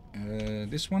them.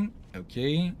 This one?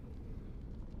 Okay.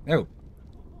 Oh.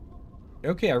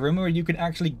 Okay, I remember you can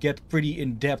actually get pretty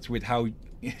in-depth with how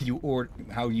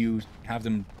you have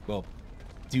them, well,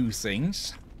 do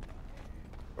things.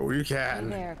 Oh, you Hey can.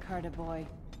 there, Carter boy.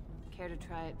 Care to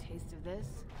try a taste of this?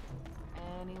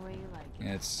 Any way you like it.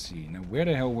 Let's see. Now, where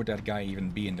the hell would that guy even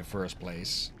be in the first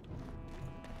place?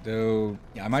 Though,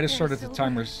 yeah, I might have started the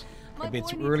timers a bit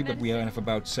too early, but we have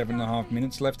about 7.5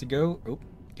 minutes left to go. Oh,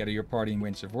 gather your party and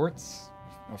wins a fourth.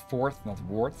 A fourth, not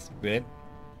worth. Bit.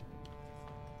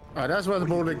 Oh, that's what the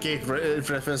border gate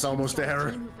reference almost there.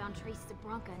 Team who found traces of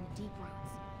Bronca in the deep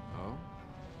roads. Oh?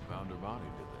 Found her body,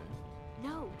 did they?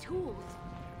 No, tools.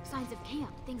 Signs of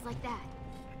camp, things like that.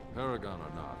 Paragon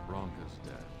or not, Bronca's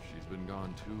dead. She's been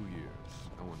gone 2 years.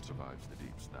 No one survives the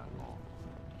deeps that long.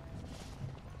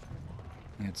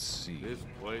 Let's see. This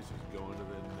place is going to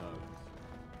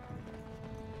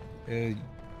the nuts.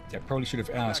 I probably should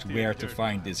have asked where to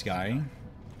find this guy.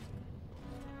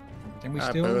 Can we I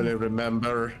still? barely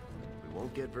remember. We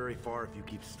won't get very far if you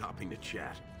keep stopping to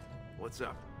chat. What's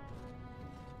up?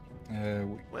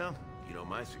 Well, you know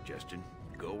my suggestion.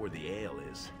 Go where the ale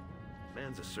is.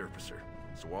 Man's a surfacer,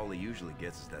 so all he usually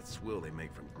gets is that swill they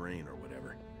make from grain or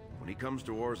whatever. When he comes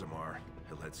to Orzammar,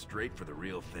 he'll head straight for the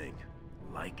real thing.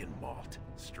 Lichen malt.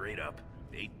 Straight up.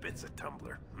 8 bits a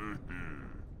tumbler.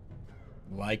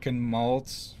 Lichen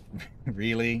malt?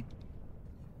 Really?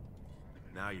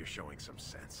 Now you're showing some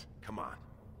sense. Come on.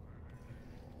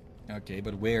 Okay,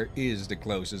 but where is the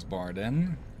closest bar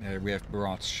then? We have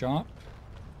Barat's shop.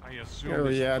 I assume Oh,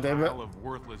 this yeah, they were- pile of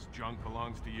worthless junk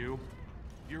belongs to you?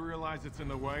 You realize it's in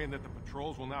the way and that the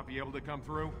patrols will not be able to come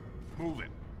through? Move it,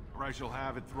 or I shall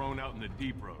have it thrown out in the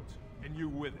deep roads, and you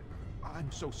with it.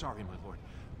 I'm so sorry, my lord,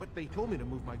 but they told me to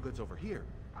move my goods over here.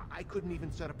 I couldn't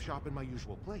even set up shop in my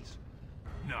usual place.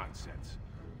 Nonsense.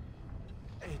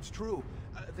 It's true.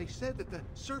 They said that the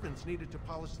servants needed to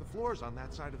polish the floors on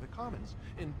that side of the commons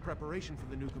in preparation for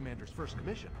the new commander's first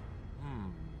commission.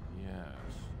 Yes.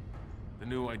 The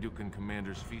new Idukan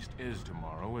Commander's Feast is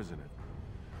tomorrow, isn't it?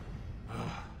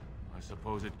 I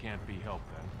suppose it can't be helped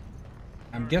then.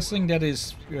 I'm guessing that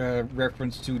is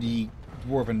reference to the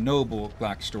Dwarven Noble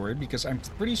backstory, because I'm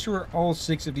pretty sure all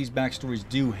 6 of these backstories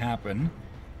do happen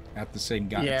at the same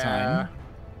time.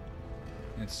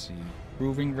 Let's see.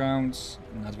 Proving grounds,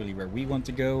 not really where we want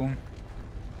to go.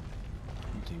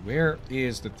 Okay, where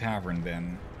is the tavern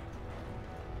then?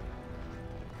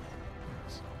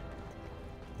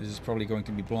 This is probably going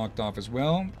to be blocked off as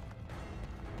well.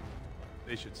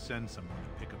 They should send someone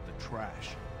to pick up the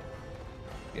trash.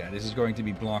 Yeah, this is going to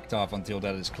be blocked off until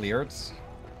that is cleared.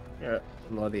 Yeah,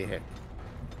 bloody heck.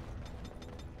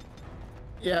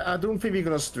 Yeah, I don't think we're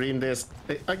gonna stream this.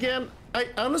 Again, I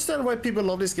understand why people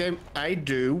love this game. I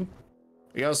do.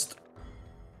 Just...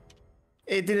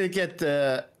 it didn't get...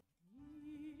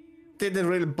 didn't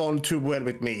really bond too well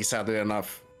with me, sadly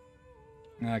enough.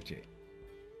 Okay.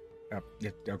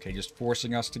 Okay, just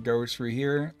forcing us to go through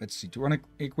here. Let's see. Do you want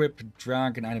to equip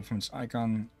drag an item from its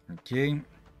icon? Okay.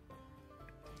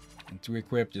 And to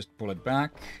equip, just pull it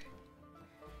back.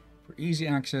 For easy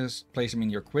access, place them in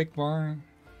your quick bar.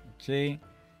 Okay.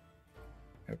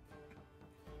 Yep.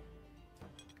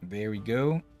 There we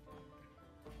go.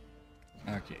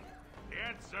 Okay. The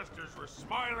ancestors were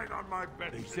smiling on my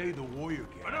bed. They say the warrior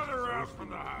gas Another is round supposed from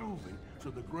to the be house. moving so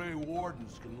the Grey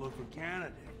Wardens can look for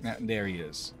candidates. There he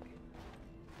is.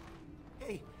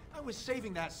 Hey, I was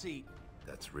saving that seat.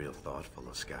 That's real thoughtful,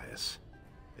 Oscius.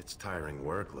 It's tiring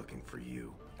work looking for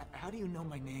you. How do you know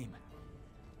my name?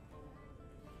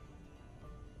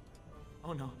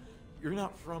 Oh no, you're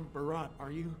not from Barat,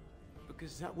 are you?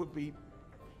 Because that would be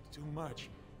too much.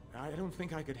 I don't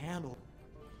think I could handle.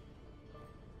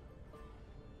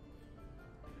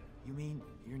 You mean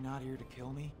you're not here to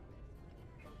kill me?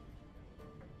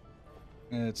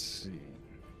 Let's see.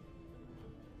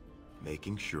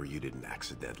 Making sure you didn't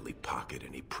accidentally pocket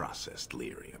any processed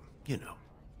lyrium. You know.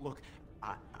 Look,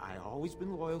 I always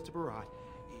been loyal to Barat.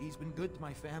 He's been good to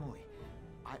my family.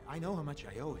 I know how much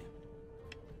I owe him.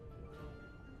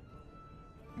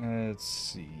 Let's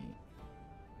see.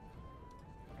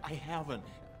 I haven't.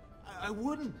 I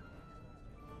wouldn't.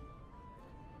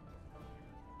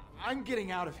 I'm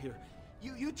getting out of here.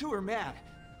 You two are mad.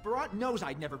 Barat knows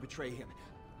I'd never betray him.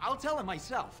 I'll tell him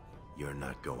myself. You're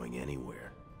not going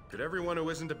anywhere. Could everyone who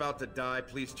isn't about to die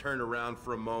please turn around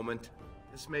for a moment?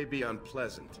 This may be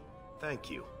unpleasant. Thank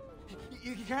you.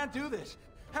 You can't do this.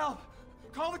 Help!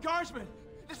 Call the guardsmen!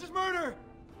 This is murder!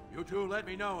 You two let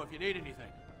me know if you need anything.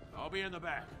 I'll be in the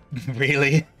back.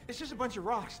 Really? It's just a bunch of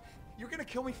rocks. You're gonna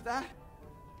kill me for that?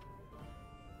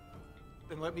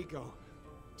 Then let me go.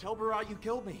 Tell Barat you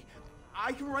killed me.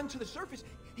 I can run to the surface.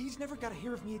 He's never gotta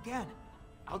hear of me again.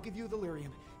 I'll give you the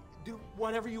lyrium. Do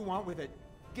whatever you want with it.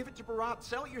 Give it to Barat.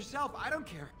 Sell it yourself. I don't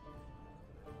care.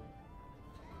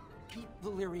 Keep the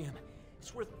lyrium.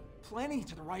 It's worth plenty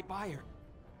to the right buyer.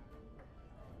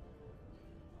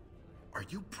 Are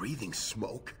you breathing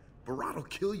smoke? Barat will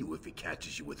kill you if he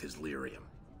catches you with his lyrium.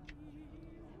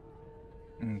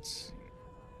 Let's see.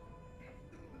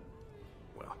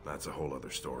 Well, that's a whole other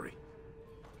story.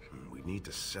 We need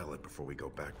to sell it before we go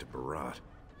back to Barat.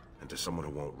 And to someone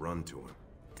who won't run to him.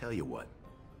 Tell you what.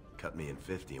 Cut me in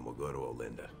 50 and we'll go to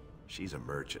Olinda. She's a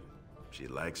merchant. She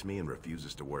likes me and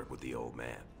refuses to work with the old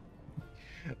man.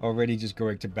 Already just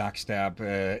going to backstab,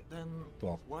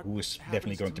 well, who's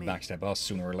definitely going to backstab us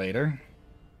sooner or later.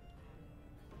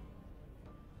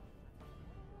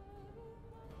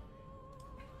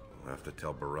 We'll have to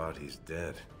tell Barat he's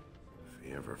dead. If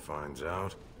he ever finds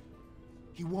out.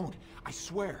 He won't. I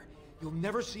swear. You'll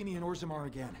never see me in Orzammar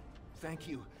again. Thank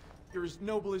you. You're as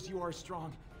noble as you are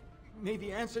strong. May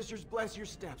the ancestors bless your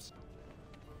steps.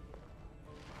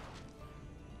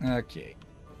 Okay.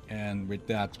 And with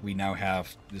that, we now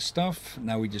have the stuff.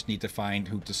 Now we just need to find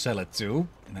who to sell it to.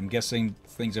 And I'm guessing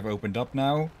things have opened up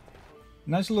now.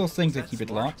 Nice little thing to keep it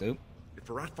locked. Oh. If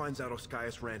Barat finds out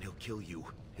Oscius ran, he'll kill you.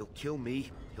 He'll kill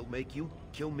me. He'll make you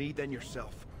kill me, then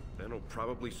yourself. Then he'll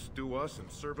probably stew us and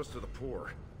serve us to the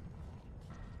poor.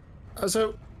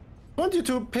 So, I want you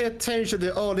to pay attention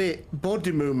to all the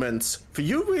body movements. For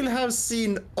you will have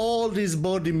seen all these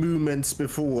body movements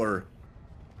before.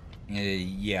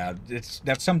 Yeah,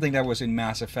 that's something that was in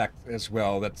Mass Effect as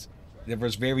well. That there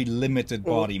was very limited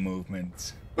body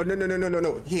movement. Oh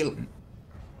no, Hill.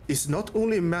 It's not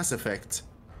only Mass Effect.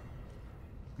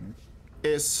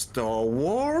 It's Star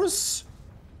Wars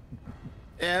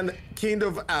and Kind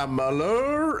of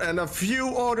Amalur and a few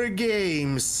other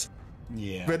games.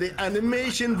 Yeah. Where the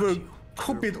animation were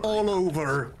copied all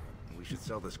over. We should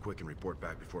sell this quick and report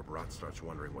back before Barat starts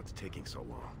wondering what's taking so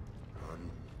long.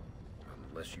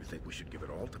 Unless you think we should give it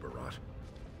all to Barat.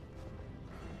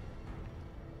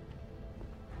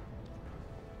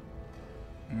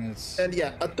 And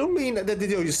yeah, I don't mean that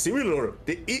they are similar.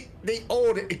 They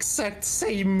are the exact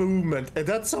same movement, and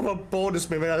that's what bothers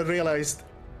me when I realized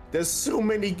there's so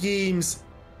many games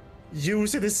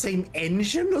using the same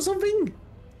engine or something.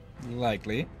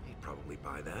 Likely. He'd probably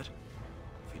buy that.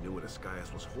 If he knew what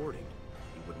Oscius was hoarding,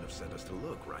 he wouldn't have sent us to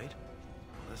look, right?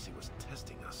 Unless he was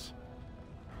testing us.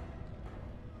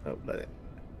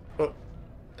 Oh,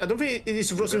 I don't think it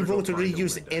is wrong to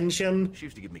reuse the engine. She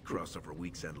used to give me crossover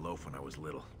week's end loaf when I was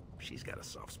little. She's got a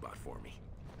soft spot for me.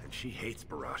 And she hates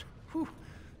Barat. Whew.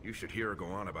 You should hear her go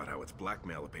on about how it's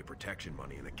blackmail to pay protection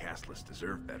money and the castless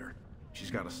deserve better. She's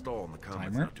got a stall in the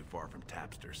commons not too far from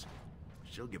Tapster's.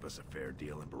 She'll give us a fair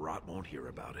deal and Barat won't hear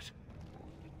about it.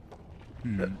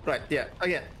 Right, yeah.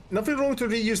 Again, nothing wrong to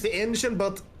reuse the engine,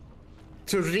 but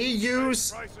to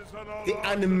reuse the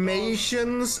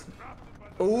animations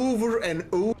over and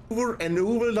over and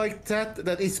over like that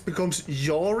it becomes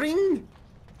jarring,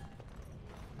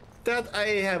 that I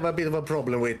have a bit of a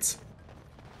problem with.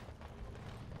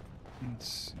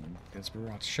 That's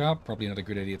Barat's shop. Probably not a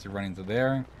good idea to run into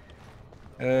there.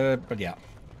 But yeah.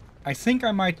 I think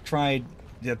I might try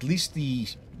at least the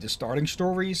starting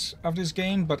stories of this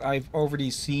game, but I've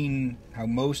already seen how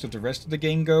most of the rest of the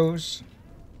game goes.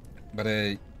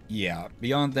 But yeah,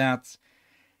 beyond that,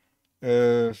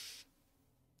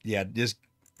 yeah, this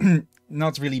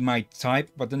not really my type.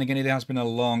 But then again, it has been a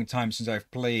long time since I've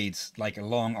played like a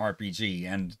long RPG,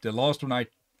 and the last one I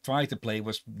tried to play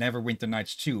was Neverwinter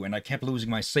Nights 2, and I kept losing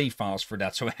my save files for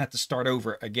that, so I had to start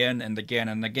over again and again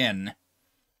and again.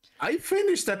 I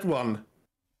finished that one.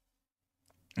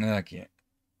 Okay.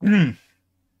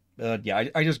 But yeah,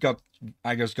 I just got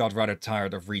rather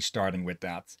tired of restarting with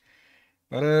that.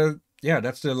 But yeah,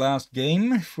 that's the last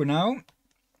game for now.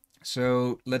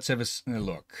 So let's have a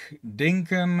look.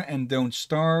 Dinkum and Don't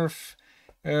Starve.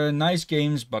 Nice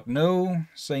games, but no.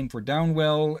 Same for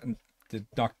Downwell. And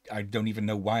I don't even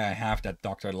know why I have that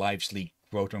Dr. Livesleep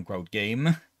quote-unquote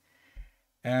game.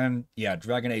 And yeah,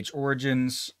 Dragon Age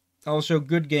Origins. Also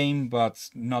good game, but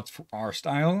not for our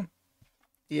style.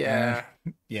 Yeah.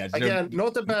 Yeah. Again,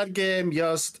 not a bad game,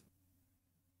 just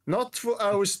not for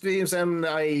our streams, and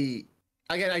I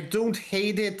don't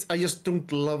hate it, I just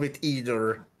don't love it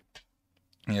either.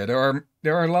 Yeah,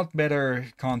 there are a lot better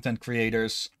content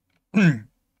creators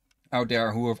out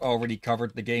there who have already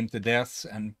covered the game to death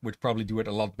and would probably do it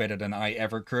a lot better than I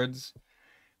ever could.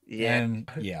 Yeah. And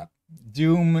yeah,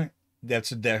 Doom,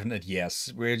 that's a definite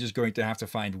yes. We're just going to have to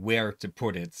find where to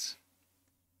put it.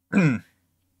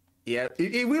 Yeah,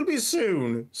 it will be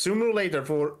soon. Sooner or later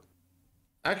for...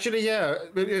 Actually, yeah,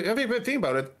 think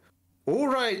about it.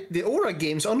 The Aura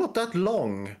games are not that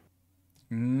long.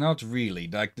 Not really.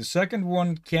 Like, the second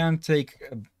one can take...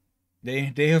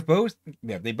 They have both...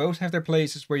 Yeah, they both have their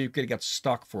places where you could get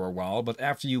stuck for a while, but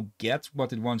after you get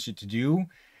what it wants you to do,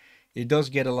 it does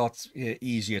get a lot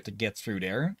easier to get through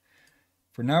there.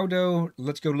 For now, though,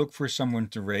 let's go look for someone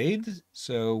to raid.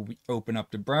 So we open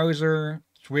up the browser,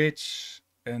 Twitch,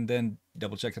 and then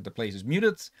double check that the place is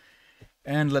muted.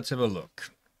 And let's have a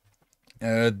look.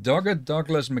 Dogged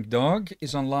Douglas McDog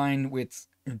is online with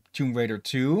Tomb Raider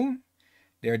 2.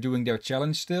 They're doing their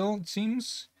challenge still, it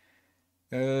seems.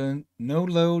 No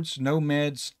loads, no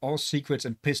meds, all secrets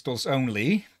and pistols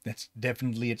only. That's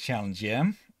definitely a challenge,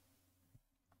 yeah.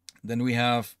 Then we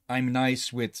have I'm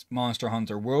Nice with Monster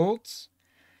Hunter World.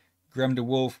 Graham the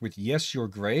Wolf with Yes, Your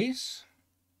Grace.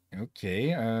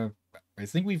 Okay, I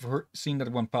think we've seen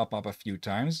that one pop up a few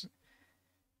times.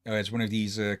 It's one of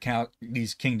these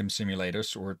kingdom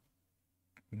simulators, or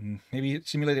maybe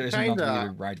simulator isn't not really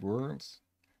the right word.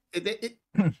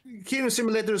 Kingdom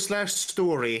simulator /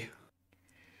 story.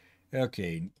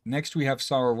 Okay, next we have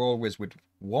Sour Walrus with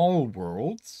Wall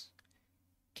Worlds.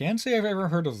 Can't say I've ever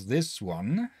heard of this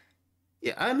one.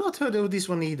 Yeah, I've not heard of this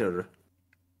one either.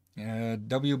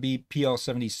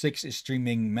 WBPL76 is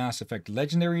streaming Mass Effect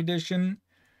Legendary Edition.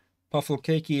 Puffle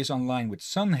Cakey is online with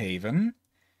Sunhaven.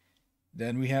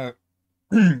 Then we have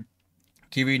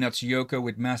Kiri Natsuyoko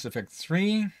with Mass Effect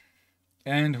 3.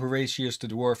 And Horatius the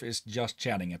Dwarf is just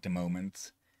chatting at the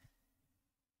moment.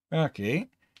 Okay.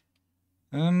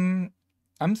 I'm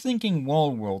thinking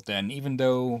Wall World then, even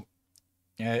though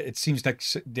it seems like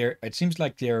they're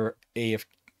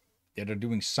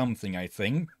doing something, I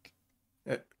think.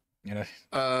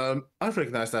 I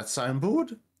recognize that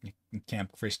signboard.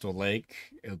 Camp Crystal Lake.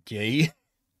 Okay.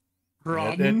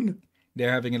 Run.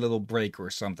 They're having a little break or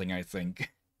something, I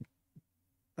think.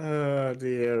 Oh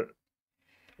dear.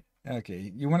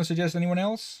 Okay, you want to suggest anyone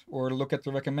else or look at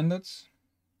the recommended?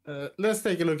 Let's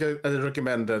take a look at the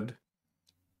recommended.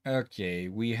 Okay,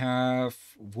 we have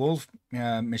Wolf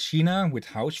Machina with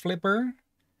House Flipper.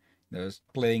 That's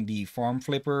playing the Farm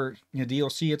Flipper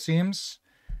DLC, it seems.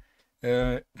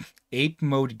 Ape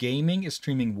Mode Gaming is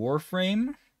streaming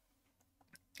Warframe.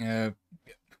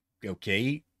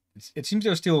 Okay. It seems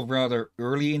they're still rather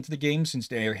early into the game since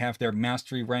they have their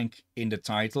mastery rank in the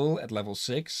title at level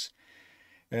 6.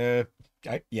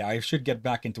 I should get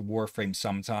back into Warframe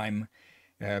sometime.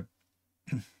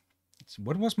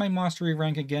 What was my mastery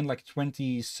rank again? Like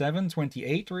 27,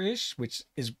 28 or ish, which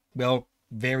is, well,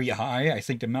 very high. I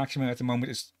think the maximum at the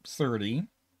moment is 30.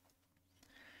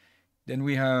 Then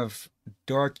we have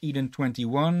Dark Eden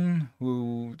 21,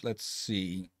 who, let's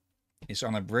see, is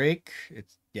on a break. It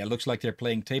looks like they're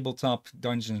playing tabletop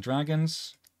Dungeons and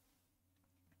Dragons.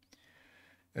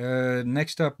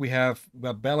 Next up we have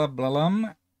Bella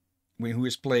Blalam, who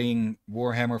is playing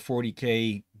Warhammer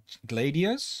 40k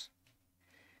Gladius.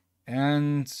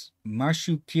 And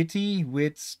Mashu Kitty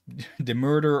with The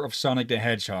Murder of Sonic the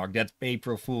Hedgehog, that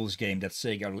April Fool's game that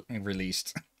Sega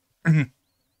released.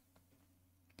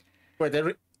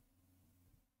 Wait,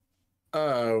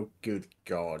 Oh, good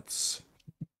gods.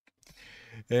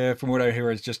 From what I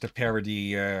hear, it's just a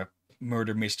parody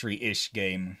murder mystery-ish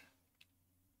game.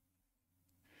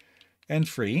 And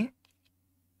free.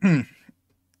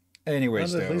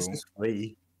 Anyways, Well, at though. least it's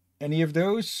free. Any of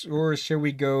those, or shall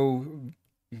we go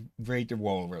raid the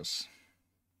walrus?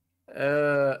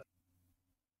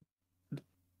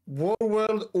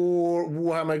 Warworld or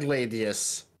Warhammer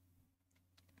Gladius?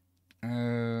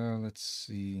 Let's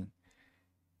see.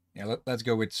 Yeah, let's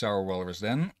go with Sour Walrus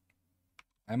then.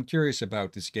 I'm curious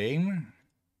about this game.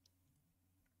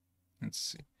 Let's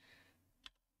see.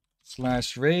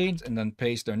 /raid and then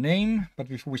paste their name. But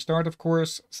before we start, of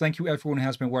course, thank you everyone who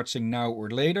has been watching now or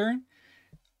later.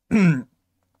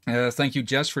 Thank you,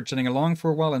 Jess, for chatting along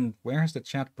for a while. And where has the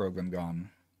chat program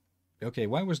gone? Okay,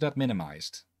 why was that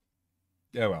minimized?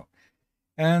 Oh well.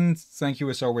 And thank you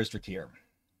as always, Drakir.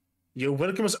 You're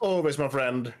welcome as always, my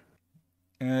friend.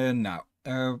 Now,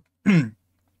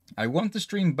 I want to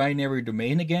stream Binary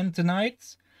Domain again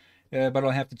tonight, but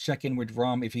I'll have to check in with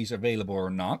Rom if he's available or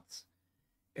not.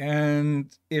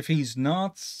 And if he's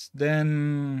not,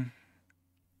 then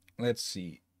let's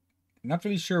see. Not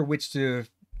really sure which to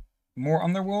more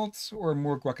Underworld or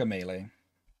more Guacamelee.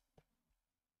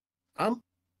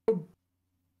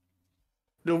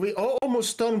 No, we are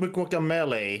almost done with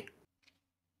Guacamelee.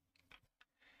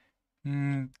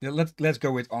 Let's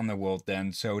go with Underworld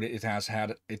then. So it has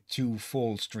had 2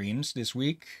 full streams this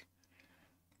week.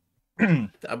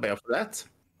 I'll be up for that.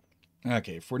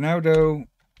 Okay, for now though,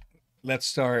 let's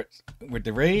start with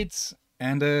the raids.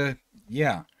 And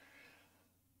yeah,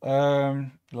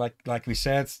 like we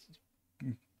said,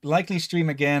 likely stream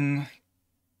again,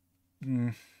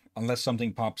 unless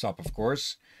something pops up, of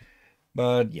course.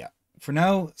 But yeah, for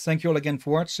now, thank you all again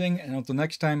for watching, and until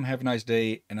next time, have a nice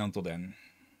day, and until then,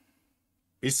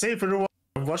 be safe, everyone.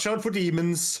 Watch out for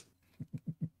demons.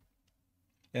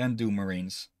 And Doom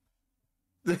Marines.